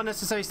a lot of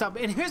unnecessary stuff.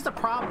 And here's the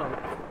problem.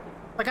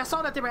 Like, I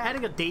saw that they were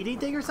adding a dating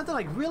thing or something.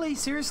 Like, really?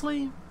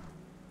 Seriously?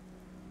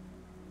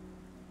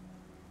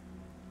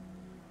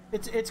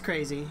 It's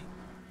crazy.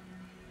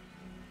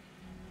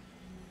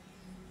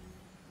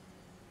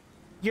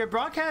 Your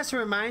broadcast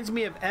reminds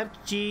me of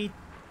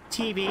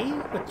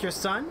FGTV with your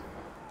son.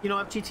 You know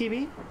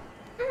FGTV?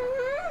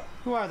 Mm-hmm.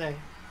 Who are they?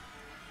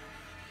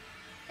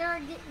 They're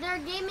a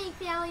gaming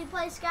family who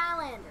play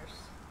Skylanders.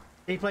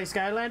 They play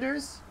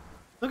Skylanders?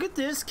 Look at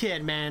this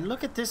kid, man.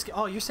 Look at this.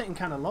 Oh, you're sitting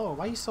kind of low.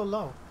 Why are you so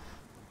low?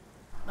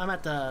 I'm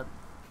at the...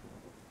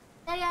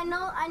 Daddy, I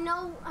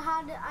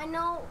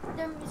know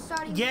they're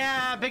starting...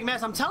 Yeah, Big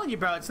Mess. I'm telling you,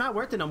 bro. It's not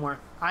worth it no more.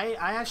 I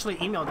actually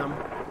emailed them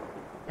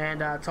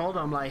and told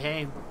them, like,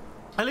 hey...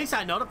 At least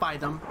I notified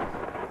them.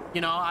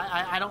 You know,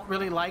 I don't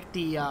really like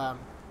the... I'm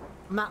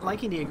not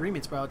liking the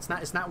agreements, bro. It's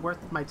not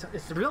worth my...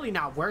 It's really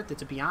not worth it,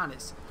 to be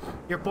honest.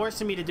 You're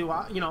forcing me to do...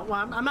 You know,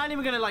 well, I'm not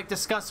even going to, like,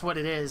 discuss what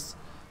it is.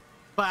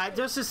 But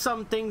there's just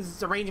some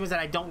things, arrangements that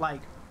I don't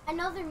like. I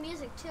know their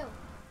music, too.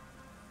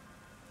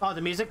 Oh,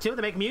 the music, too?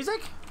 They make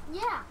music?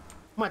 Yeah. I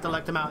might have to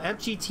let them out.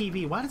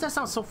 FGTV. Why does that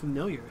sound so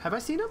familiar? Have I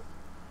seen them?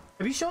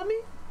 Have you shown me?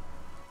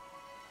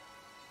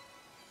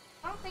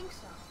 I don't think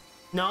so.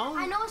 No?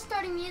 I know it's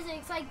starting music.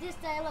 It's like this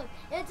day. Look.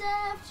 It's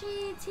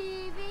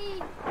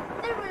FGTV.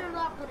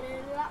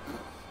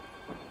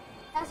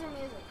 That's their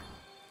music.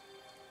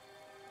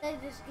 They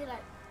just get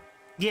like...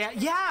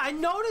 Yeah, I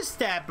noticed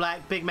that,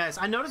 Big Mess.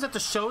 I noticed that the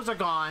shows are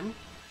gone.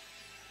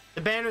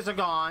 The banners are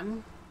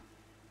gone.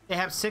 They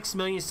have 6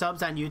 million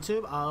subs on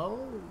YouTube. Oh.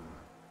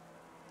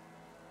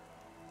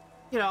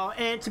 You know,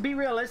 and to be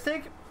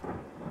realistic,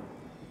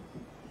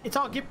 it's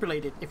all gift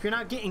related. If you're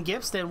not getting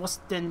gifts, then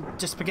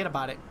just forget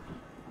about it.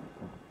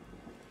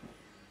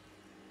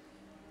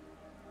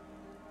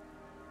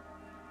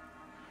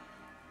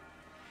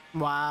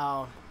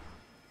 Wow.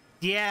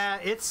 Yeah,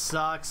 it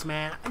sucks,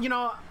 man. You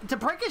know, to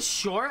break it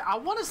short, I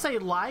want to say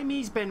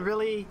Lime's been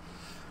really...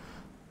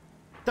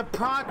 The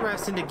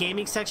progress in the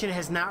gaming section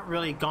has not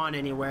really gone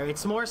anywhere.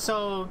 It's more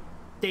so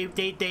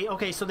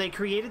okay, so they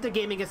created the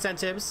gaming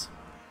incentives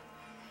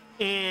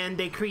and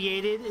they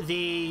created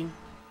the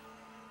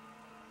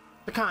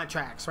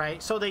contracts,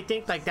 right? So they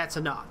think like that's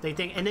enough. They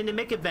think, and then they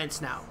make events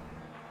now.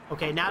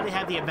 Okay, now they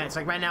have the events.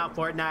 Like right now,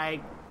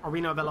 Fortnite,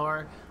 Arena of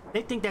Valor,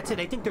 they think that's it.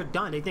 They think they're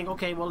done. They think,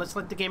 okay, well, let's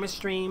let the gamers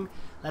stream,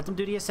 let them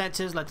do the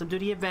incentives, let them do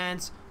the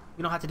events.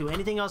 We don't have to do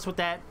anything else with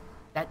that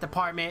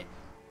department.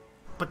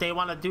 But they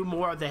want to do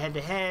more of the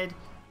head-to-head,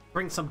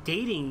 bring some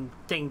dating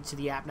thing to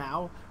the app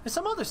now, and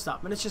some other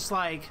stuff. And it's just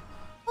like,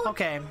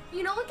 okay.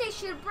 You know what they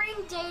should bring?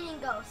 Dating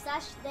Ghosts.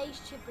 They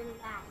should bring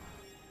that.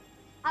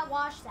 I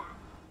watched that.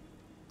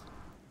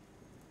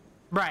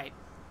 Right.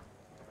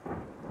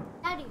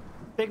 Daddy.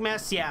 Big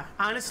Mess, yeah.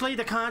 Honestly,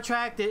 the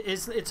contract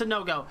it's a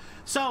no-go.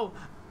 So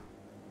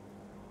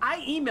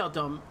I emailed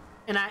them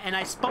and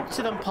I spoke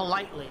to them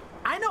politely.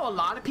 I know a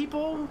lot of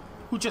people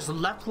who just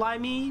left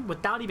me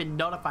without even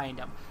notifying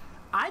them.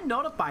 I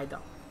notified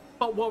them.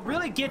 But what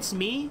really gets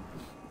me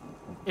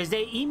is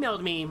they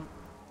emailed me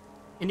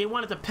and they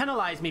wanted to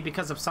penalize me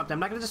because of something. I'm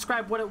not going to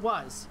describe what it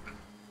was.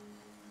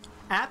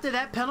 After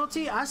that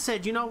penalty, I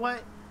said, you know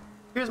what?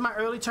 Here's my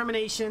early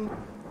termination.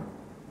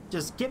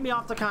 Just get me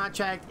off the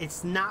contract.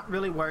 It's not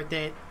really worth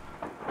it.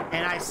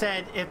 And I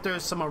said, if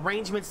there's some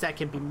arrangements that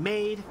can be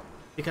made,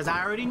 because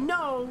I already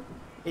know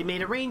they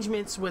made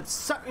arrangements with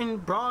certain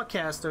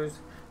broadcasters.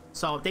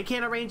 So if they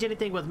can't arrange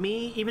anything with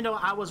me, even though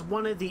I was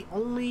one of the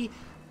only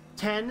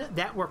 10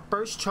 that were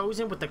first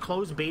chosen with the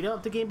closed beta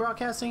of the game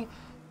broadcasting,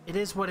 it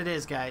is what it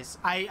is, guys.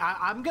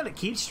 I'm gonna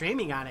keep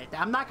streaming on it.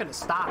 I'm not gonna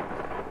stop,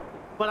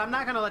 but I'm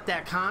not gonna let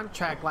that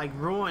contract like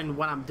ruin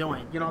what I'm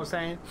doing. You know what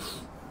I'm saying?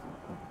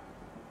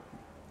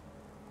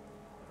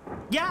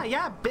 Yeah,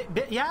 yeah,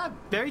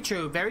 very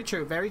true, very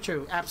true, very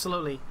true.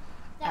 Absolutely,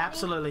 Daddy?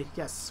 Absolutely.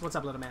 Yes. What's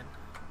up, little man?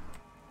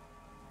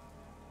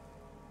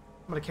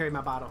 I'm gonna carry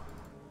my bottle.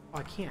 Oh,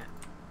 I can't.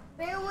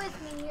 Bear with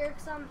me here,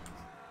 because I'm...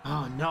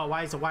 Oh no,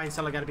 why is the wine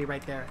cellar gotta be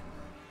right there?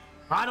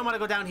 I don't want to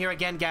go down here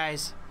again,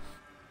 guys.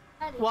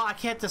 Daddy. Well, I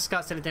can't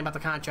discuss anything about the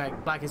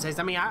contract, Black and says.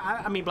 I mean,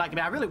 I mean, Black and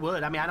I really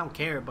would. I mean, I don't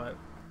care, but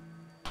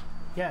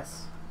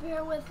yes.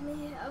 Bear with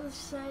me. I was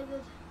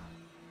excited.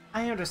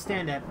 I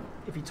understand that.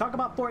 If you talk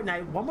about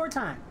Fortnite one more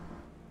time,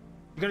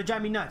 you're gonna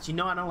drive me nuts. You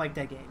know I don't like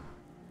that game.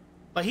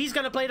 But he's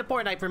gonna play the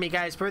Fortnite for me,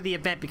 guys, for the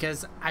event,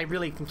 because I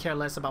really can care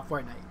less about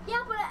Fortnite.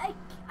 Yeah, but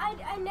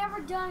I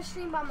never done a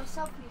stream by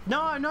myself before.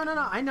 No. I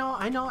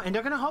know, and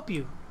they're gonna help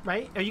you,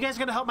 right? Are you guys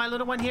gonna help my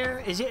little one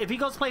here? If he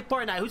goes play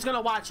Fortnite, who's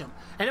gonna watch him?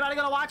 Anybody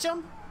gonna watch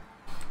him?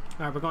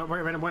 All right,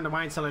 we're in the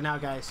wine cellar now,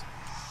 guys.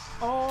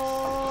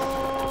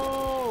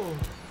 Oh!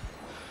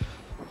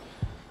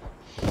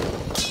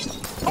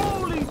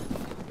 Holy!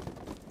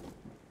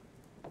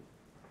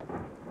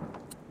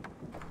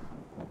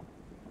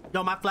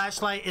 Yo, my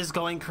flashlight is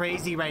going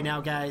crazy right now,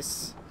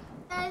 guys.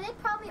 They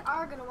probably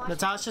are gonna watch.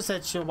 Natasha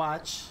said she'll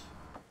watch.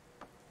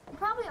 They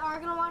probably are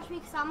gonna watch me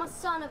because I'm a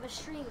son of a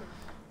streamer,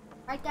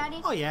 right,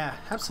 Daddy? Oh yeah,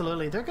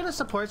 absolutely. They're gonna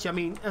support you. I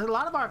mean, a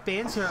lot of our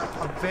fans here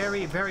are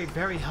very, very,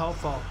 very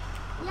helpful.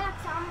 Yeah,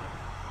 cause I'm...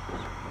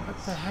 What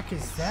the heck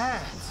is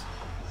that?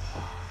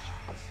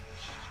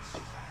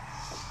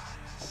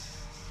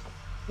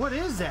 What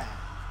is that?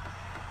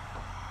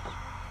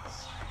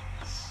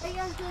 Are you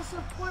guys gonna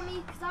support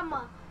me because I'm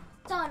a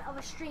son of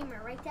a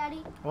streamer, right,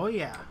 Daddy? Oh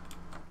yeah.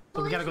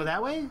 So we gotta go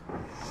that way?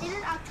 It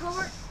is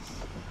October.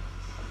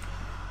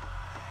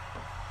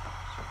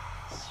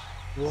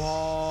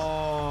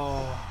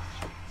 Whoa.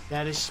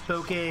 That is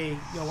spooky.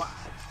 Yo, oh,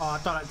 I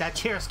thought that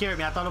chair scared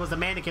me. I thought it was a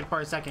mannequin for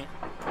a second.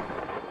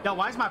 Yo,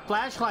 why is my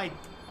flashlight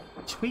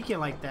tweaking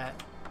like that?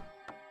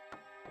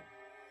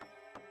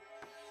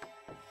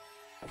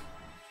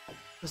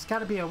 There's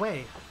gotta be a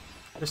way.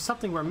 There's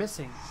something we're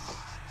missing.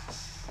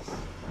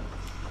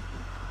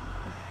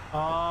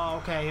 Oh,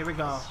 okay, here we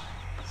go.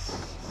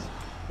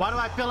 Why do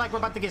I feel like we're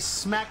about to get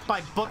smacked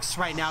by books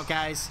right now,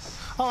 guys?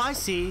 Oh, I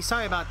see.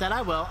 Sorry about that.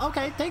 I will.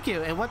 Okay, thank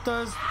you. And what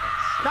does...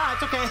 Nah,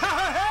 it's okay.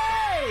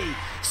 Hey!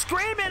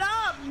 Scream it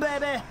up,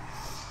 baby!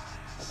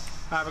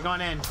 Alright, we're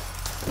going in.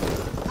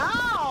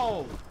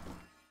 Ow!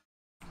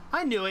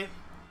 I knew it.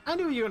 I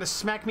knew you were gonna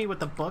smack me with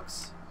the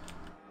books.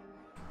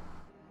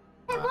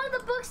 Hey, one of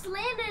the books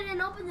landed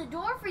and opened the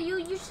door for you.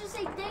 You should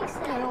say thanks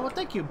then. Yeah, well,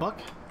 thank you, book.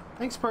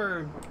 Thanks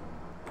for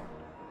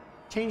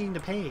changing the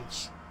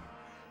page.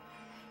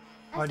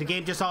 Or the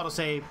game just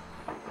auto-save.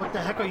 What the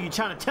heck are you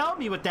trying to tell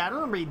me with that? I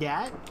don't read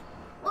that.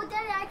 Oh,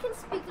 Daddy, I can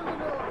speak a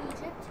little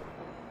Egypt.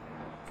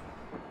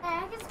 Hey,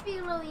 I can speak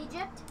a little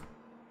Egypt.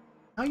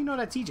 How you know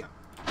that's Egypt?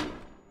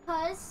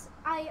 Because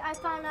I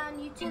found on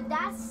YouTube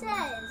that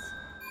says...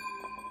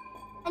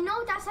 I know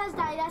what that says,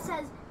 Daddy. That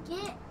says,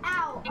 get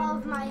out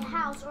of my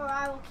house or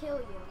I will kill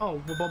you. Oh,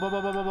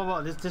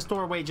 whoa. This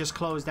doorway just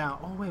closed down.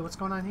 Oh, wait, what's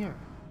going on here?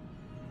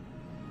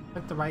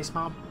 Like the rice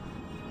mob.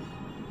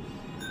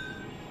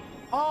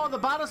 Oh, the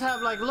bottles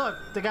have, like, look,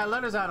 they got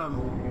letters on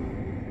them.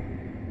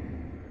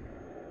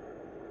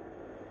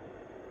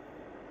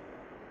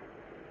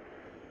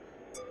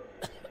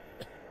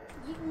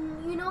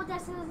 You know what that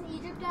says in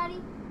Egypt,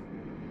 Daddy?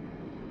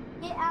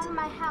 Get out of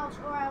my house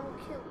or I will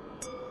kill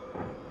you.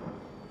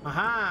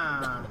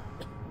 Aha.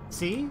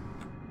 See?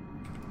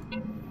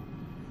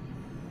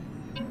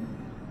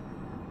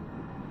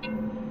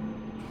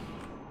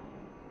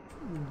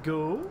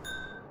 Go.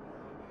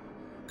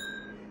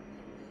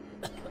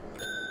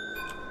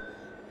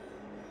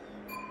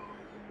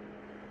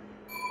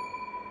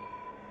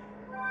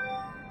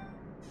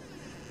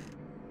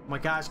 Oh my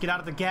gosh, get out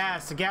of the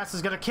gas. The gas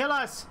is gonna kill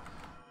us.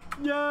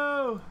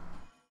 No.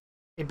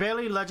 A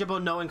barely legible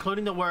note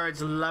including the words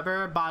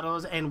lever,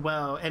 bottles, and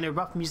well, and a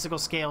rough musical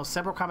scale.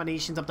 Several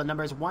combinations of the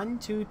numbers 1,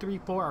 2, 3,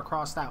 4 are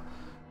crossed out.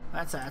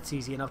 That's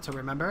easy enough to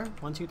remember.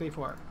 1, 2, 3,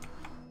 4.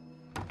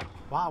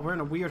 Wow, we're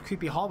in a weird,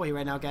 creepy hallway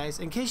right now, guys.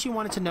 In case you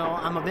wanted to know,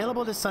 I'm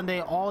available this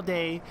Sunday all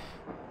day.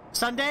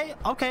 Sunday?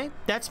 Okay,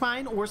 that's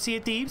fine. Or Sea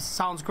of Thieves.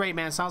 Sounds great,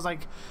 man. Sounds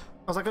like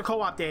a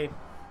co-op day.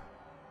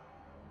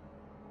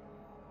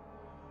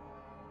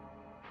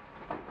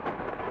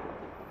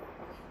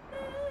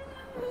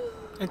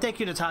 And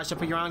thank you, Natasha,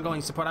 for your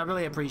ongoing support. I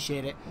really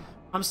appreciate it.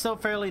 I'm still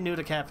fairly new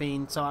to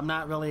caffeine, so I'm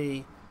not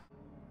really.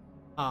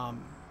 The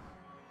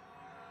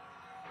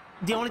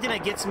only thing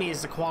that gets me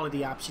is the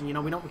quality option. You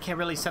know, we can't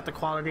really set the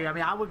quality. I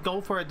mean, I would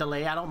go for a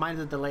delay. I don't mind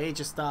the delay.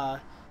 Just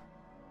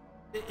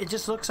it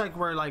just looks like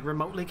we're like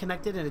remotely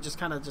connected, and it just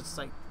kind of just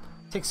like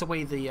takes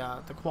away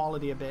the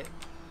quality a bit.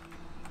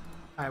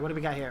 All right, what do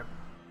we got here?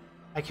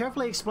 I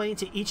carefully explained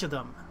to each of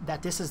them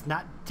that this is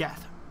not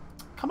death.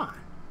 Come on,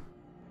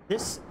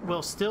 this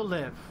will still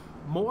live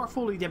more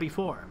fully than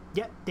before.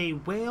 Yet they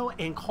wail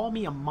and call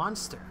me a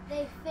monster.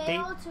 They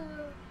fail to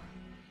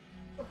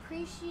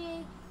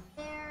appreciate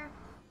their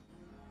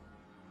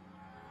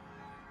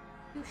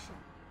contribution.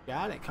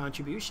 Got it,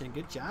 contribution.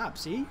 Good job.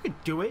 See, you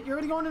could do it. You're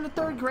already going into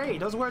 3rd grade.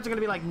 Those words are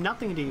gonna be like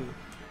nothing to you.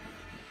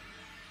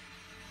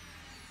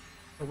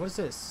 So what is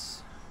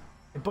this?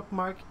 A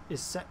bookmark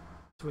is set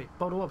to a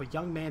photo of a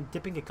young man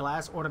dipping a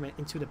glass ornament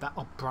into the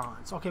of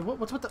bronze. Okay,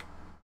 what's with the?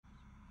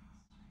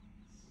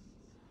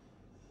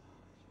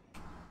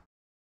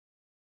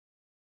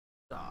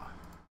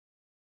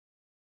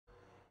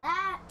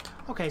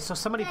 Okay, so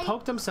somebody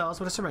poked themselves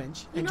with a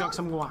syringe and drunk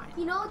some wine.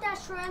 You know what that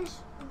syringe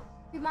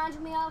reminds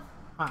me of?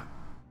 Huh?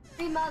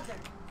 Free Mother.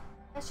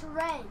 A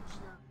syringe.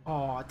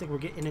 Oh, I think we're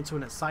getting into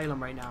an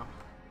asylum right now.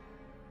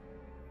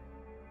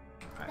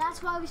 Right.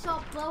 That's why we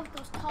saw blow with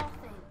those tall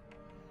things.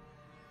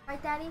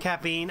 Right, Daddy?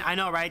 Caffeine. I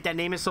know, right? That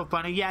name is so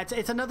funny. Yeah,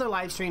 it's another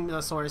live stream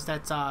source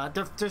that's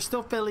they're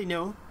still fairly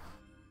new.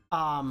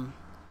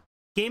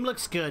 Game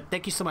looks good.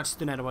 Thank you so much,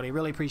 Student Buddy.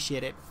 Really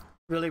appreciate it.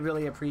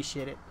 Really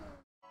appreciate it.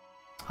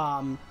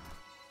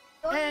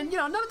 And you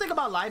know, another thing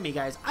about Live Me,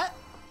 guys,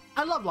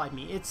 I love Live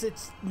Me.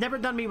 It's never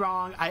done me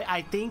wrong.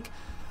 I think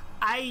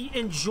I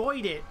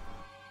enjoyed it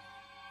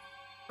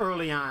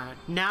early on.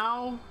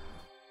 Now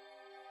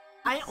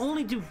I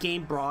only do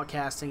game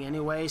broadcasting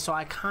anyway, so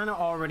I kind of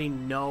already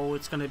know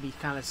it's gonna be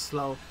kind of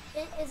slow.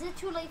 Is it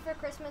too late for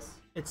Christmas?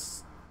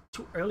 It's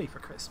too early for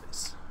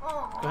Christmas.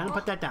 Aww. Go ahead and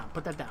put that down.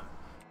 Put that down.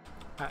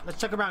 All right,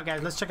 let's check around,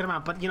 guys. Let's check it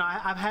around. But you know,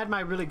 I've had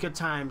my really good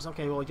times.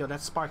 Okay, well, yo,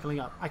 that's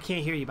sparkling up. I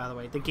can't hear you, by the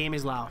way. The game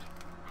is loud.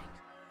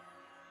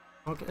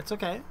 Okay, it's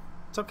okay.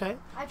 It's okay.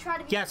 I try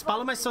to be yes,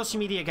 follow my social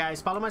media,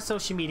 guys. Follow my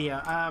social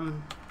media.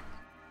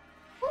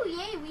 Oh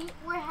yay,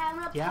 we're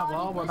having a yeah,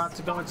 well, we're about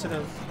to go into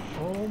the.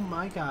 Oh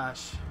my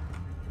gosh.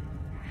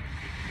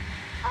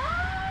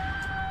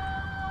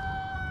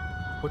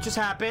 What just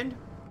happened?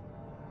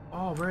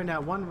 Oh, we're in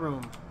that one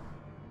room.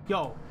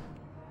 Yo.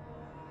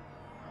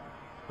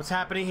 What's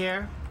happening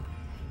here?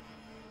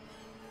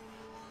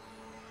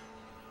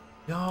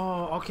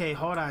 Yo, okay,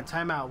 hold on,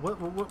 time out.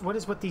 What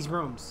is with these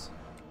rooms?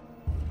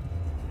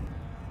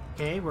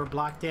 Okay, we're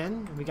blocked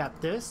in. We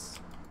got this.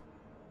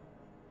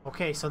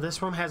 Okay, so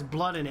this room has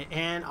blood in it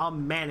and a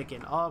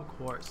mannequin, of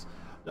course.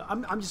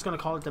 I'm just gonna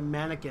call it the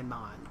mannequin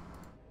man.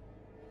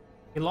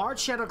 A large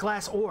shattered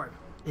glass orb.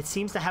 It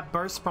seems to have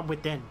burst from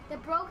within. The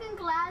broken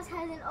glass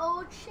has an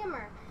old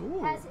shimmer,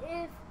 as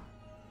if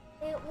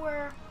it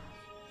were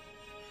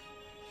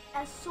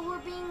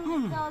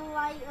absorbing the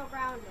light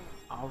around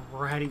it.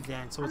 Alrighty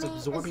then, so it's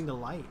absorbing the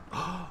light.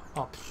 Oh,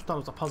 I thought it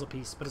was a puzzle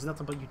piece, but it's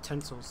nothing but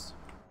utensils.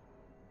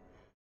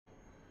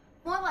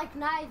 More like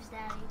knives,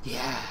 Daddy.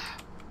 Yeah.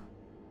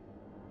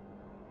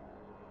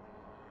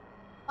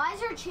 Why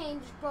is our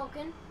chain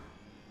broken?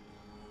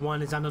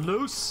 One is on the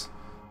loose.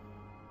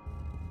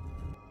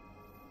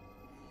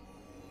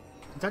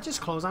 Did that just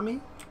close on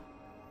me?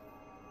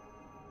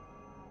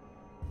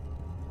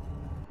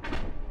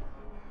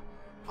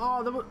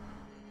 Oh, there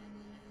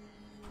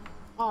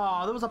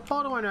was a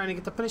photo in there. I didn't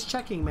get to finish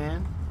checking,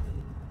 man.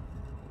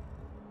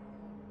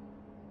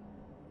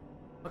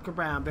 Look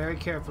around very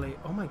carefully.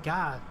 Oh my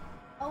god.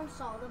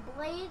 Also, the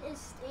blade is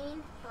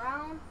stained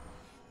brown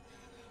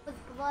with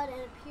blood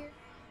and appears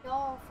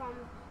dull from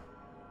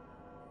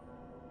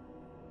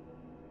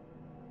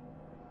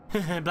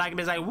Black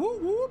Man's like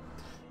whoop whoop.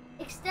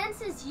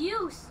 extensive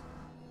use.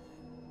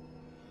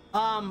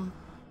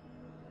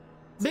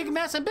 Big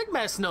Mess and Big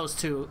Mess knows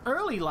too.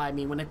 Early Live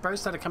Me when they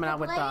first started coming out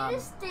with the blade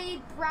is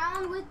stained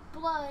brown with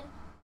blood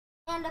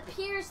and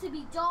appears to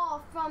be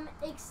dull from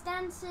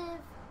extensive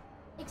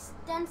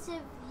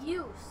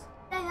use.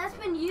 Dang, that's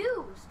been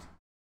used.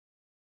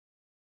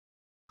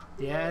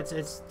 Yeah,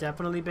 it's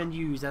definitely been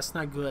used. That's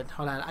not good.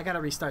 Hold on, I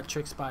gotta restart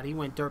TrickSpot. He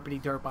went derpity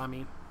derp on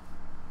me.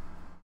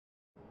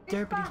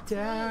 Derpity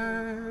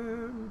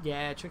derp.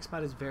 Yeah,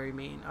 TrickSpot is very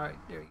mean. All right,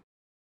 there you go.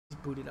 He's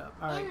booted up.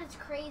 All right. And it's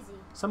crazy.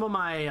 Some of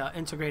my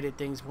integrated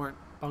things weren't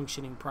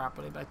functioning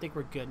properly, but I think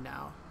we're good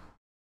now.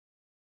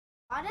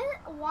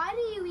 Why do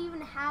you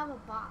even have a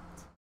bot?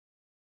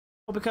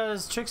 Well,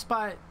 because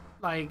TrickSpot,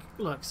 like,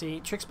 look,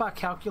 see, TrickSpot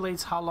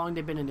calculates how long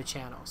they've been in the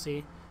channel.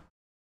 See,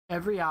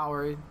 every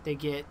hour they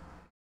get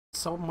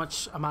so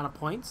much amount of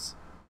points,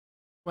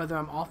 whether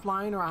I'm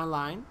offline or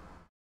online.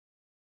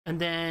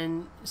 And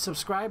then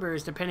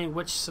subscribers, depending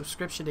which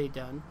subscription they've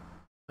done,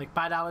 like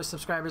 $5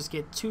 subscribers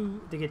get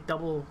they get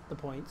double the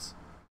points.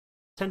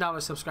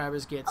 $10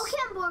 subscribers gets. Okay,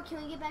 I'm bored.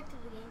 Can we get back to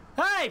the game?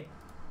 Hey!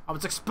 I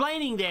was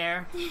explaining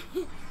there.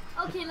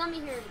 Okay, let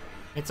me hear it again.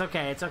 It's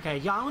okay, it's okay.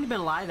 Y'all only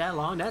been live that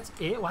long. That's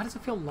it. Why does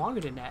it feel longer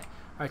than that?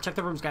 All right, check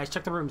the rooms, guys.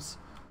 Check the rooms.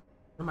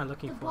 What am I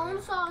looking for? The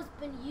bone saw has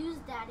been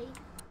used, Daddy.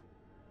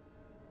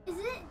 Is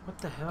it? What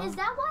the hell? Is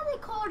that why they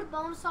call it a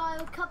bone saw?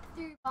 It would cut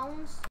through your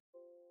bones.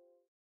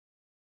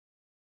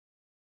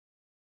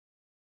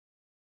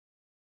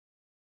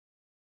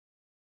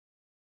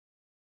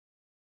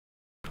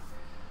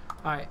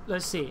 All right,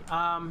 let's see.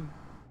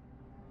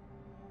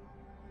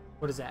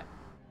 What is that?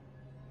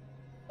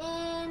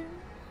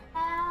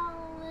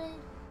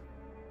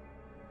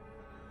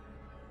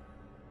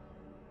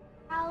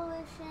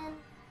 Inhalation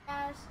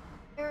gas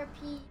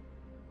therapy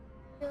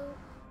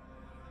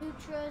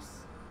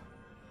nitrous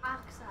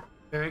oxide.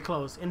 Very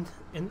close.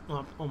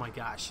 Oh my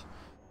gosh.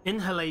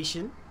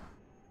 Inhalation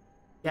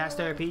gas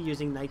therapy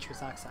using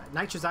nitrous oxide.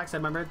 Nitrous oxide,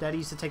 remember? Daddy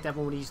used to take that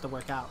when he used to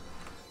work out.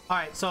 All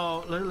right,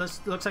 so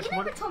let's looks like You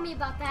never told me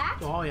about that.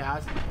 Oh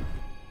yeah.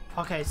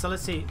 Okay, so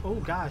let's see. Oh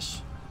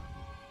gosh.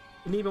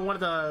 And even one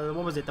of the,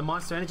 what was it? The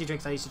Monster Energy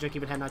drinks I used to drink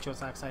even had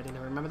nitrous oxide in it.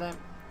 Remember that?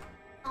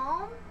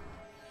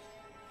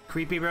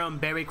 Creepy room,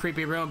 very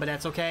creepy room, but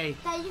that's okay.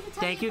 Dad, you can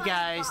tell Thank me you about your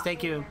guys. bot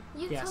Thank later.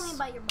 you. You can tell me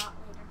about your bot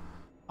later.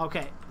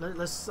 Okay,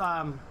 let's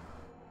no,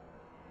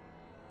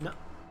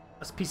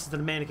 that's pieces of the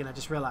mannequin. I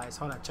just realized.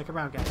 Hold on, check it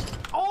around, guys.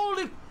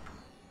 Holy.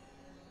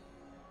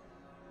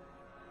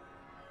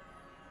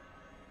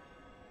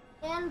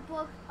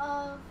 Handbook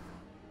of.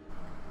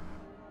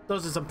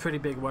 Those are some pretty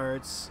big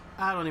words.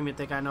 I don't even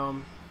think I know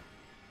them.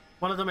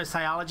 One of them is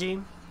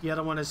psychology, the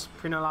other one is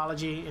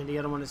phrenology, and the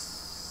other one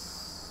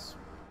is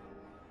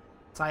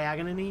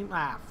Cyagony?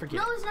 Ah, forget.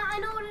 No, it's not. I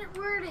know what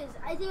word it is.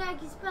 I think I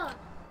can spell it.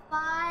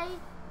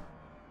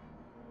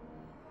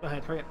 Go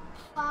ahead, hurry up.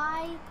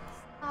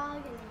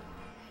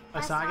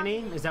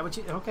 Physogony? Is that what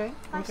you? Okay.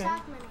 Okay.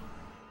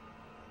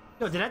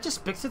 Yo, did that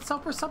just fix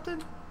itself or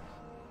something?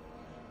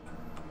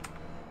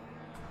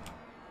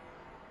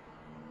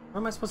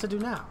 What am I supposed to do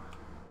now?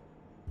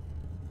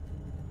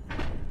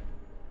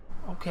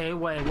 Okay,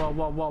 wait,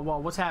 whoa,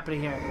 what's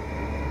happening here?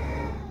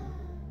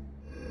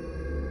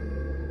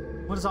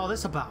 What is all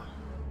this about?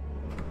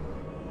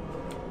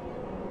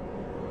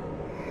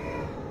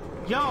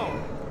 Yo!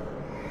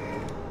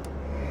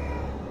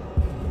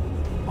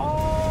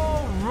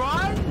 Oh,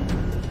 run?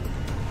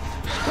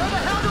 Where the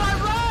hell do I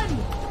run?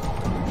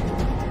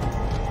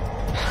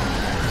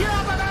 Get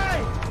off of me!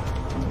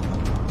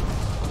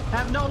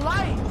 Have no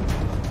light!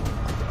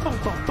 Boom,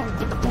 boom, boom,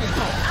 with the boom,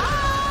 boom. Ah!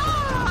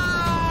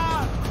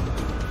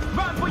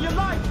 Run for your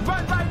life!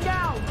 Run right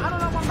now! I don't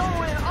know where I'm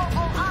going!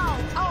 Oh, ow!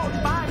 Oh,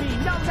 by me!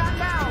 No, not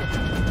now!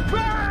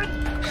 Run!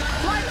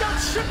 Like the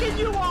chicken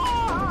you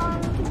are!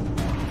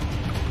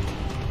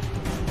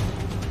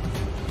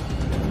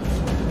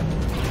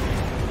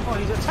 Oh,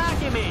 he's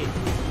attacking me!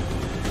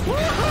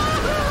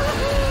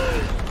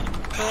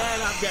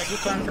 And I'm dead. You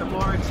fell to the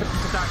floor and tripped the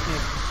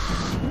darkness.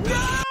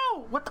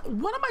 No!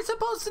 What am I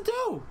supposed to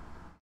do?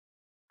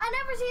 I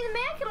never seen a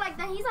mannequin like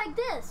that. He's like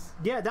this.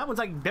 Yeah, that one's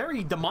like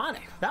very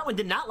demonic. That one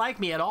did not like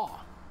me at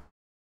all.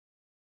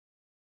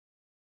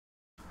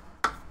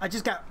 I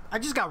just got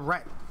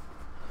wrecked.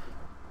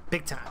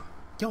 Big time.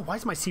 Yo, why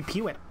is my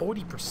CPU at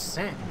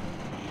 40%?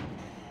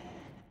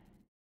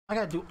 I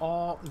gotta do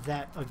all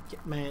that again.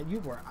 Man, you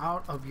were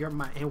out of your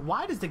mind. And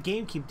why does the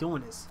game keep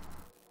doing this?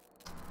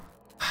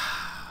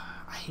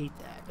 I hate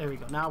that. There we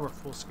go. Now we're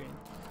full screen.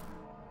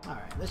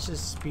 Alright, let's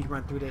just speed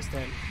run through this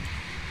then.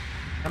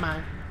 Come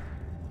on.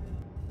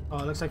 Oh,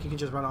 it looks like you can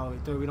just run all the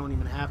way through. We don't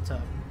even have to.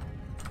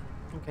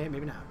 Okay,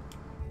 maybe not.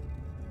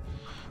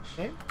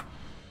 Okay.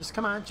 Just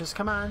come on. Just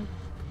come on.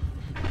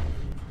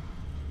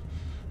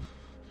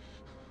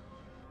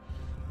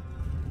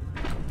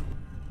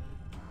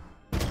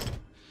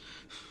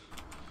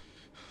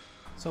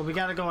 So we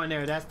gotta go in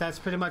there. That's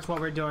pretty much what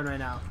we're doing right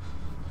now.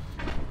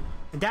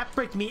 And that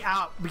freaked me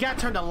out. We gotta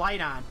turn the light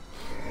on.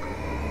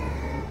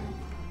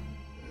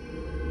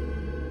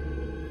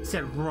 It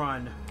said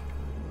run.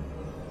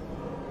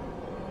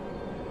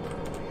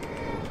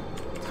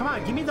 Come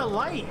on, give me the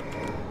light.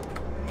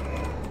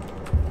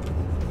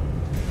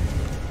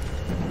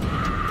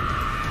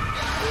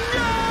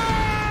 No!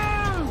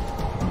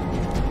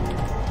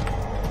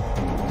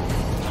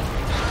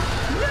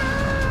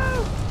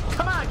 No!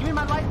 Come on, give me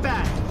my light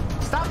back.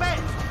 Stop it!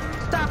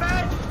 Stop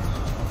it!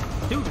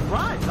 Dude,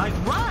 run! Like,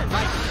 run!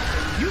 Like,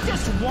 you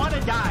just want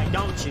to die,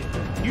 don't you?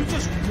 You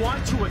just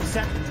want to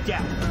accept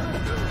death.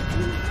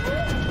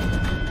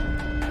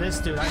 This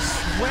dude, I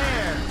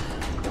swear.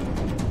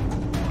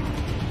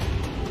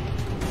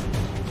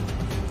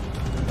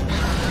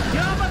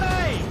 Get off of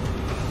me!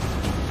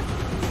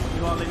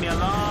 You won't leave me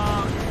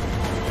alone.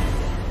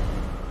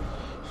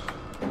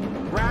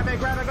 Grab it,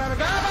 grab it, grab it,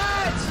 grab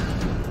it!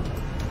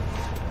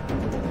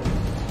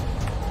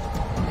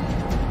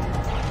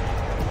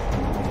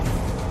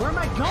 Where am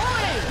I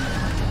going?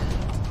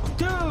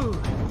 Dude!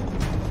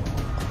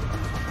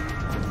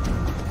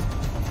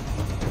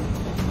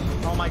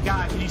 Oh my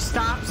god, can you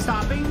stop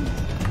stopping?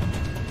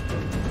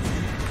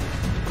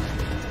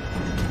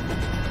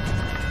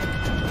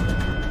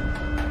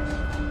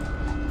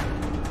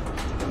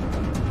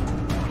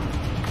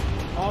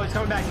 Oh, he's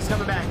coming back. He's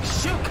coming back.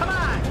 Shoot, come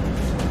on!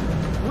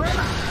 Where am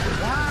I?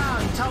 Wow,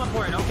 he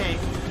teleported. Okay.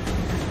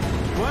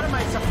 What am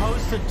I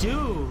supposed to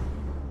do?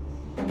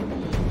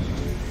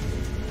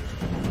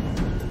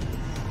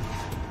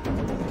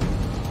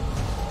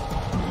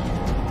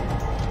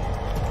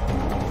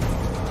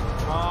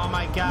 Oh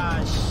my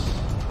gosh.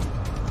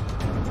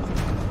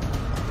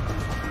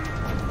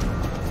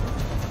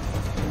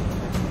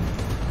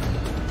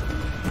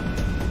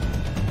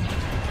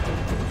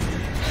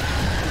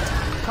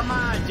 Come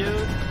on,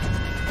 dude.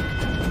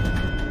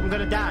 I'm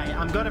gonna die.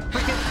 I'm gonna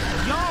freaking...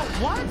 Yo,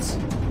 what?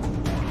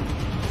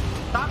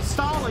 Stop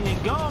stalling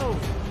and go.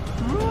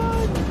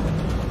 Run.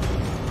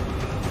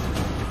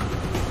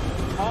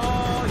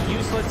 All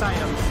useless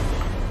items.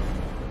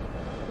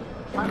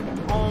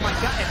 Oh my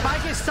god. If I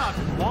get stuck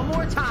one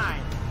more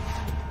time,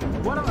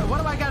 what do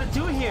I gotta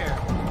do here?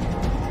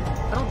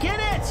 I don't get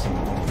it.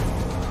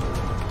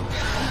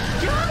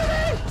 Get out of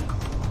me.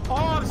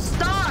 Oh, I'm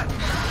stuck.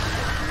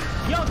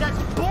 Yo, that's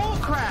bull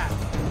crap.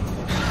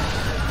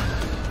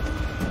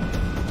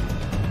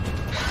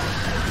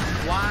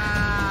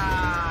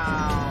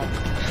 Wow.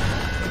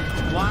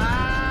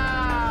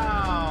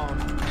 Wow.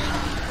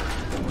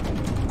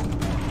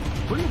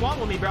 What do you want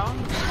with me, bro?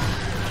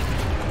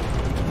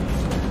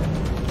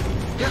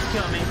 Just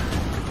kill me.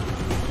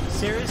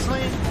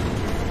 Seriously?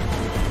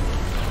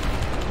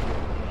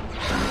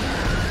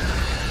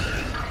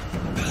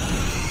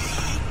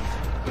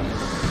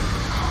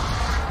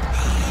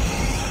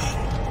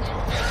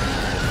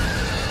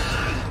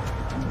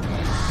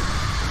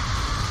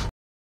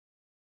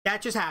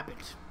 That just happened.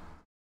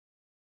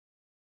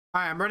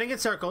 Alright, I'm running in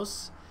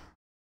circles.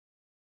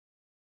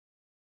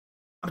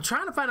 I'm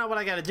trying to find out what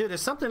I gotta do.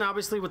 There's something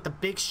obviously with the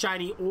big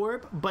shiny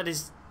orb, but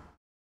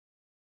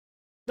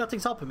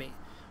nothing's helping me.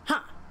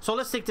 Huh. So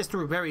let's take this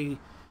through very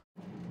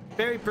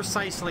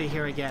precisely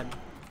here again.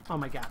 Oh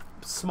my god.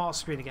 Small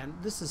screen again.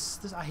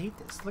 This I hate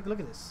this. Look at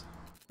this.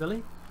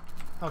 Really?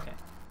 Okay.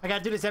 I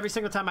gotta do this every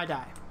single time I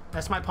die.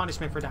 That's my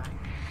punishment for dying.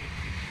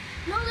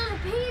 No, there's a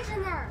page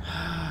in there.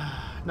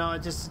 No,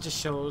 it just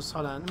shows.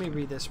 Hold on, let me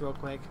read this real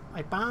quick.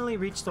 I finally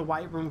reached the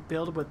white room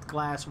filled with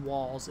glass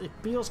walls. It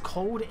feels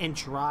cold and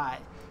dry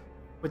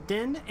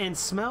within and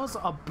smells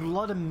of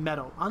blood and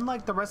metal.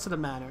 Unlike the rest of the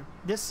manor,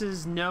 this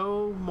is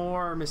no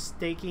more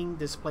mistaking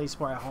this place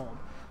for a home.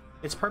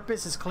 Its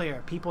purpose is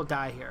clear. People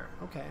die here.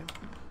 Okay.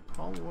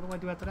 Well, what do I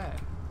do after that?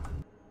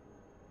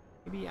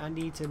 Maybe I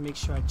need to make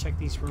sure I check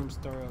these rooms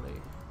thoroughly.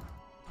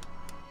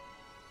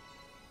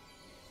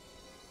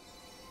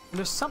 And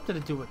there's something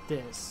to do with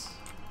this.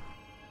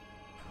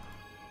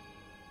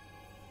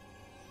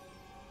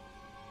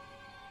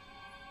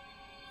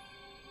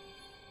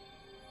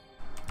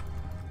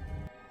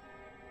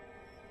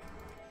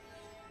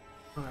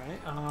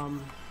 Alright,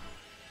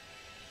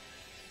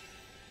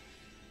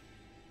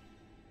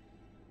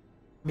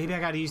 maybe I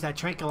gotta use that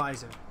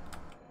tranquilizer.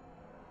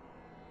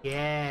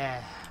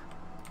 Yeah.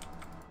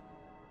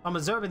 I'm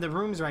observing the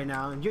rooms right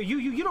now, and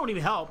you don't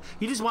even help.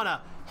 You just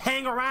wanna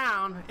hang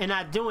around and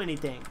not do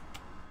anything.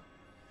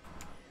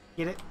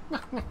 Get it?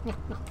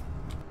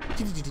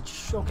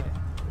 Okay.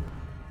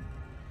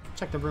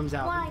 Check the rooms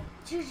out.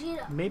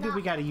 Maybe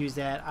we gotta use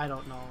that. I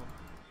don't know.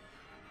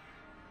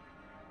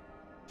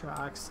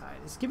 Oxide.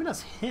 It's giving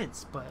us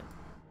hints, but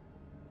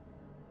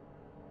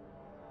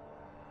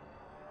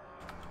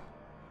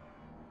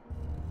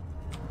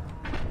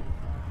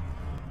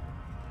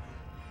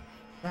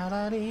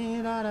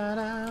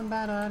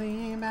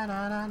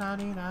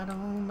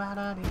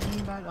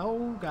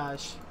oh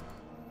gosh.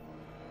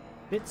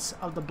 Bits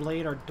of the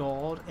blade are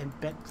dulled and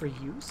bent for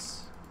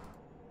use.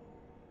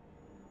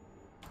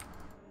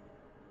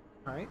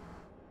 Alright.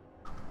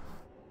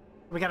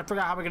 We gotta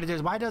figure out how we're gonna do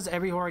this. Why does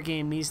every horror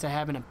game needs to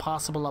have an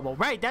impossible level?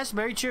 Right, that's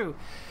very true.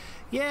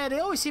 Yeah, they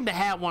always seem to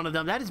have one of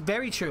them. That is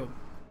very true.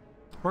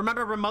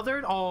 Remember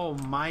Remothered? Oh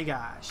my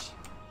gosh.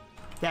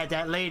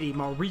 That lady,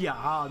 Maria.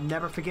 I'll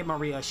never forget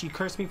Maria. She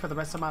cursed me for the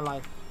rest of my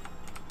life.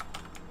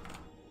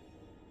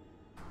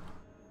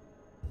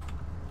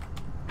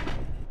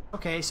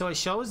 Okay, so it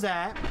shows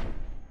that.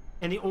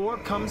 And the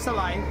orb comes to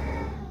life.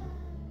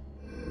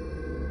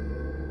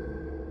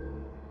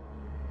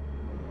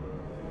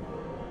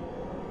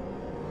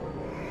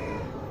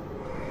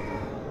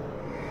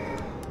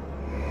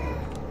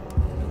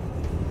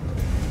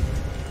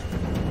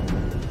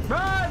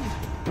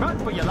 Run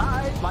for your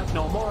life like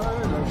no more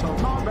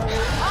tomorrow.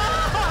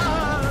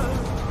 Ah!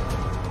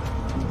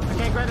 I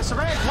can't grant a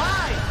syringe.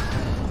 Why?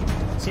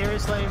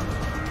 Seriously?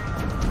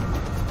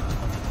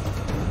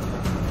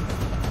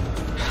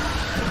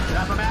 Get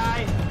off of my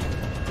eye.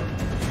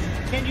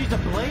 Can't use the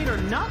blade or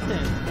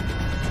nothing.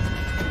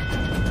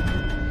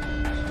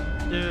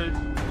 Dude.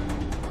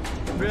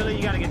 Really?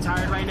 You gotta get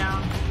tired right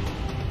now?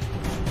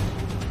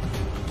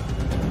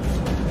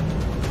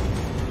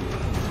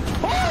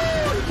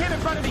 Oh! You came in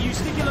front of me, you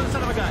sneaky little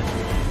son of a gun.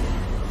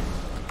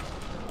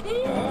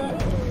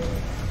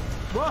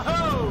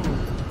 Whoa!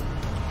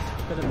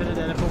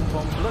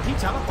 Look, he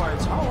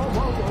teleports. Oh,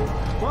 whoa, whoa, whoa.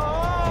 Whoa,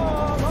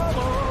 whoa,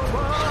 whoa,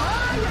 whoa.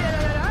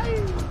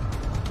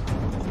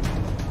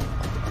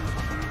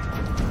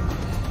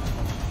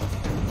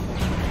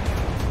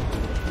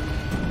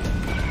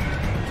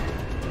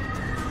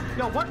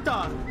 Yo, what the?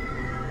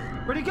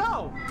 Where'd he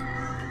go?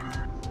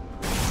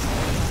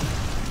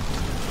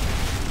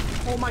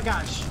 Oh my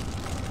gosh.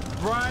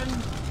 Run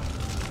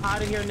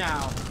out of here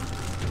now.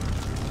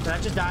 Did I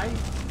just die?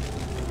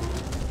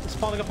 It's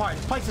falling apart.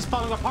 This place is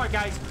falling apart,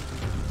 guys.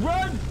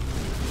 Run!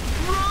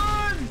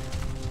 Run!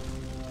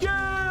 Go!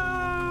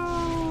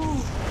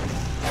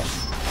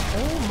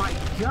 Oh my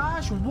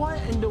gosh, what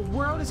in the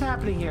world is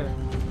happening here?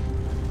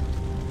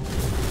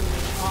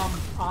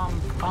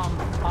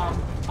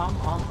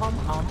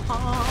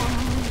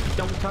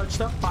 Don't touch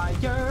the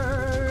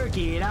fire.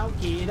 Get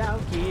out, get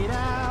out, get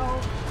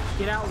out.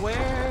 Get out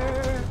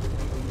where?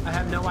 I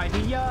have no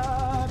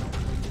idea.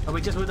 Are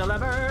we just with the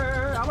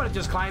lever? I would have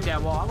just climbed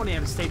that wall. I wouldn't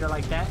even stay there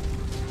like that.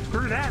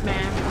 Screw that,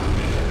 man.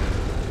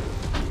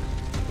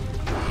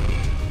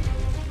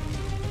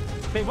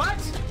 Wait, what?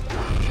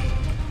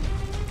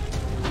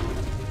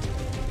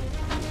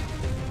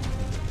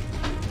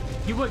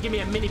 You would give me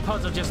a mini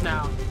puzzle just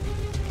now.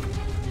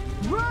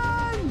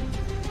 Run!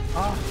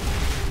 Oh,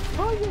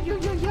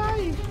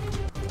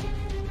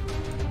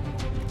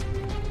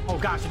 oh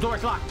gosh, the door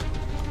is locked.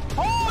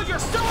 Oh, you're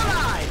still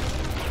alive!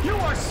 You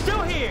are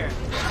still here!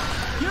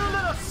 You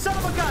little son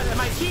of a gun! And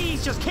my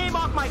keys just came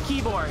off my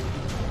keyboard.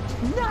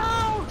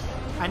 No!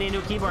 I need a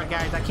new keyboard,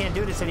 guys. I can't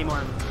do this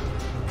anymore.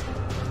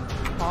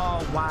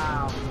 Oh,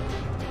 wow.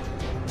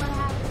 What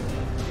happened?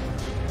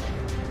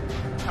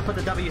 I put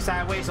the W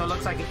sideways so it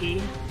looks like an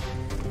E.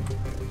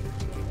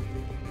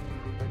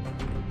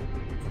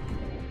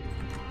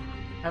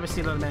 Have a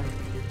seat, little man.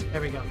 There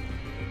we go.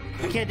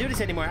 I can't do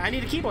this anymore. I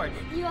need a keyboard.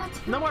 You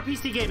have to. No more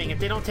PC gaming if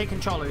they don't take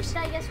controllers.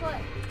 Dad, guess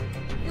what?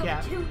 You're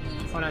Yeah. too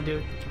easy. Hold on,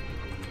 dude.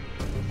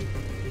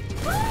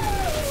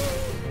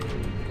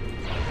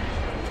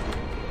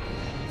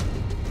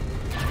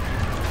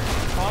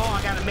 Oh,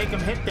 I gotta make him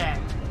hit that.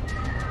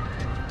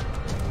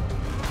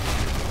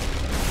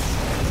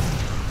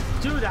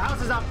 Dude, the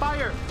house is on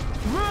fire.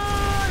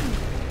 Run!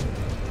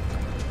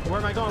 Where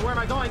am I going? Where am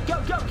I going?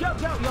 Go, go, go,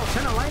 go. Yo,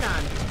 turn the light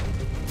on.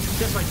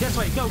 This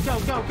way. Go, go,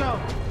 go, go.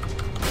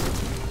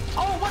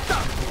 Oh, what the?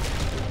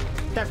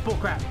 That's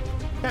bullcrap.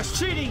 That's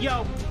cheating,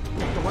 yo.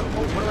 What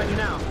do I do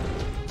now?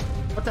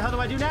 What the hell do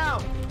I do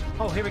now?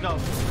 Oh, here we go.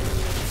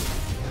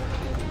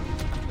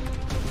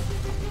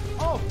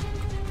 Oh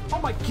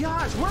my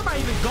gosh. Where am I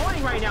even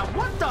going right now?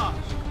 What the?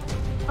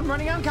 I'm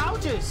running on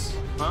couches.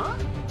 Huh?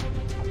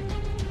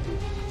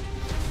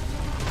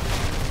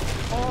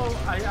 Oh,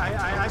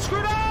 I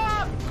screwed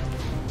up.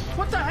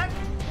 What the heck?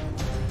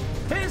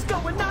 What is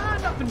going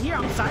on up in here?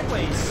 I'm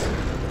sideways.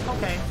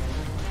 Okay.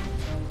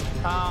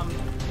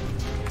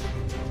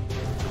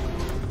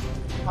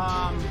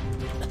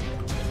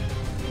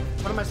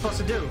 What am I supposed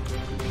to do?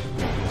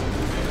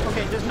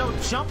 Okay, there's no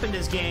jump in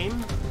this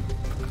game.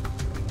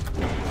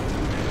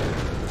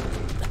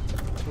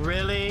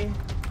 Really?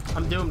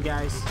 I'm doomed,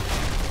 guys.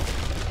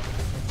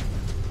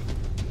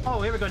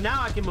 Oh, here we go.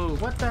 Now I can move.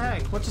 What the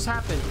heck? What just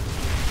happened?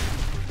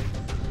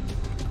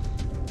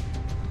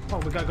 Oh,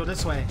 we gotta go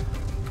this way.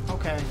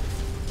 Okay.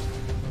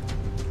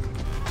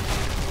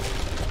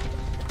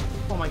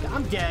 Oh my god,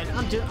 I'm dead.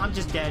 I'm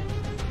just dead.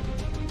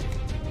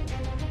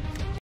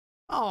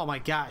 Oh my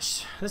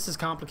gosh, this is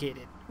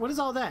complicated. What is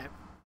all that?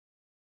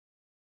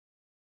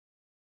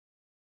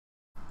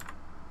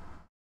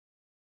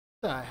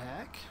 The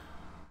heck?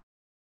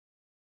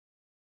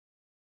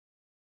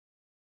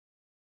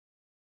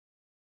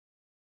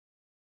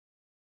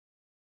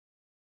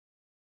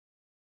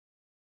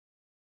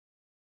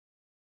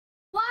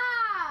 Wow!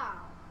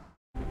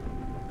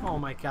 Oh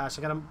my gosh,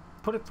 I gotta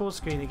put it full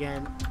screen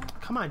again.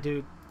 Come on,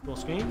 dude. Full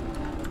screen.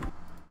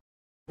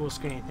 Full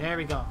screen. There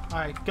we go.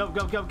 Alright, go,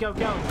 go, go, go,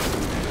 go.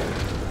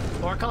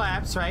 Or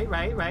collapse, right,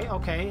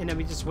 okay. And then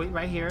we just wait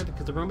right here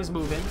because the room is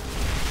moving.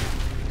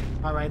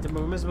 Alright, the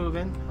room is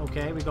moving.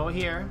 Okay, we go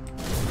here.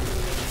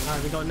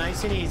 Alright, we go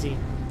nice and easy.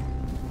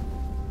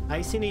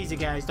 Nice and easy,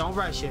 guys. Don't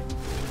rush it.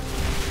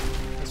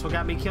 That's what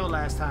got me killed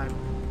last time.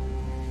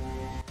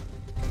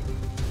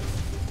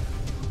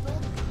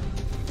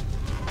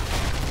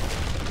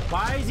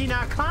 Why is he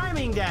not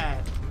climbing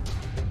that?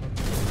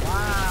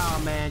 Wow,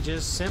 man,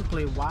 just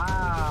simply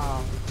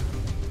wow.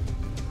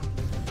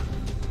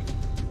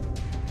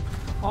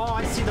 Oh,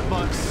 I see the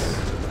books.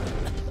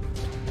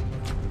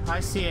 I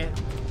see it.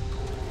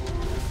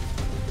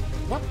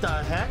 What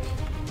the heck?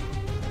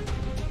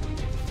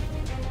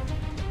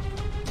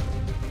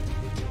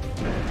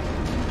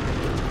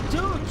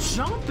 Dude,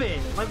 jump it!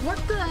 Like, what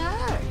the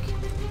heck?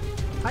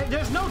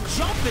 There's no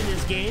jump in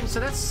this game, so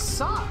that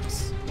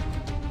sucks.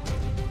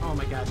 Oh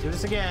my god, do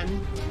this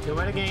again. Do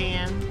it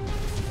again.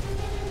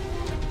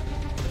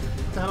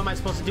 What the hell am I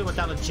supposed to do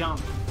without a jump?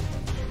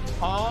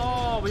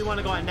 Oh, we want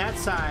to go on that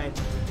side.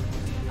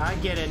 I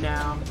get it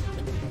now.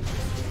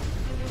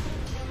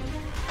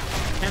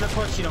 And of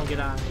course you don't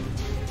get on.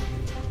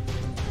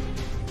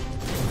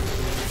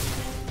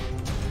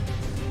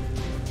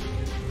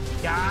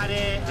 Got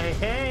it. Hey,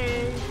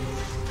 hey.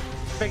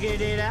 Figured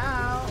it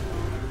out.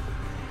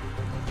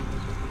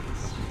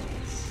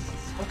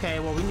 Okay,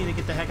 well, we need to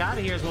get the heck out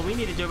of here is what we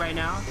need to do right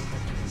now.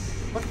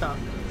 What the?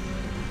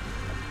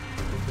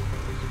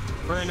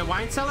 We're in the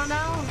wine cellar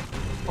now?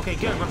 Okay,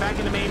 good. We're back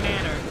in the main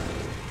manor.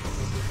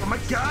 Oh my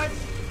god!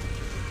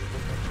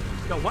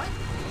 Yo, what?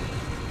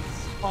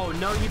 Oh,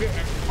 no, you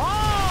didn't.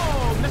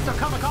 Oh! Mr.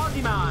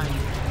 Kamikaze Man!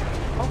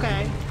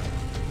 Okay.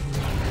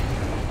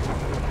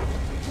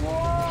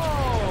 Whoa!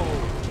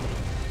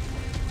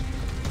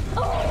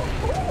 Whoa!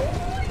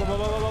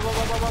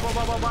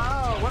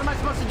 What am I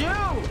supposed to do?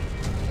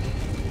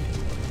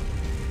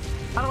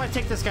 How do I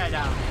take this guy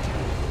down?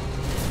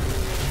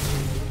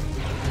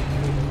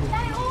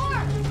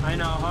 I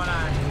know, hold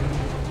on.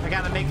 I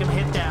gotta make him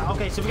hit that.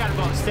 Okay, so we gotta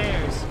go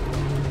upstairs.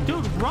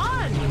 Dude,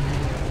 run!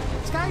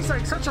 This guy's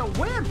like such a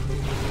wimp.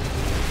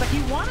 Like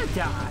he wanna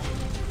die.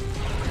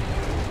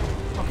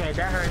 Okay,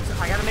 that hurts.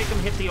 I gotta make him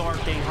hit the orb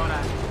thing. Hold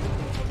on.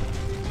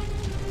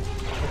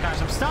 Oh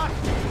gosh, I'm stuck.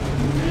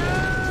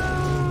 No!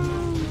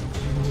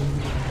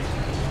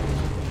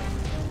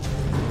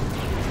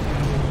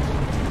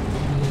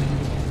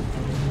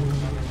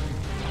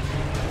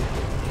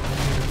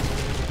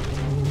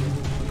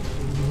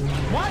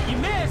 What? You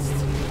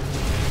missed!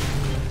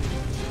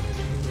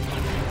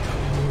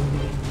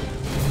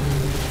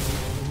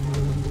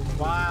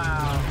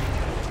 Wow.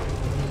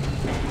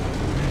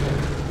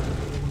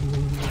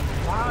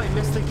 Wow, he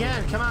missed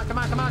again. Come on, come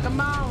on, come on, come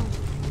on.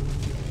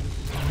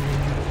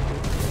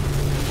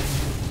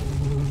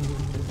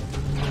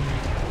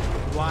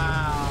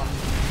 Wow.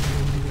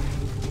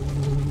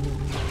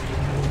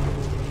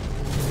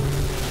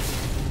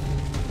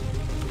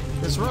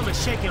 This room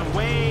is shaking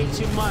way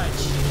too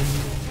much.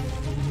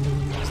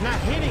 It's not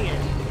hitting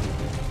it.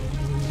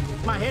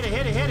 Come on, hit it,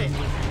 hit it, hit it.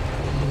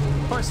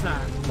 Of course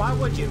not. Why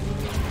would you?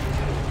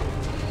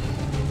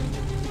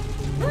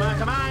 Come on,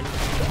 come on.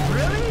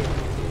 Really?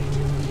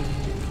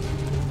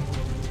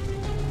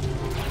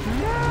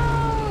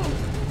 No!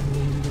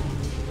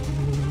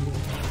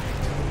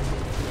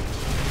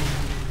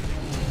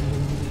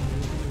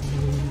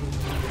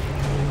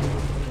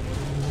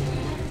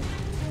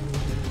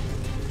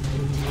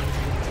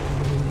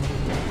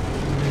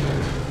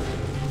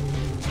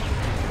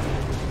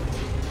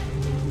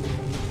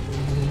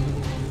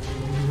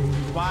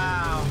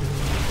 Wow.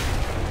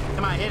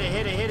 Come on, hit it,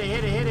 hit it, hit it,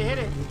 hit it, hit it, hit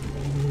it.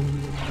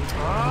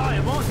 Oh,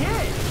 it won't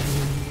hit.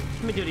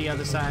 Let me do the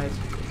other side.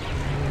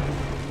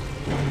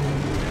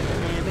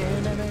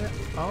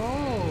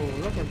 Oh,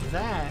 look at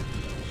that.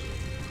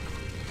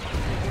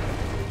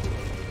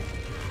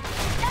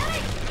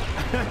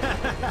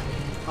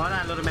 Hold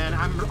on, little man.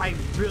 I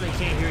really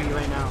can't hear you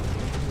right now.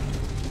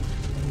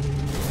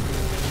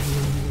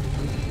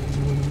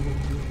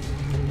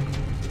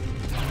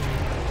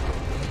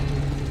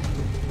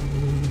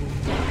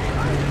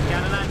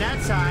 Got it on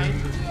that side.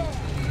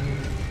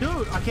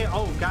 Dude, I can't.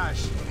 Oh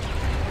gosh.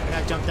 I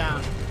gotta jump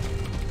down.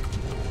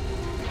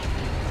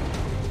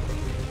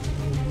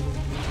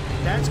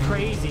 That's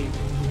crazy.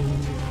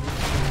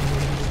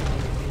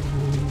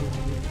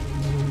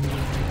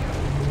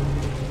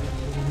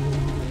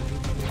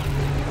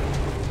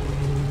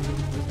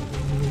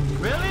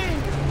 Really?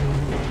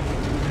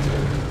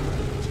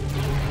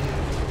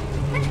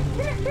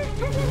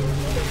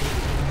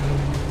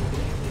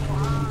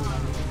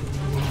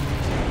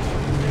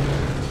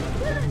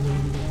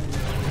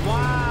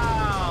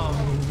 Wow.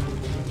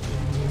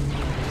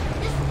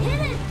 Just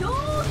hit it, dude.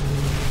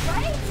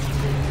 Right?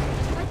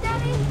 Right,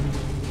 Daddy?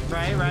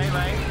 Right, right,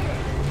 right.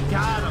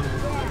 Got him.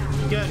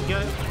 Yeah. Good,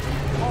 good.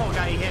 Oh,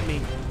 God, he hit me.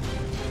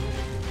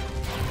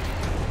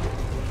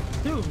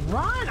 Dude,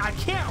 run! I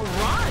can't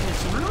run.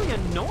 It's really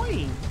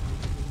annoying.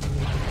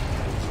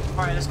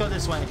 All right, let's go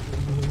this way.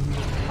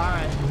 All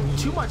right,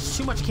 too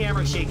much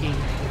camera shaking.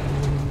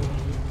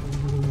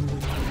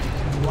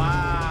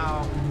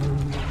 Wow.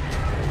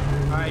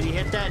 All right, he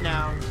hit that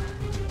now.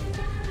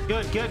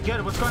 Good, good,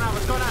 good. What's going on?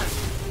 What's going on?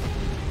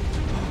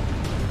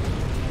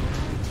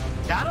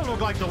 That don't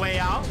look like the way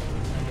out.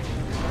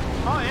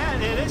 Oh yeah,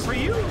 it is for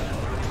you.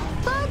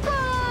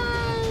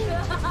 Bye-bye.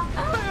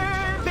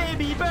 Burn,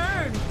 baby,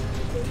 burn.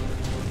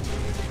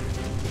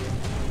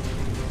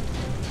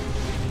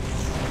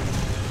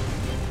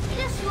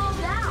 Just slow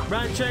down.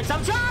 Run, Tricks.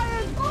 I'm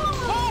trying.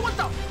 Oh, what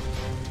the?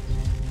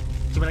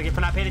 See what I get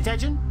for not paying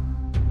attention?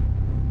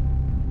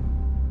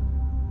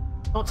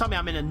 Don't tell me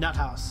I'm in a nut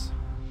house.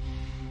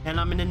 And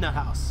I'm in a nut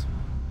house.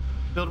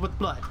 Filled with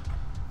blood.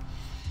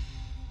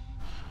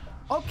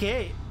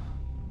 Okay.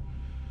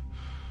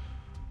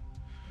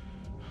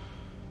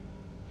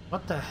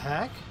 What the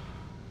heck?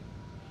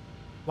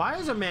 Why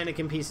is there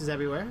mannequin pieces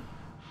everywhere?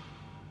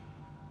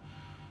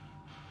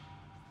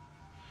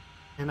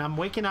 And I'm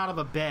waking out of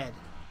a bed.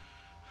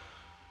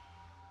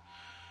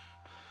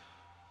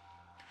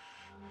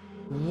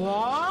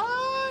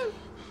 What?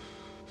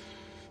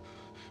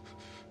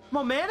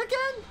 More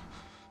mannequin?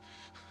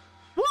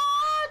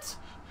 What?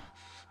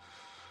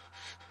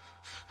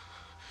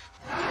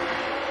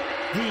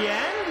 The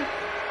end?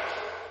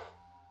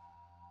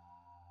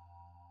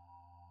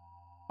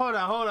 Hold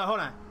on, hold on, hold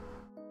on.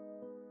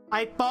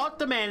 I fought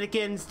the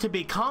mannequins to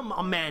become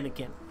a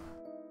mannequin.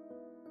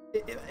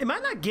 Am I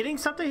not getting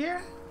something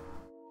here?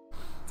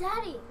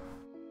 Daddy.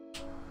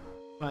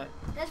 What?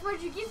 That's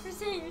what you get for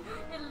saying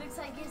it looks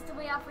like it's the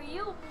way out for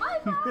you.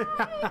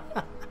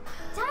 Bye-bye.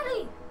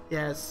 Daddy.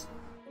 Yes.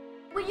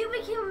 When you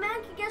became a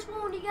mannequin, guess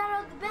what? When you got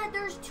out of the bed,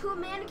 there's 2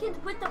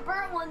 mannequins with the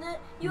burnt one that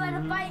you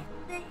had to fight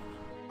that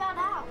got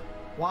out.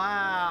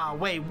 Wow.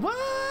 Wait,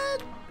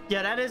 what?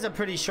 Yeah, that is a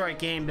pretty short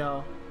game,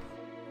 though.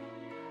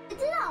 It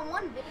did it on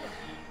one video.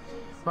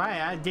 Right,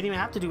 I didn't even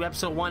have to do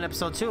episode 1,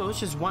 episode 2. It was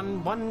just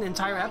one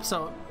entire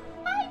episode.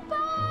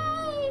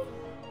 Bye-bye.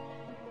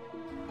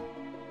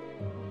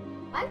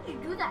 Why would you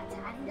do that,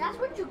 Daddy? That's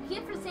what you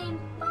get for saying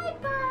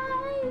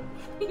bye-bye.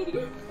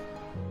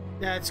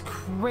 That's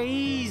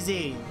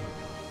crazy.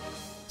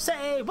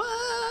 Say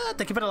what?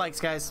 Thank you for the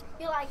likes, guys.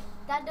 You're like,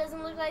 that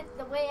doesn't look like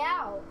the way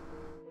out.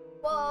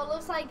 Well, it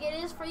looks like it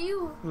is for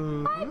you.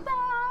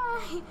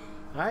 Bye-bye.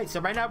 All right, so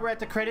right now we're at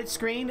the credit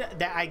screen.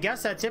 I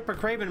guess that's it for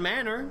Kraven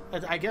Manor.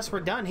 I guess we're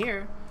done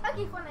here.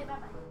 Okay, Fortnite,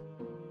 bye-bye.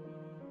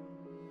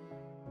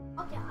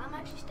 Okay, I'm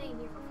actually staying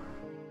here for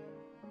Fortnite.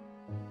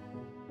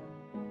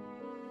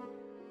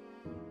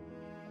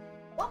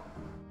 Whoop.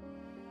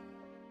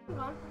 Hold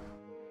on.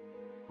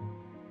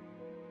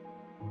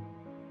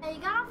 Hey,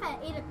 you got off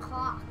at 8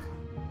 o'clock.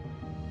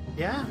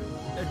 Yeah,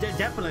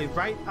 definitely.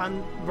 Right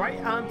on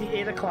the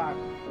 8 o'clock.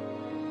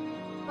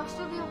 I'll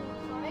still be able to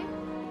play.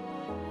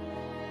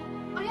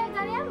 Oh yeah,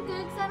 Daddy, I'm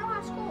good because I don't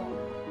have school.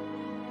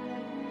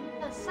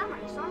 It's summer,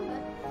 so I'm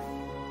good.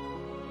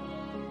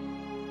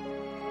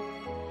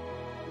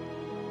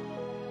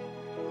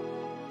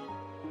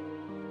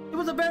 It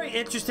was a very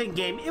interesting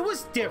game. It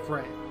was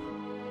different.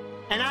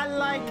 And I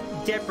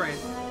like different.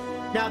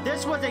 Now,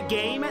 this was a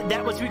game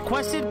that was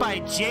requested by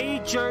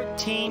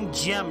J13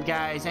 Jim,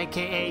 guys,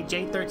 aka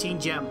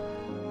J13 Jim.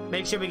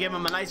 Make sure we give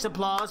him a nice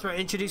applause for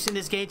introducing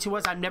this game to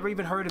us. I've never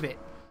even heard of it.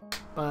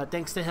 But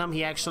thanks to him,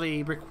 he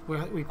actually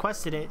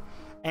requested it.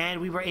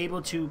 And we were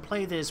able to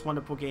play this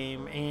wonderful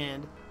game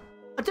and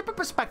a different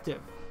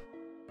perspective.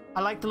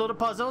 I liked the little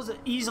puzzles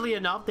easily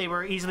enough. They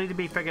were easily to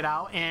be figured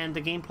out. And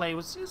the gameplay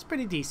was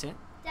pretty decent.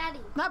 Daddy.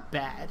 Not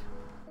bad.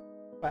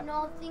 But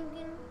no,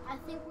 I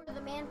think we're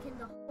the mannequin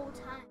the whole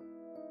time.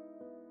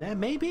 Yeah,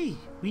 maybe.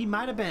 We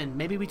might have been.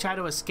 Maybe we tried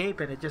to escape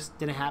and it just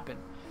didn't happen.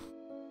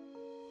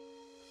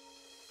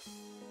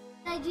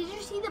 Hey, did you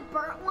see the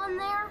burnt one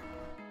there?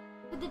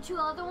 With the 2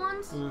 other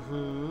ones?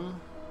 Mm-hmm.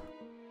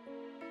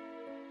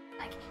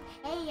 Like,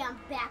 hey, I'm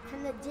back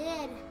from the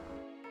dead.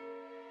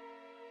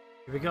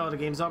 Here we go. The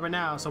game's over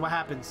now. So what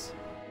happens?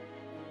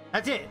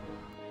 That's it.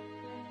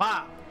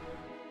 Wow.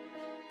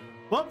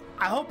 Well,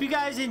 I hope you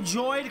guys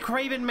enjoyed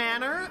Kraven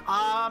Manor.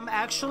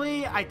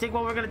 Actually, I think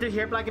what we're gonna do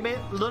here, Black and Bit,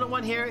 little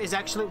one here is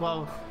actually,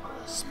 well,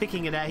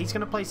 speaking of that, he's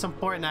gonna play some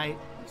Fortnite.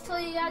 So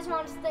you guys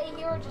want to stay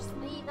here or just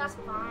leave? That's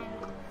fine.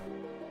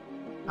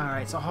 All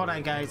right, so hold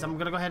on, guys. I'm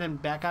gonna go ahead and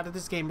back out of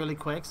this game really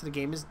quick. So the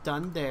game is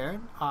done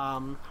there.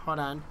 Hold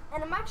on.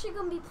 And I'm actually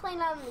gonna be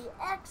playing on the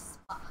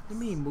Xbox. Let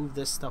me move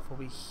this stuff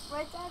over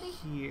right, Daddy?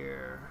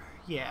 Here.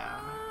 Yeah.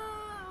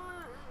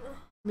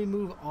 Let me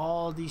move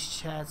all these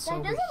chats over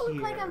here. That doesn't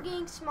look like I'm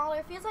getting smaller.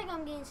 It feels like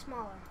I'm getting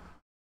smaller.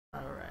 All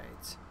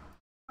right.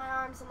 My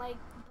arms are like...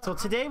 So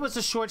today was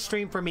a short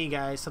stream for me,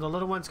 guys. So the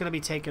little one's going to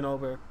be taking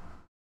over.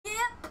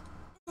 Yep.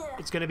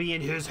 It's going to be in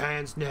his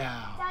hands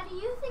now. Daddy,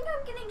 you think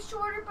I'm getting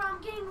shorter, but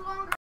I'm getting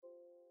longer.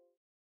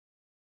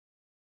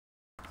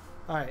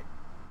 All right.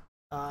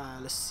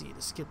 Let's see.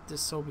 Let's get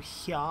this over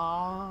here.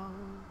 All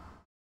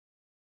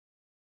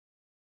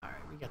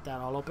right. We got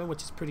that all open,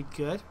 which is pretty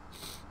good.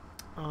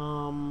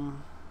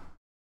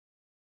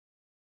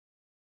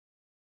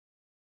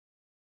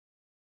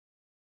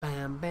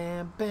 Bam,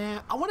 bam,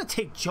 bam. I want to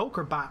take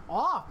Joker bot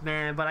off,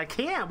 man, but I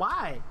can't.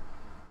 Why?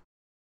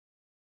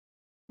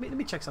 Let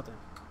me check something.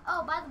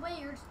 Oh, by the way,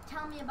 you're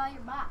telling me about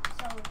your bot,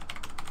 so...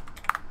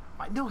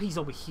 I know he's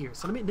over here,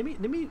 so let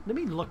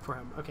me look for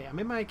him. Okay, I'm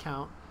in my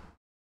account.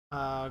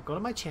 Go to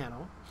my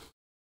channel.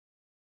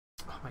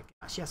 Oh my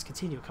gosh, yes,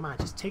 continue. Come on,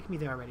 just take me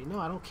there already. No,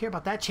 I don't care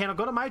about that channel.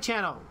 Go to my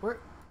channel.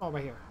 Where? Oh,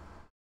 right here.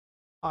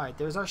 All right,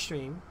 there's our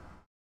stream.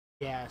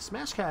 Yeah,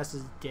 Smashcast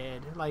is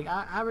dead. Like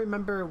I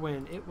remember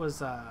when it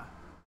was right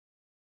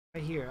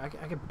here. I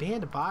could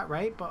ban the bot,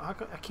 right? But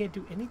I can't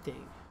do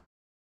anything.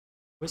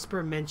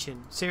 Whisper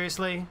mention.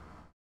 Seriously?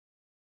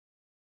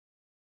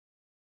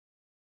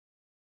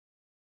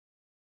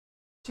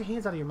 Get your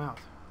hands out of your mouth.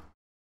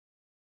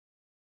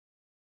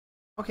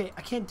 Okay,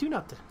 I can't do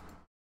nothing.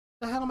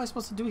 What the hell am I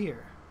supposed to do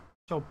here?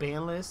 Show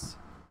ban list.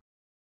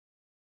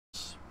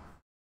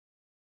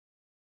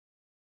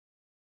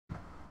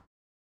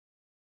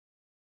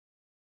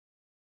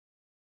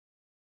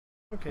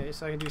 Okay,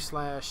 so I can do /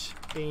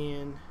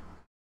 ban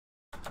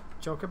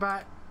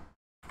JokerBot,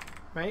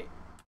 right?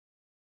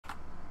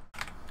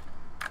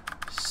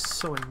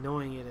 So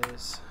annoying it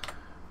is.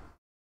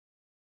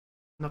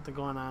 Nothing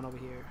going on over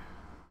here.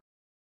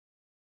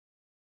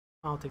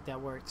 I don't think that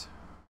worked.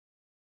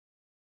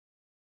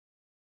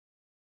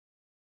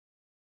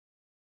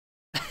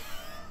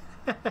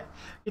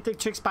 You think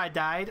TrickSpy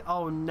died?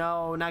 Oh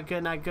no, not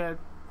good, not good.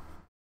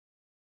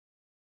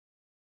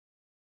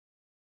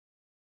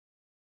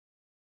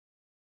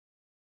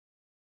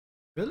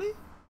 Really?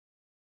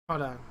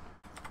 Hold on.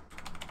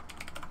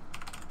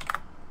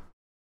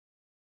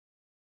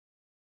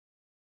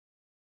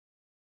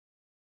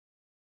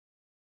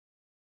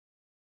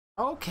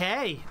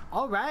 Okay.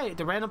 All right.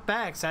 The random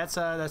facts. That's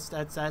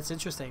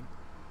interesting.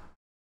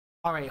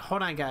 All right.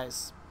 Hold on,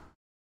 guys.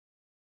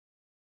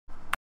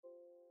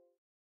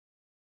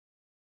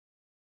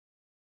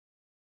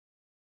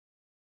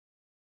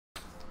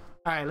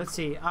 All right. Let's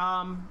see.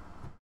 Gosh,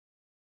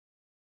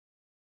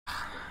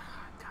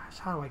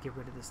 how do I get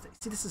rid of this thing?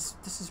 See, this is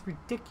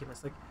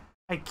ridiculous. Like,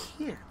 I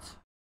can't.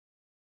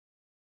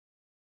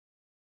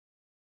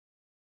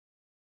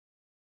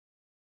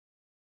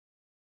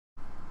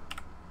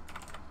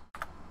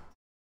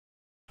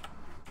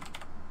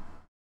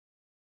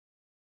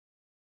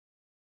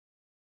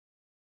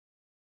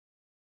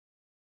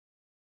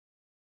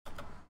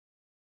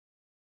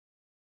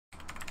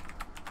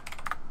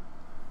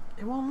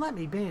 It won't let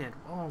me ban.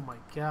 Oh my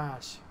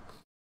gosh.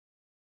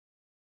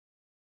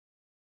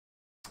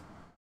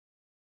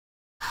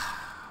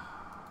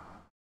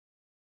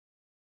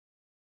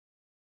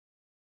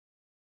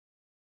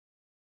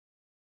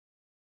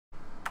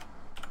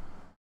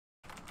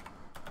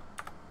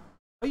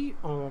 Are you?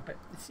 Oh, but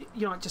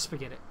you know what? Just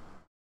forget it.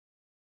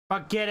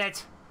 Forget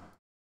it.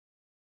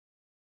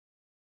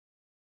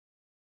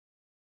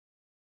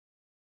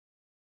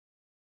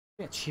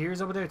 Yeah,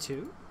 cheers over there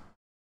too.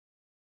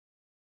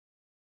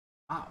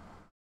 Wow.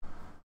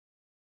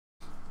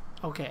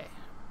 Okay.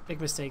 Big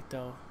mistake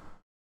though.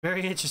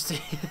 Very interesting.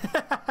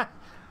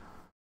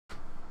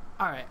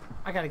 Alright.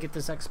 I gotta get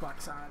this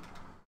Xbox on.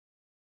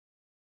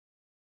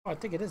 Oh, I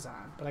think it is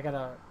on, but I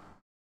gotta...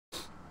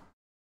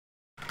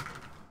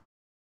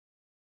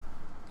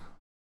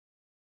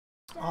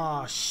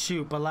 Oh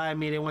shoot, believe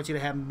me, they want you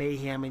to have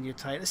mayhem in your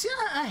title. See,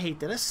 I hate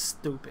that. That's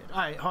stupid.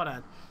 Alright, hold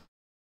on.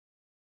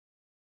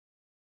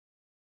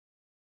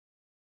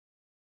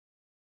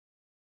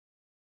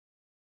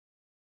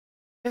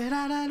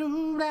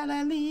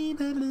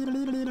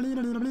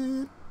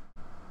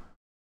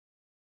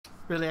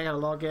 Really, I gotta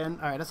log in?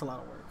 Alright, that's a lot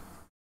of work.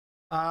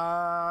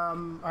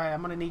 Alright,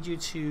 I'm gonna need you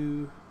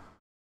to...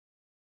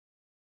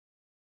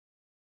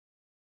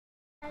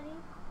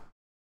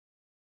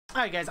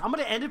 Alright guys, I'm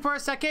gonna end it for a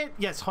second.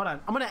 Yes, hold on.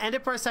 I'm gonna end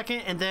it for a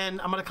second and then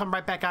I'm gonna come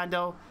right back on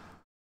though.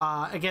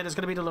 Again, it's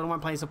gonna be the little one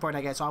playing support,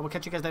 I guess. So I will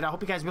catch you guys later. I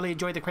hope you guys really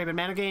enjoyed the Kraven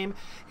Manor game.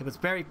 It was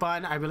very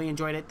fun. I really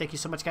enjoyed it. Thank you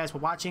so much, guys, for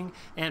watching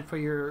and for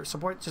your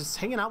support. Just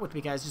hanging out with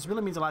me, guys. Just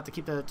really means a lot to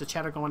keep the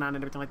chatter going on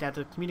and everything like that.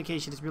 The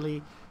communication is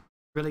really,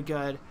 really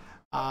good.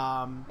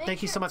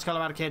 Thank you so much,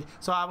 Colorado Kid.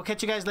 So I will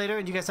catch you guys later,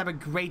 and you guys have a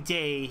great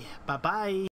day. Bye bye.